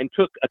and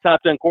took a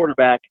top 10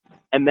 quarterback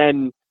and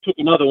then took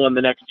another one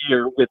the next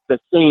year with the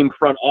same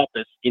front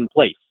office in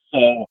place.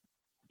 So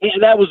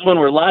that was one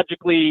where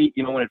logically,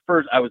 when at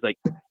first I was like,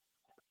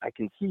 I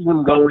can see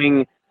him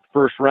going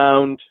first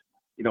round,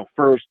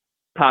 first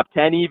top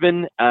 10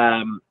 even.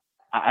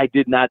 I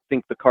did not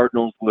think the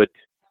Cardinals would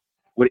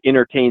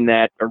entertain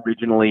that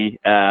originally,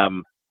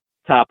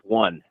 top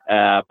one.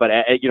 But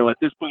at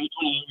this point,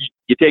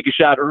 you take a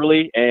shot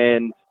early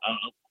and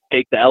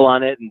take the L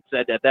on it, and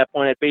said at that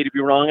point I'd pay to be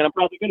wrong, and I'm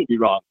probably going to be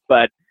wrong.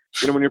 But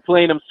when you're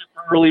playing them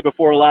super early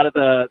before a lot of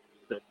the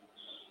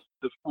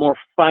more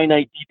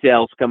finite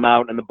details come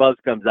out and the buzz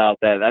comes out,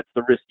 that's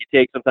the risk you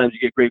take. Sometimes you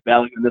get great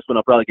value, and this one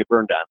I'll probably get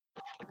burned on.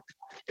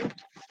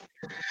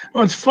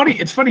 Well, it's funny.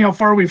 It's funny how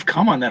far we've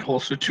come on that whole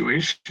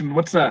situation.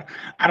 I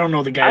don't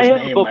know the guy's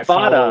name. I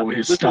follow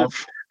his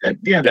stuff.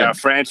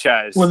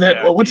 Franchise.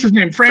 Well, what's his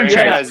name?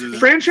 Franchise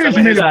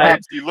made a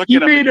bet. You look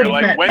at him and you're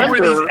like, when were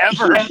these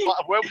ever?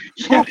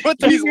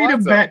 He made a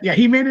bet. Yeah,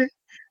 he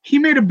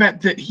made a bet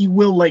that he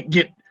will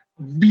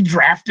be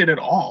drafted at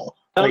all.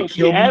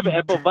 He'll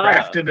be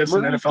drafted as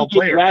an NFL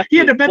player. He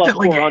had to bet that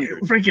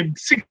freaking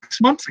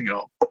 6 months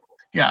ago.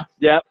 Yeah.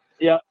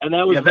 Yeah, and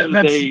that was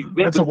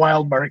that's a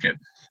wild market.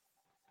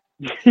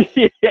 Yeah, if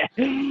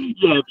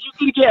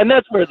you can and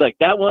that's where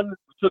that one we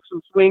took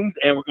some swings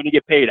and we're going to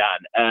get paid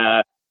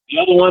on. The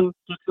other one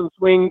took some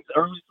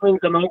early swings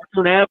on over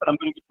 2.5, and I'm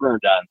going to get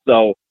burned on.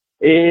 So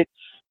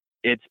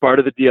it's part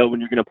of the deal when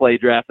you're going to play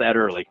draft that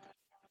early.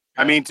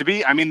 I mean,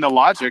 the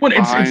logic. Well,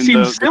 it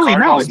seems silly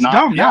now. It's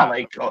dumb now.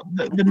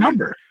 The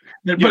number.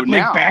 But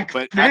back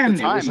then, at the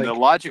time, the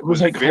logic was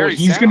very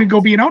he's going to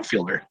go be an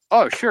outfielder.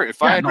 Oh, sure.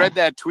 If I had read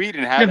that tweet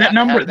and had that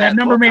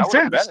number made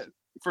sense.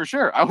 For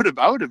sure, I would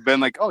have been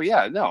like, oh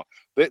yeah, no.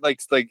 But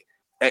like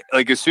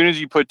as soon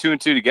as you put 2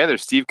 and 2 together,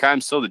 Steve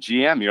Keim's still the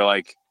GM. You're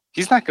like,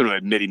 he's not going to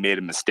admit he made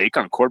a mistake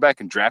on a quarterback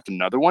and draft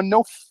another one.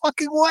 No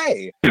fucking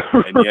way.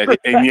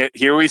 And yet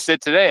here we sit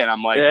today, and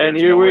I'm like, and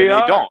here we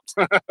are. They don't.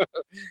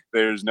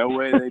 There's no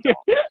way they don't.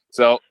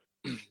 So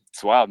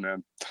it's wild,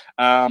 man.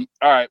 All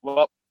right,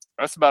 well,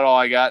 that's about all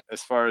I got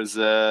as far as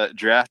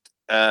draft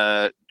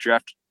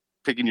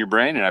picking your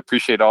brain, and I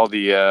appreciate all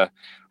the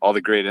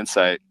great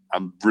insight.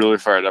 I'm really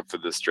fired up for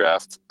this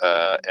draft,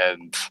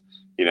 and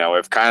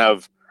I've kind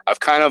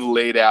of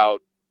laid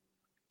out,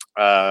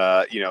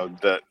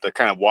 the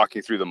kind of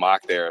walking through the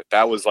mock there.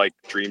 That was like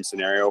dream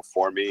scenario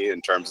for me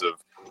in terms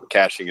of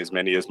cashing as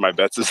many as my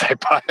bets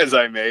as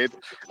I made.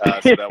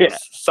 So that was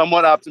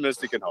somewhat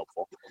optimistic and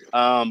hopeful.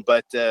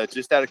 But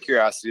just out of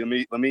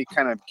curiosity, let me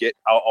kind of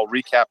I'll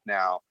recap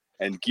now,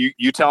 and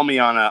you tell me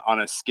on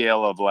a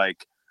scale of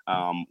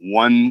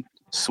 1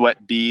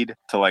 sweat bead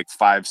to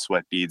 5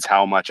 sweat beads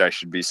how much I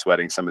should be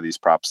sweating some of these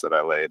props that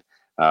I laid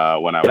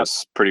when I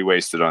was pretty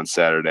wasted on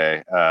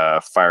Saturday,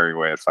 firing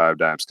away at 5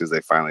 dimes because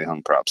they finally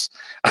hung props.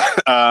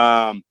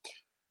 Dwayne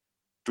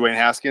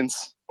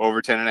Haskins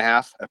over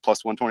 10.5 at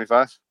plus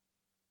 125.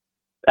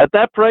 At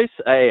that price,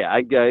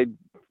 I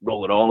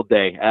roll it all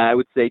day. I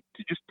would say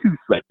just 2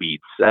 sweat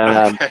beads.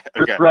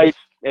 For price,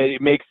 it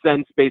makes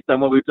sense based on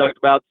what we've talked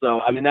about.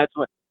 So I mean, that's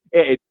what.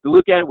 If you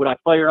look at it, would I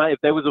fire on? If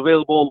that was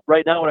available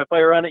right now, would I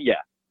fire on it?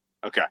 Yeah.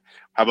 Okay.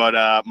 How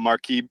about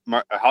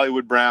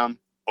Hollywood Brown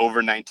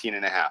over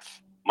 19.5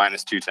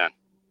 minus 210?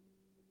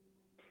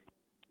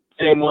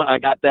 Same one. I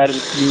got that in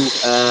queue.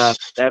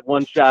 That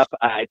one shop.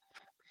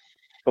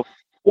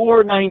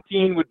 Before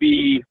 19 would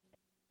be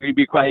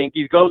quite. I think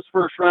he goes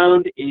first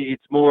round.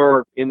 It's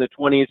more in the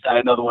 20s. I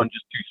had another one,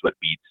 just 2 sweat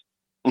beads.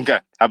 Okay.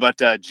 How about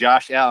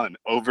Josh Allen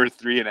over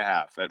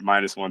 3.5 at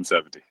minus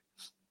 170?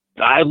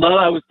 I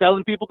was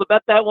telling people to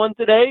bet that one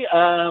today.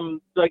 So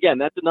again,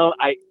 that's another.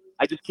 I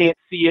just can't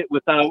see it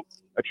without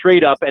a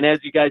trade up. And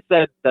as you guys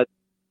said, that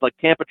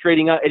Tampa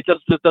trading up, it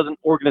just doesn't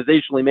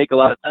organizationally make a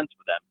lot of sense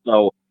for them.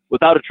 So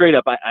without a trade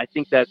up, I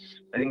think that's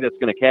going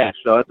to cash.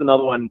 So that's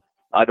another one.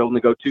 I'd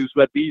only go 2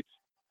 sweat beads.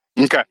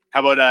 Okay.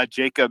 How about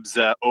Jacobs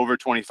over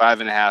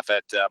 25.5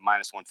 at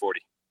minus 140?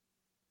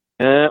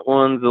 That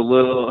one's a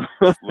little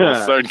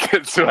starting to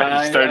get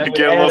sweaty. Starting to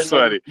get a little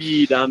sweaty.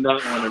 Speed on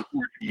that one,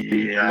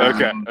 unfortunately. Yeah.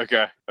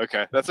 Okay.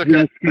 That's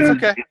okay. That's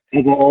okay.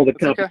 All the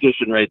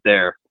competition right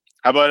there.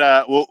 How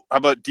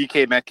about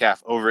DK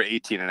Metcalf over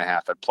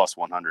 18.5 at plus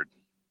 100?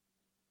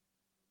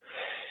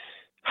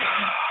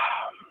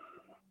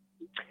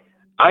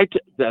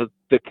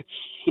 The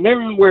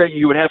scenario where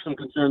you would have some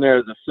concern there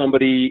is if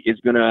somebody is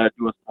going to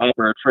do a swap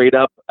or a trade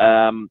up.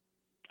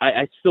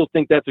 I still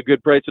think that's a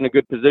good price and a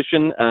good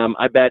position.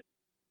 I bet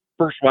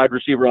first wide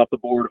receiver off the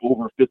board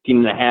over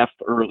 15.5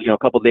 early, a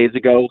couple of days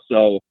ago.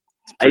 So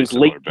I think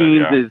late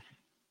teens is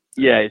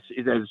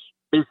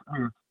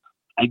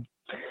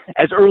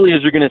as early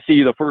as you're going to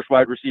see the first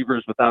wide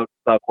receivers without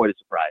quite a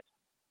surprise.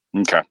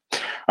 Okay.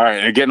 All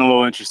right. Getting a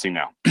little interesting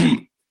now.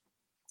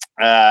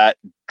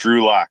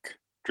 Drew Lock,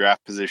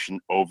 draft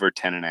position over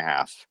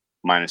 10.5,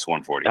 minus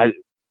 140.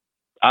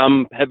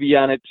 I'm heavy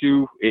on it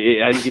too.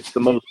 I think it's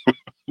the most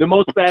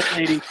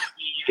fascinating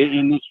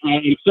in this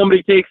round. If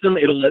somebody takes them,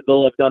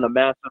 they'll have done a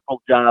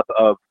masterful job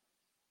of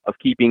of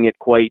keeping it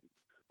quite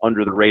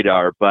under the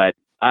radar. But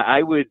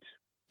I would,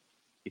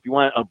 if you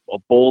want a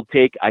bold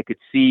take, I could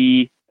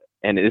see,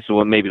 and this is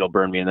what maybe they'll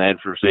burn me in the head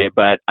for saying,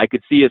 but I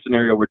could see a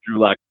scenario where Drew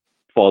Lock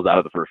falls out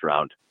of the first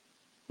round.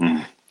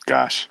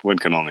 Gosh, one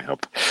can only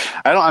hope.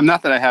 I'm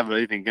not that I have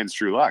anything against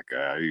Drew Lock.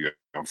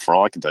 For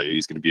all I can tell you,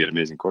 he's going to be an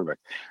amazing quarterback.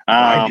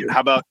 How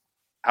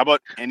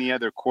about any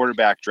other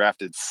quarterback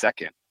drafted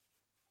second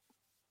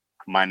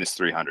minus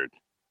 300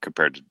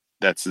 compared to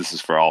this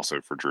is for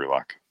Drew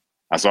Lock.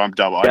 So I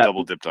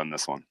double dipped on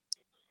this one.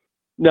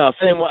 No,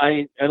 same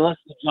way. Unless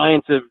the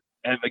Giants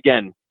have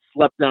again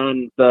slept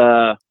on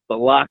the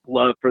Lock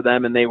love for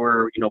them, and they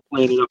were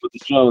playing it up with the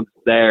Jones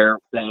there.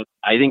 That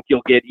I think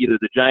you'll get either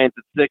the Giants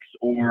at 6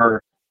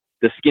 or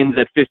the Skins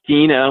at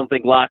 15. I don't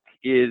think Lock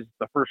is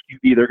the first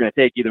QB they're going to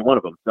take, either one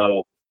of them.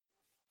 So,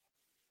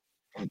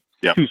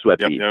 two sweat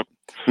beats. Yep.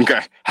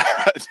 Okay.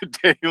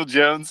 Daniel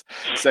Jones,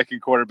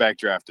 second quarterback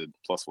drafted,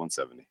 plus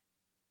 170.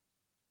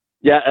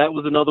 Yeah, that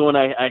was another one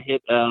I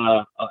hit at a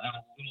little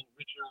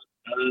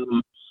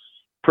richer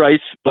price,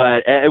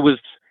 but it was,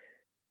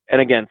 and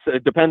again, so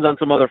it depends on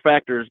some other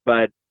factors,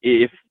 but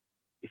if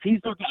he's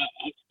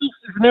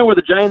there where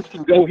the Giants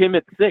can go him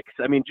at 6.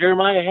 I mean,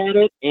 Jeremiah had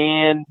it,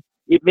 and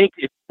if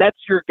that's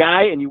your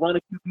guy and you want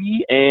a QB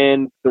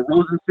and the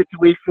Rosen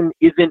situation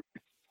isn't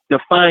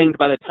defined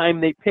by the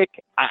time they pick,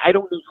 I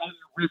don't know how you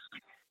risk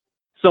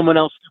someone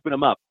else scooping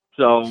him up.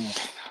 So,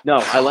 no,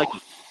 I like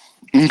it.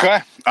 Okay.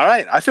 All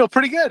right. I feel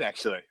pretty good,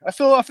 actually. I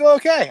feel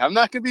okay. I'm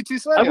not going to be too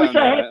sweaty. I wish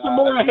I had some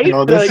more hate,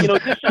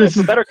 this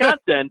is better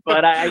content,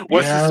 but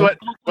What's the sweat?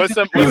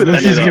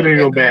 This is going to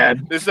go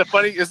bad. This is a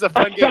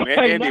fun game.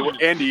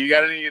 Andy, you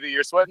got any that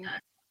you're sweating?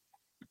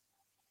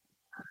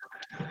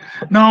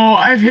 No,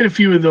 I've hit a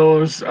few of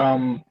those. I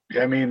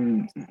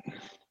mean,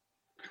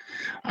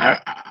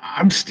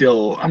 I'm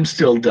still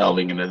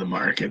delving into the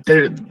market.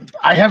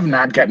 I have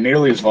not got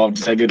nearly as involved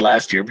as I did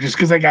last year, just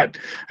because I got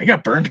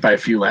burnt by a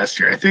few last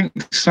year. I think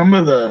some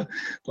of the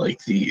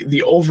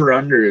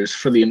over-unders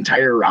for the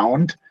entire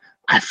round,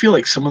 I feel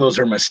like some of those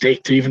are a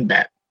mistake to even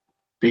bet,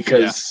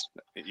 because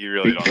you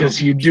really don't know.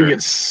 Because you do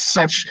get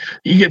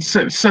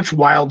such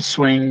wild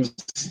swings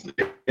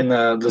in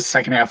the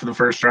second half of the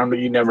first round, but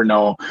you never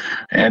know.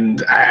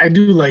 And I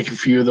do like a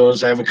few of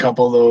those. I have a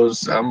couple of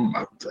those.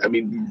 I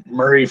mean,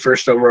 Murray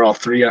first overall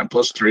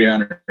plus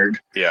 300.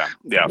 Yeah.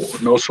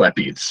 No sweat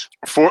beats.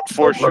 For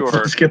sure.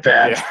 Let's get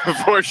that.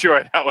 Yeah, for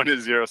sure. That one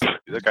is 0 sweat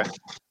beats.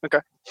 Okay.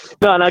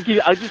 No, and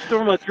I'll just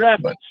from a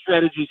draft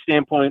strategy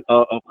standpoint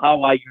of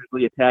how I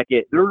usually attack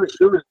it. There is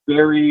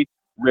very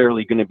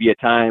rarely going to be a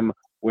time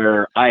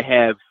where I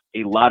have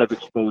a lot of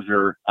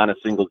exposure on a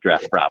single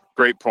draft prop.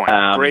 Great point.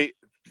 Great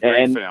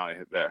finale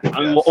there.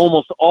 I will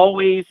almost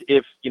always,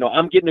 if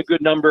I'm getting a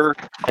good number,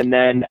 and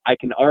then I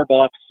can arb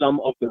off some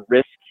of the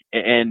risk,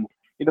 and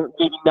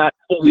maybe not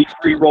fully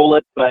free roll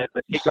it, but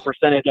take a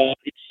percentage off.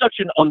 It's such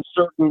an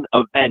uncertain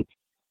event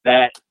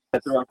that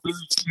there are very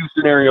few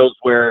scenarios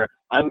where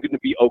I'm going to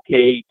be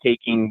okay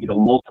taking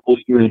multiple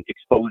unit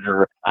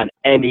exposure on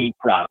any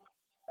prop.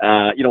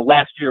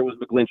 Last year was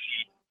McGlinchey,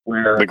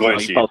 where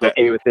he felt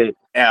okay with it.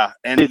 Yeah,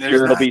 and this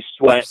year it'll be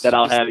Sweat that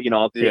I'll have.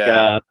 I'll take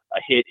a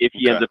hit if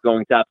he ends up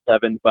going top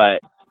 7.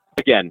 But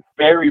again,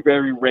 very,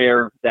 very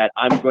rare that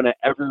I'm going to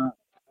ever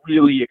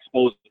really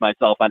expose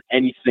myself on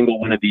any single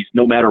one of these,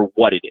 no matter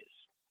what it is.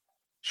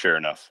 Sure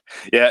enough.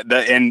 Yeah.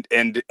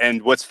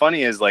 And what's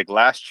funny is, like,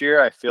 last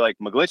year, I feel like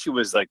McGlinchey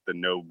was like the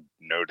no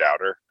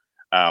doubter.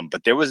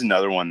 But there was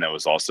another one that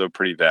was also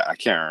pretty bad. I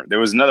can't remember. There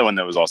was another one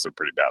that was also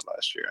pretty bad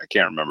last year. I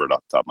can't remember it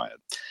off the top of my head.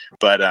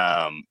 But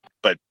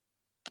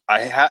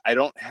I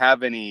don't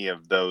have any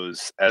of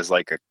those as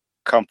like a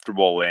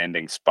comfortable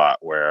landing spot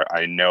where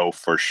I know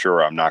for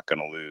sure I'm not going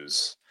to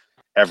lose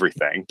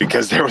everything,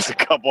 because there was a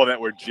couple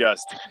that were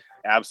just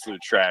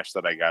absolute trash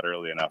that I got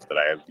early enough that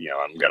I'm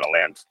going to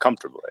land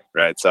comfortably,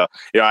 right? So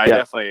I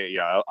definitely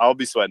I'll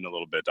be sweating a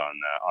little bit on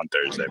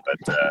Thursday, but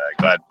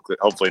glad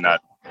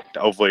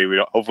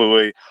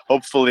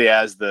hopefully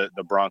as the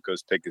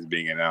Broncos pick is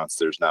being announced,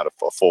 there's not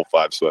a full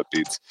 5 sweat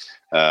beats,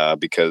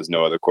 because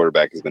no other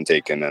quarterback has been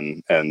taken,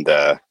 and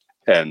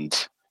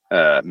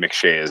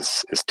McShay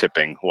is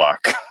tipping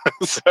Lock.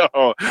 So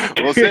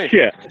we'll see.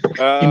 You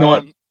know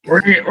what?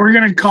 We're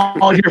gonna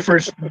call here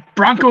first.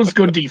 Broncos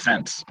good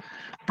defense.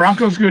 I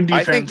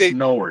think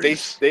no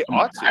worries. They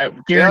ought to. I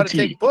guarantee. They ought to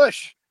take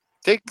Bush.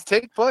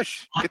 Take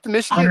Bush. Get the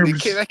Michigan.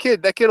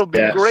 That kid will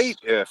be great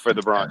for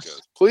the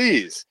Broncos.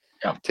 Please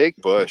take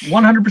Bush.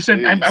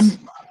 100%.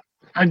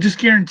 I just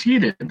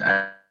guaranteed it.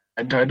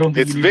 I don't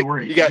think you need to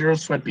worry. You got 0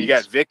 sweat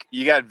beats.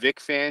 You got Vic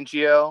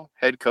Fangio,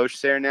 head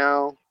coach there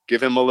now.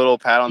 Give him a little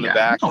pat on the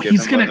back. No, give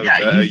him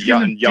a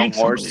young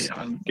horse.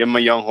 Give him a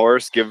young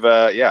horse.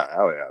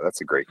 That's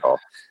a great call.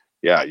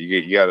 Yeah,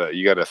 you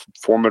got a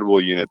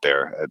formidable unit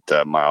there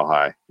at Mile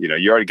High.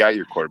 You already got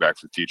your quarterback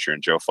for the future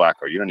in Joe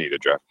Flacco. You don't need to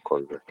draft a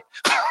quarterback.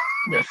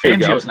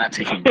 Fangio's not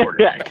taking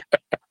quarterback.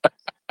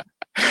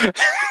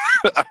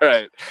 All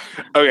right.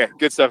 Okay.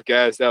 Good stuff,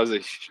 guys. That was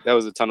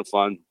a ton of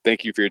fun.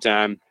 Thank you for your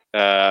time.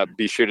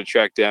 Be sure to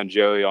track down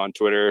Joey on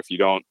Twitter. If you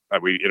don't,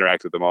 we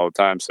interact with him all the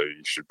time, so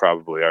you should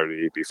probably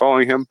already be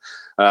following him.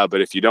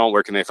 But if you don't,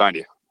 where can they find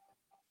you?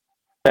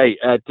 Hey,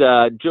 at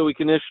Joey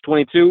Knish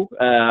 22.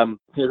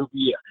 It'll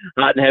be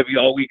hot and heavy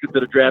all week into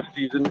the draft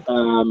season.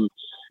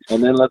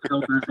 And then let's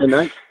go Thursday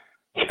night.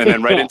 And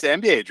then right into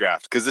NBA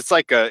draft, because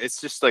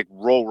it's just like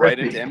roll right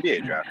into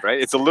NBA draft,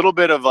 right? It's a little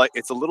bit of a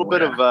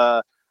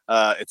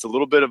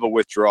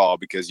withdrawal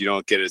because you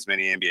don't get as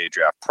many NBA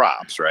draft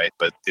props, right?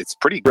 But it's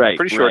pretty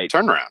short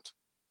turnaround.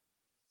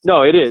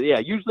 No, it is. Yeah,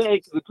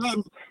 usually the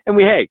time, and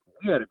we had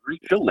a great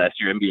show last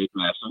year, NBA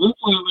draft. So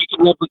hopefully we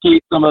can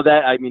replicate some of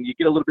that. I mean, you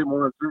get a little bit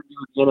more uncertainty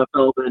with the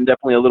NFL, but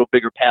definitely a little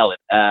bigger palette.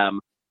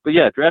 But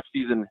yeah, draft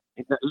season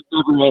it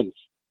never ends.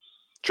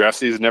 Draft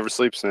season never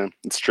sleeps, man.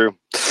 It's true.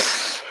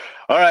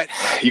 All right,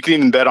 you can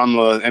even bet on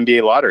the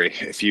NBA lottery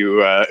if you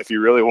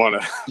really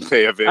want to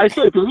pay a bit. I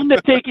said, if you're into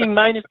taking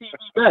minus TV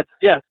bets,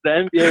 yes,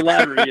 the NBA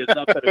lottery is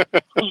up at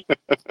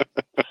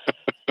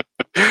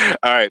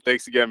All right,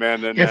 thanks again,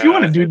 man. And, if you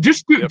want to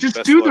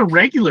do the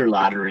regular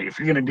lottery, if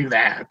you're gonna do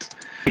that,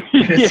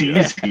 it's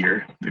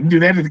easier. Do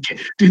that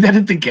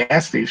at the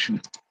gas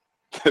station.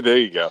 There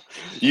you go.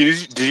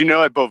 Did you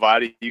know at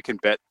Bovada you can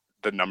bet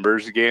the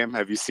numbers game?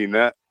 Have you seen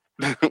that?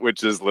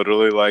 Which is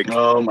literally like,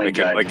 oh my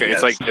god,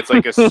 it's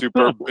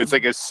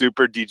like a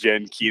super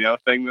degen Keno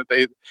thing that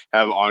they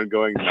have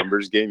ongoing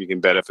numbers game. You can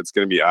bet if it's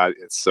going to be odd.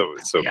 It's so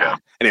bad.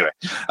 Anyway,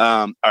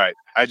 all right.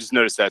 I just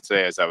noticed that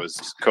today as I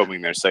was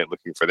combing their site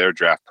looking for their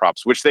draft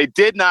props, which they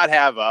did not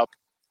have up.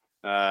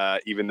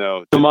 Even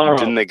though tomorrow,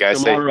 didn't the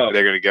guys say they're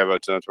going to give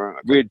out tomorrow?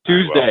 Okay.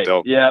 Tuesday.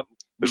 Yeah,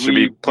 there should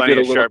be plenty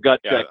of sharp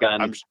gut check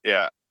on.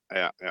 Yeah.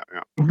 Bovada?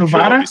 Sure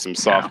there'll be some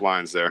soft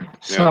lines there.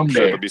 Someday.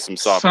 Sure there'll be some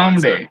soft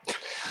lines there.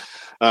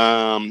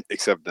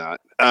 Except not.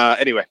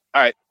 Anyway,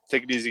 all right.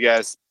 Take it easy,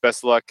 guys.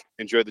 Best of luck.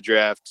 Enjoy the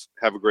draft.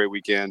 Have a great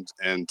weekend.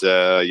 And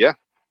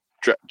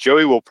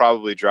Joey will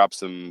probably drop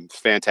some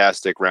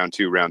fantastic round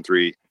 2, round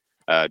 3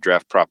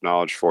 draft prop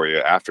knowledge for you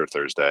after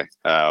Thursday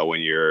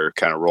when you're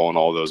kind of rolling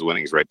all those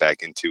winnings right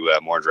back into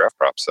more draft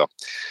props. So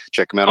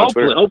check him out on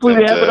Twitter. Hopefully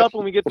we have it up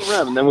when we get to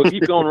round, and then we'll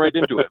keep going right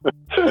into it.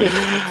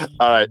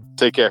 All right.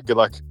 Take care. Good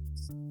luck.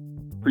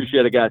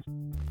 Appreciate it, guys.